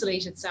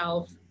isolate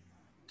itself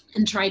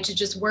and try to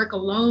just work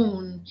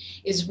alone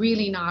is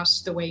really not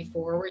the way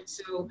forward.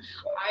 So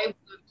I would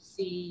love to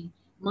see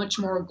much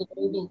more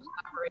global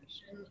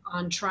collaboration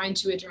on trying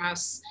to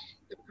address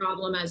the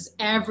problem as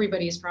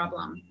everybody's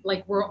problem.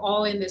 Like, we're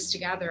all in this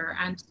together.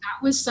 And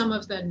that was some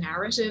of the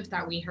narrative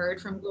that we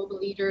heard from global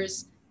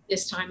leaders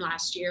this time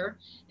last year.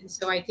 And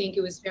so I think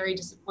it was very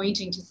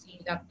disappointing to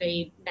see that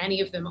many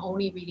of them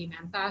only really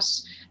meant that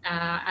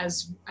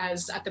as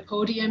at the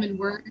podium in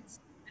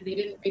words, and they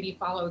didn't really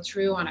follow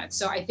through on it.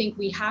 So I think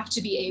we have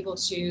to be able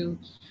to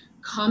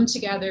come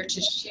together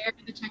to share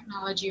the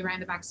technology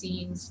around the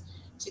vaccines,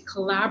 to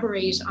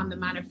collaborate on the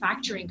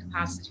manufacturing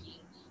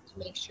capacity, to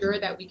make sure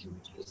that we can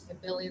produce the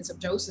billions of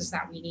doses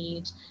that we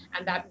need,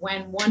 and that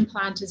when one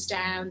plant is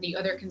down, the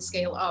other can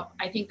scale up.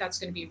 I think that's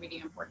going to be really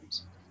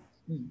important.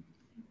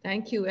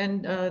 Thank you.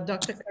 And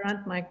Dr.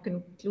 Karant, my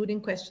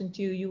concluding question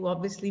to you, you've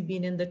obviously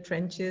been in the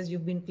trenches.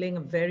 You've been playing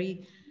a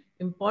very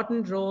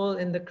important role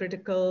in the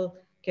critical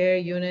care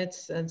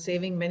units and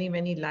saving many,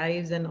 many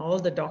lives. And all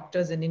the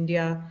doctors in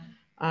India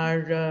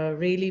are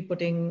really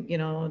putting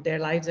their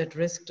lives at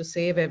risk to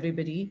save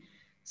everybody.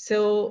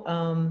 So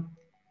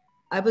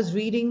I was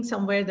reading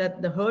somewhere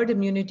that the herd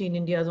immunity in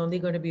India is only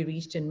going to be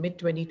reached in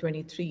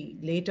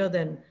mid-2023, later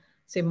than,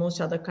 say,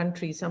 most other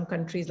countries. Some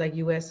countries like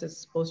US is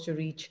supposed to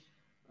reach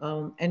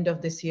end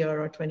of this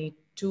year or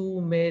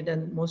 22 mid,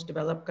 and most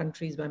developed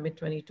countries by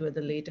mid-22 at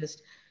the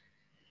latest.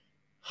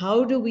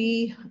 How do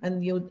we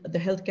and the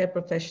healthcare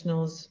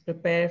professionals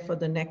prepare for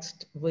the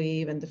next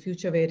wave and the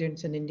future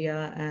variants in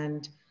India?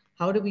 And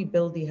how do we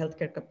build the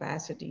healthcare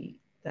capacity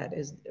that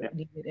is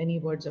needed? Any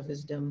words of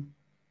wisdom?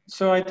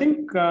 So I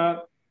think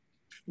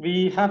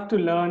we have to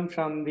learn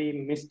from the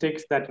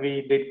mistakes that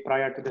we did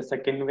prior to the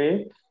second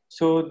wave.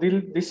 So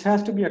this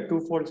has to be a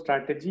twofold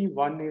strategy.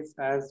 One is,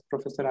 as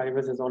Professor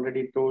Ivers has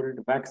already told,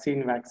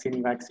 vaccine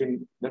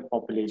the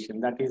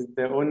population. That is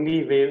the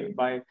only way,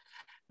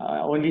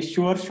 only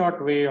sure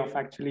shot way of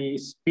actually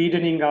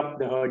speeding up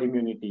the herd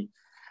immunity.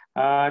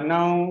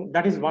 Now,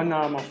 that is one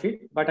arm of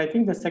it. But I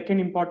think the second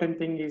important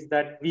thing is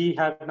that we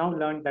have now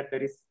learned that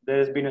there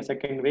has been a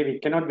second wave.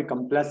 It cannot be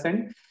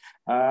complacent.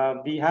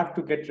 We have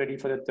to get ready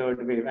for the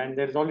third wave. And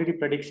there's already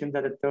prediction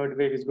that the third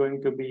wave is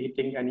going to be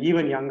hitting an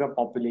even younger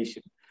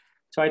population.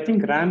 So I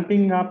think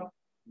ramping up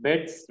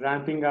beds,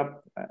 ramping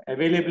up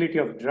availability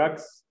of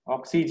drugs,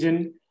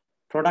 oxygen,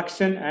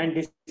 production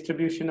and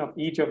distribution of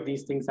each of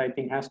these things, I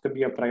think, has to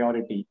be a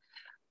priority.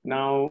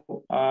 Now,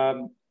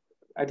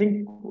 I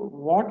think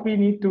what we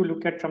need to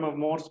look at from a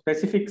more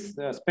specific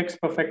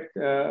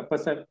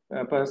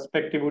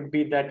perspective would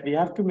be that we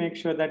have to make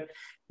sure that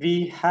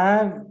we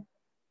have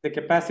the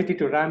capacity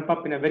to ramp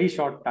up in a very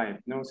short time.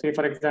 Say,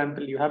 for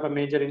example, you have a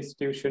major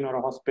institution or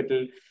a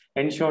hospital,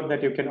 ensure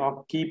that you can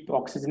keep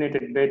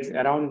oxygenated beds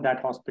around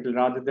that hospital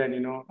rather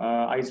than,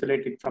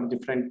 isolate it from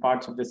different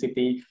parts of the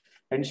city.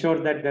 Ensure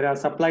that there are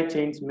supply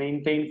chains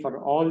maintained for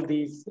all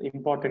these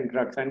important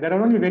drugs. And there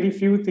are only very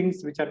few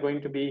things which are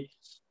going to be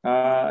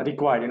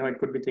required. It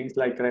could be things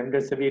like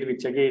remdesivir,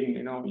 which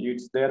again,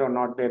 it's there or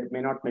not there,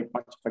 may not make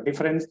much of a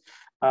difference.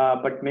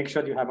 But make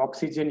sure you have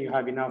oxygen, you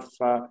have enough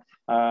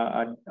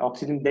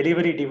oxygen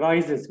delivery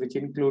devices, which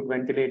include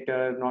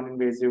ventilator,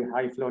 non-invasive,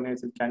 high-flow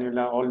nasal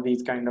cannula, all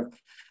these kind of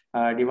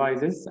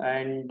devices,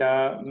 and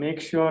make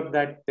sure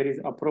that there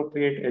is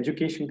appropriate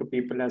education to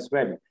people as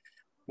well.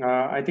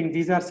 I think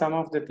these are some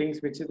of the things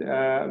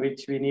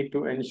which we need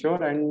to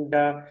ensure, and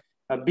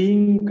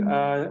being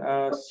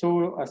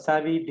so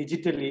savvy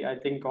digitally, I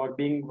think, or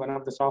being one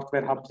of the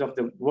software hubs of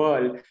the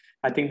world,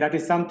 I think that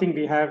is something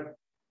we have,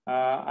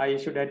 I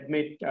should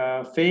admit,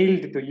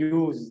 failed to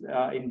use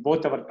in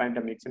both our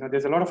pandemics.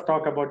 There's a lot of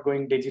talk about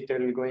going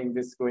digital, going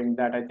this, going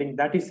that. I think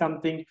that is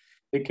something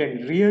we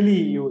can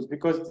really use,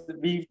 because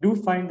we do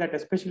find that,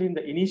 especially in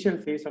the initial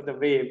phase of the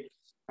wave,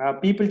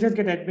 people just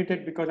get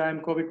admitted because I am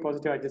COVID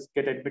positive, I just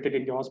get admitted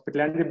in the hospital,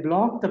 and they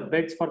block the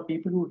beds for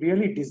people who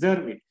really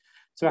deserve it.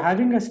 So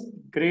having a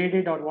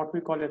graded, or what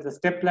we call as a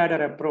step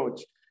ladder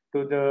approach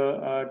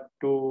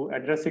to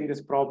addressing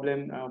this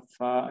problem of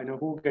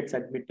who gets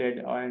admitted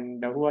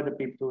and who are the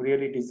people who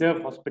really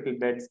deserve hospital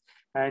beds,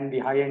 and the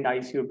high-end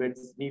ICU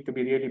beds need to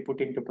be really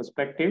put into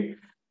perspective.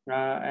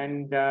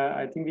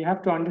 I think we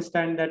have to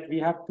understand that we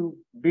have to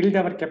build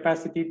our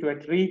capacity to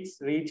at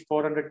least reach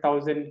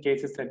 400,000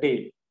 cases a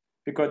day,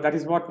 because that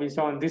is what we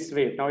saw in this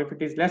wave. Now, if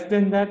it is less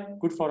than that,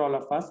 good for all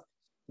of us.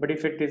 But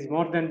if it is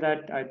more than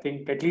that, I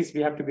think at least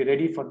we have to be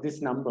ready for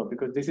this number,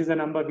 because this is a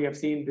number we have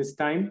seen this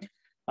time.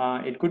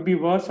 It could be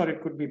worse or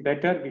it could be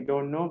better, we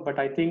don't know. But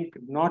I think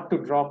not to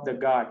drop the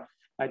guard.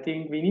 I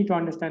think we need to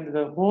understand that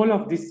the whole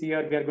of this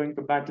year, we are going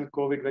to battle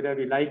COVID, whether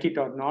we like it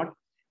or not.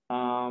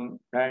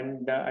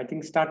 I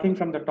think starting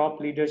from the top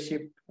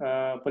leadership,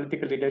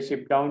 political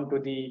leadership, down to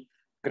the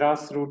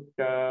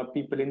grassroots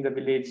people in the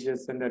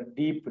villages and the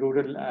deep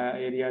rural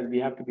areas, we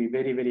have to be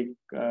very, very,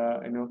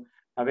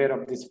 aware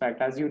of this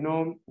fact. As you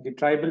know, the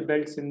tribal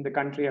belts in the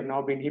country have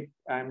now been hit.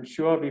 I'm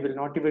sure we will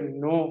not even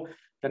know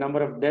the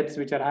number of deaths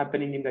which are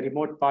happening in the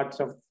remote parts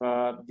of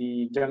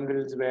the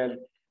jungles where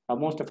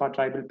most of our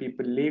tribal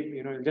people live.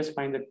 You'll just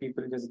find that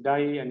people just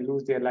die and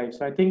lose their lives.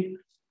 So I think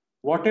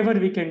whatever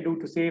we can do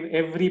to save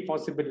every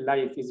possible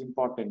life is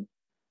important.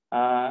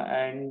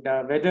 And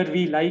whether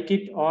we like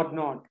it or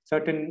not,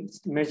 certain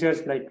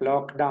measures like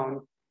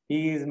lockdown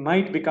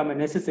might become a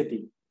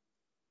necessity,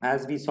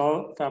 as we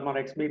saw from our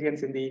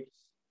experience in the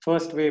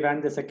first wave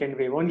and the second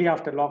wave. Only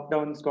after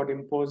lockdowns got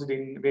imposed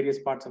in various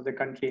parts of the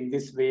country in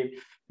this wave,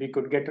 we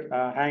could get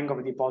a hang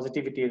of the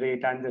positivity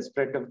rate and the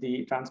spread of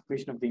the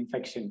transmission of the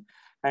infection.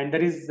 And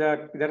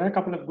there are a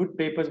couple of good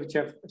papers which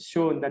have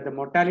shown that the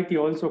mortality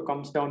also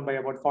comes down by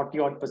about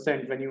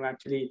 40% when you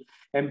actually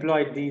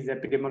employ these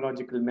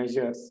epidemiological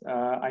measures.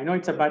 I know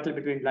it's a battle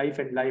between life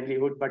and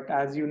livelihood, but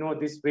as you know,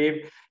 this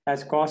wave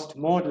has cost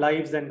more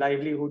lives and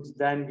livelihoods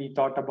than we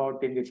thought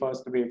about in the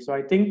first wave. So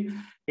I think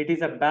it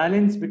is a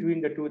balance between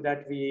the two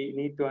that we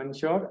need to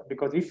ensure,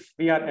 because if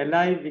we are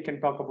alive, we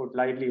can talk about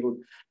livelihood.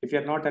 If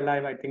you're not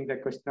alive, I think the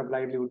question of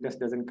livelihood just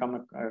doesn't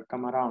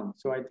come around.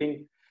 So I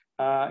think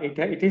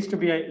it is to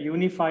be a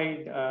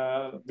unified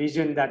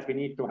vision that we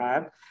need to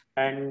have.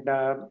 And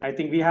I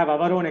think we have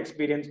our own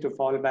experience to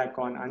fall back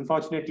on.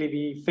 Unfortunately,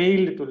 we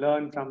failed to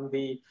learn from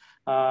the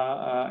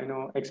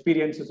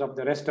experiences of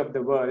the rest of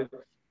the world,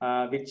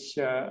 which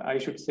I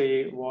should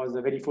say was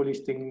a very foolish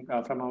thing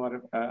from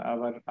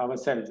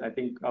ourselves. I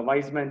think a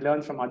wise man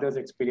learns from others'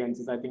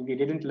 experiences. I think we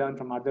didn't learn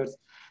from others,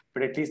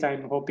 but at least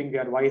I'm hoping we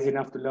are wise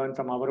enough to learn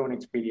from our own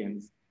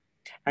experience.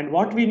 And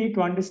what we need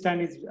to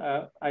understand is,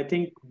 I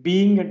think,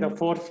 being at the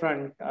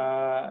forefront,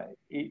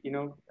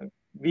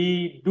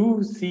 we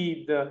do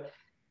see the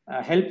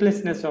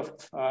helplessness of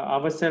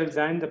ourselves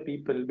and the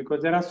people,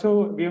 because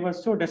we were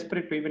so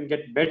desperate to even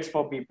get beds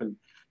for people.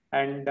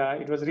 And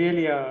it was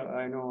really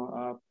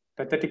a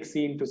pathetic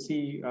scene to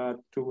see,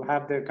 to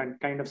have the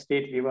kind of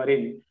state we were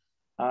in.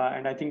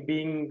 And I think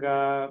being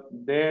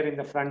there in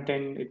the front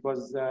end, it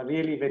was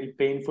really very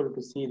painful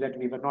to see that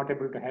we were not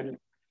able to help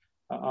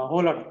a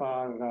whole lot of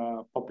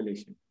our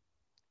population.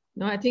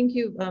 No, I think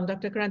you,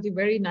 Dr. Kranti,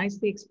 very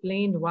nicely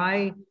explained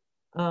why,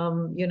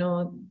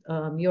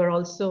 you're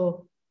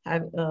also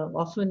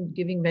often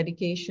giving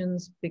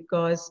medications,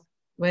 because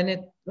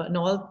when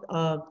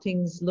all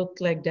things look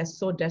like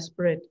so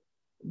desperate,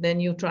 then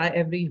you try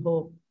every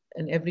hope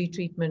and every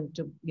treatment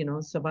to,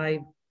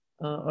 survive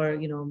or,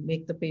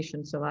 make the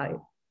patient survive.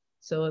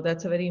 So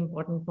that's a very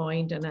important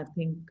point. And I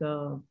think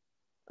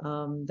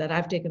that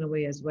I've taken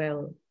away as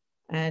well.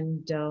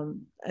 And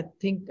I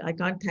think I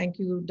can't thank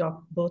you,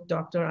 both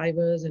Dr.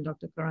 Ivers and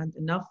Dr. Karant,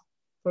 enough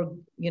for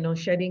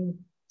shedding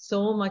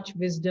so much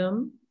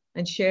wisdom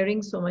and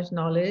sharing so much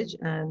knowledge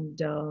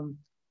and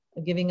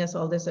giving us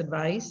all this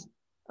advice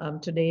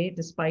today,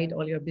 despite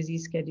all your busy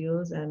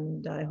schedules.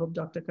 And I hope,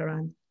 Dr.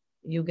 Karant,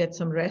 you get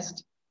some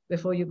rest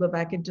before you go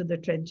back into the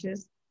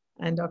trenches.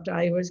 And Dr.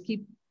 Ivers,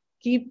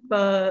 keep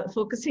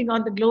focusing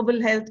on the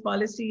global health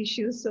policy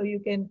issues, so you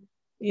can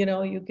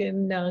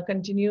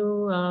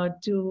continue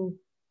to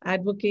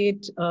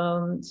advocate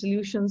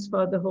solutions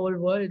for the whole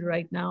world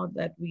right now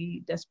that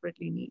we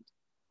desperately need.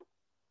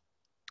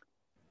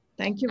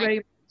 Thank you very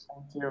much.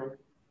 Thank you.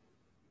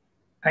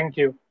 Thank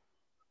you.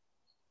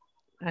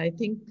 I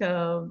think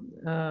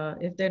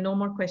if there are no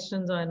more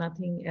questions or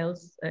nothing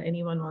else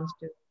anyone wants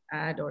to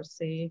add or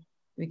say,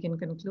 we can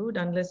conclude,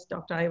 unless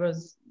Dr.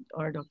 Ivers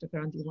or Dr.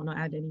 Karant, you want to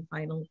add any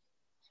final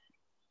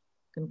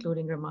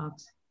concluding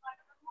remarks.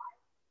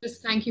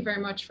 Just thank you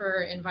very much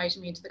for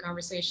inviting me to the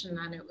conversation,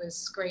 and it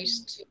was great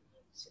to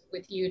meet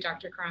with you,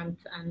 Dr. Karant,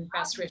 and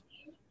best wishes.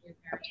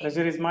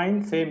 Pleasure is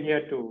mine. Same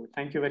here too.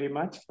 Thank you very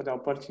much for the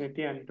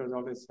opportunity, and it was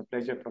always a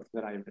pleasure,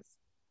 Professor Ivers.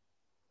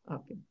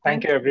 Okay.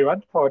 Thank you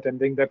everyone for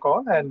attending the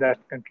call, and that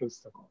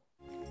concludes the call.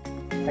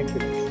 Thank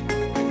you.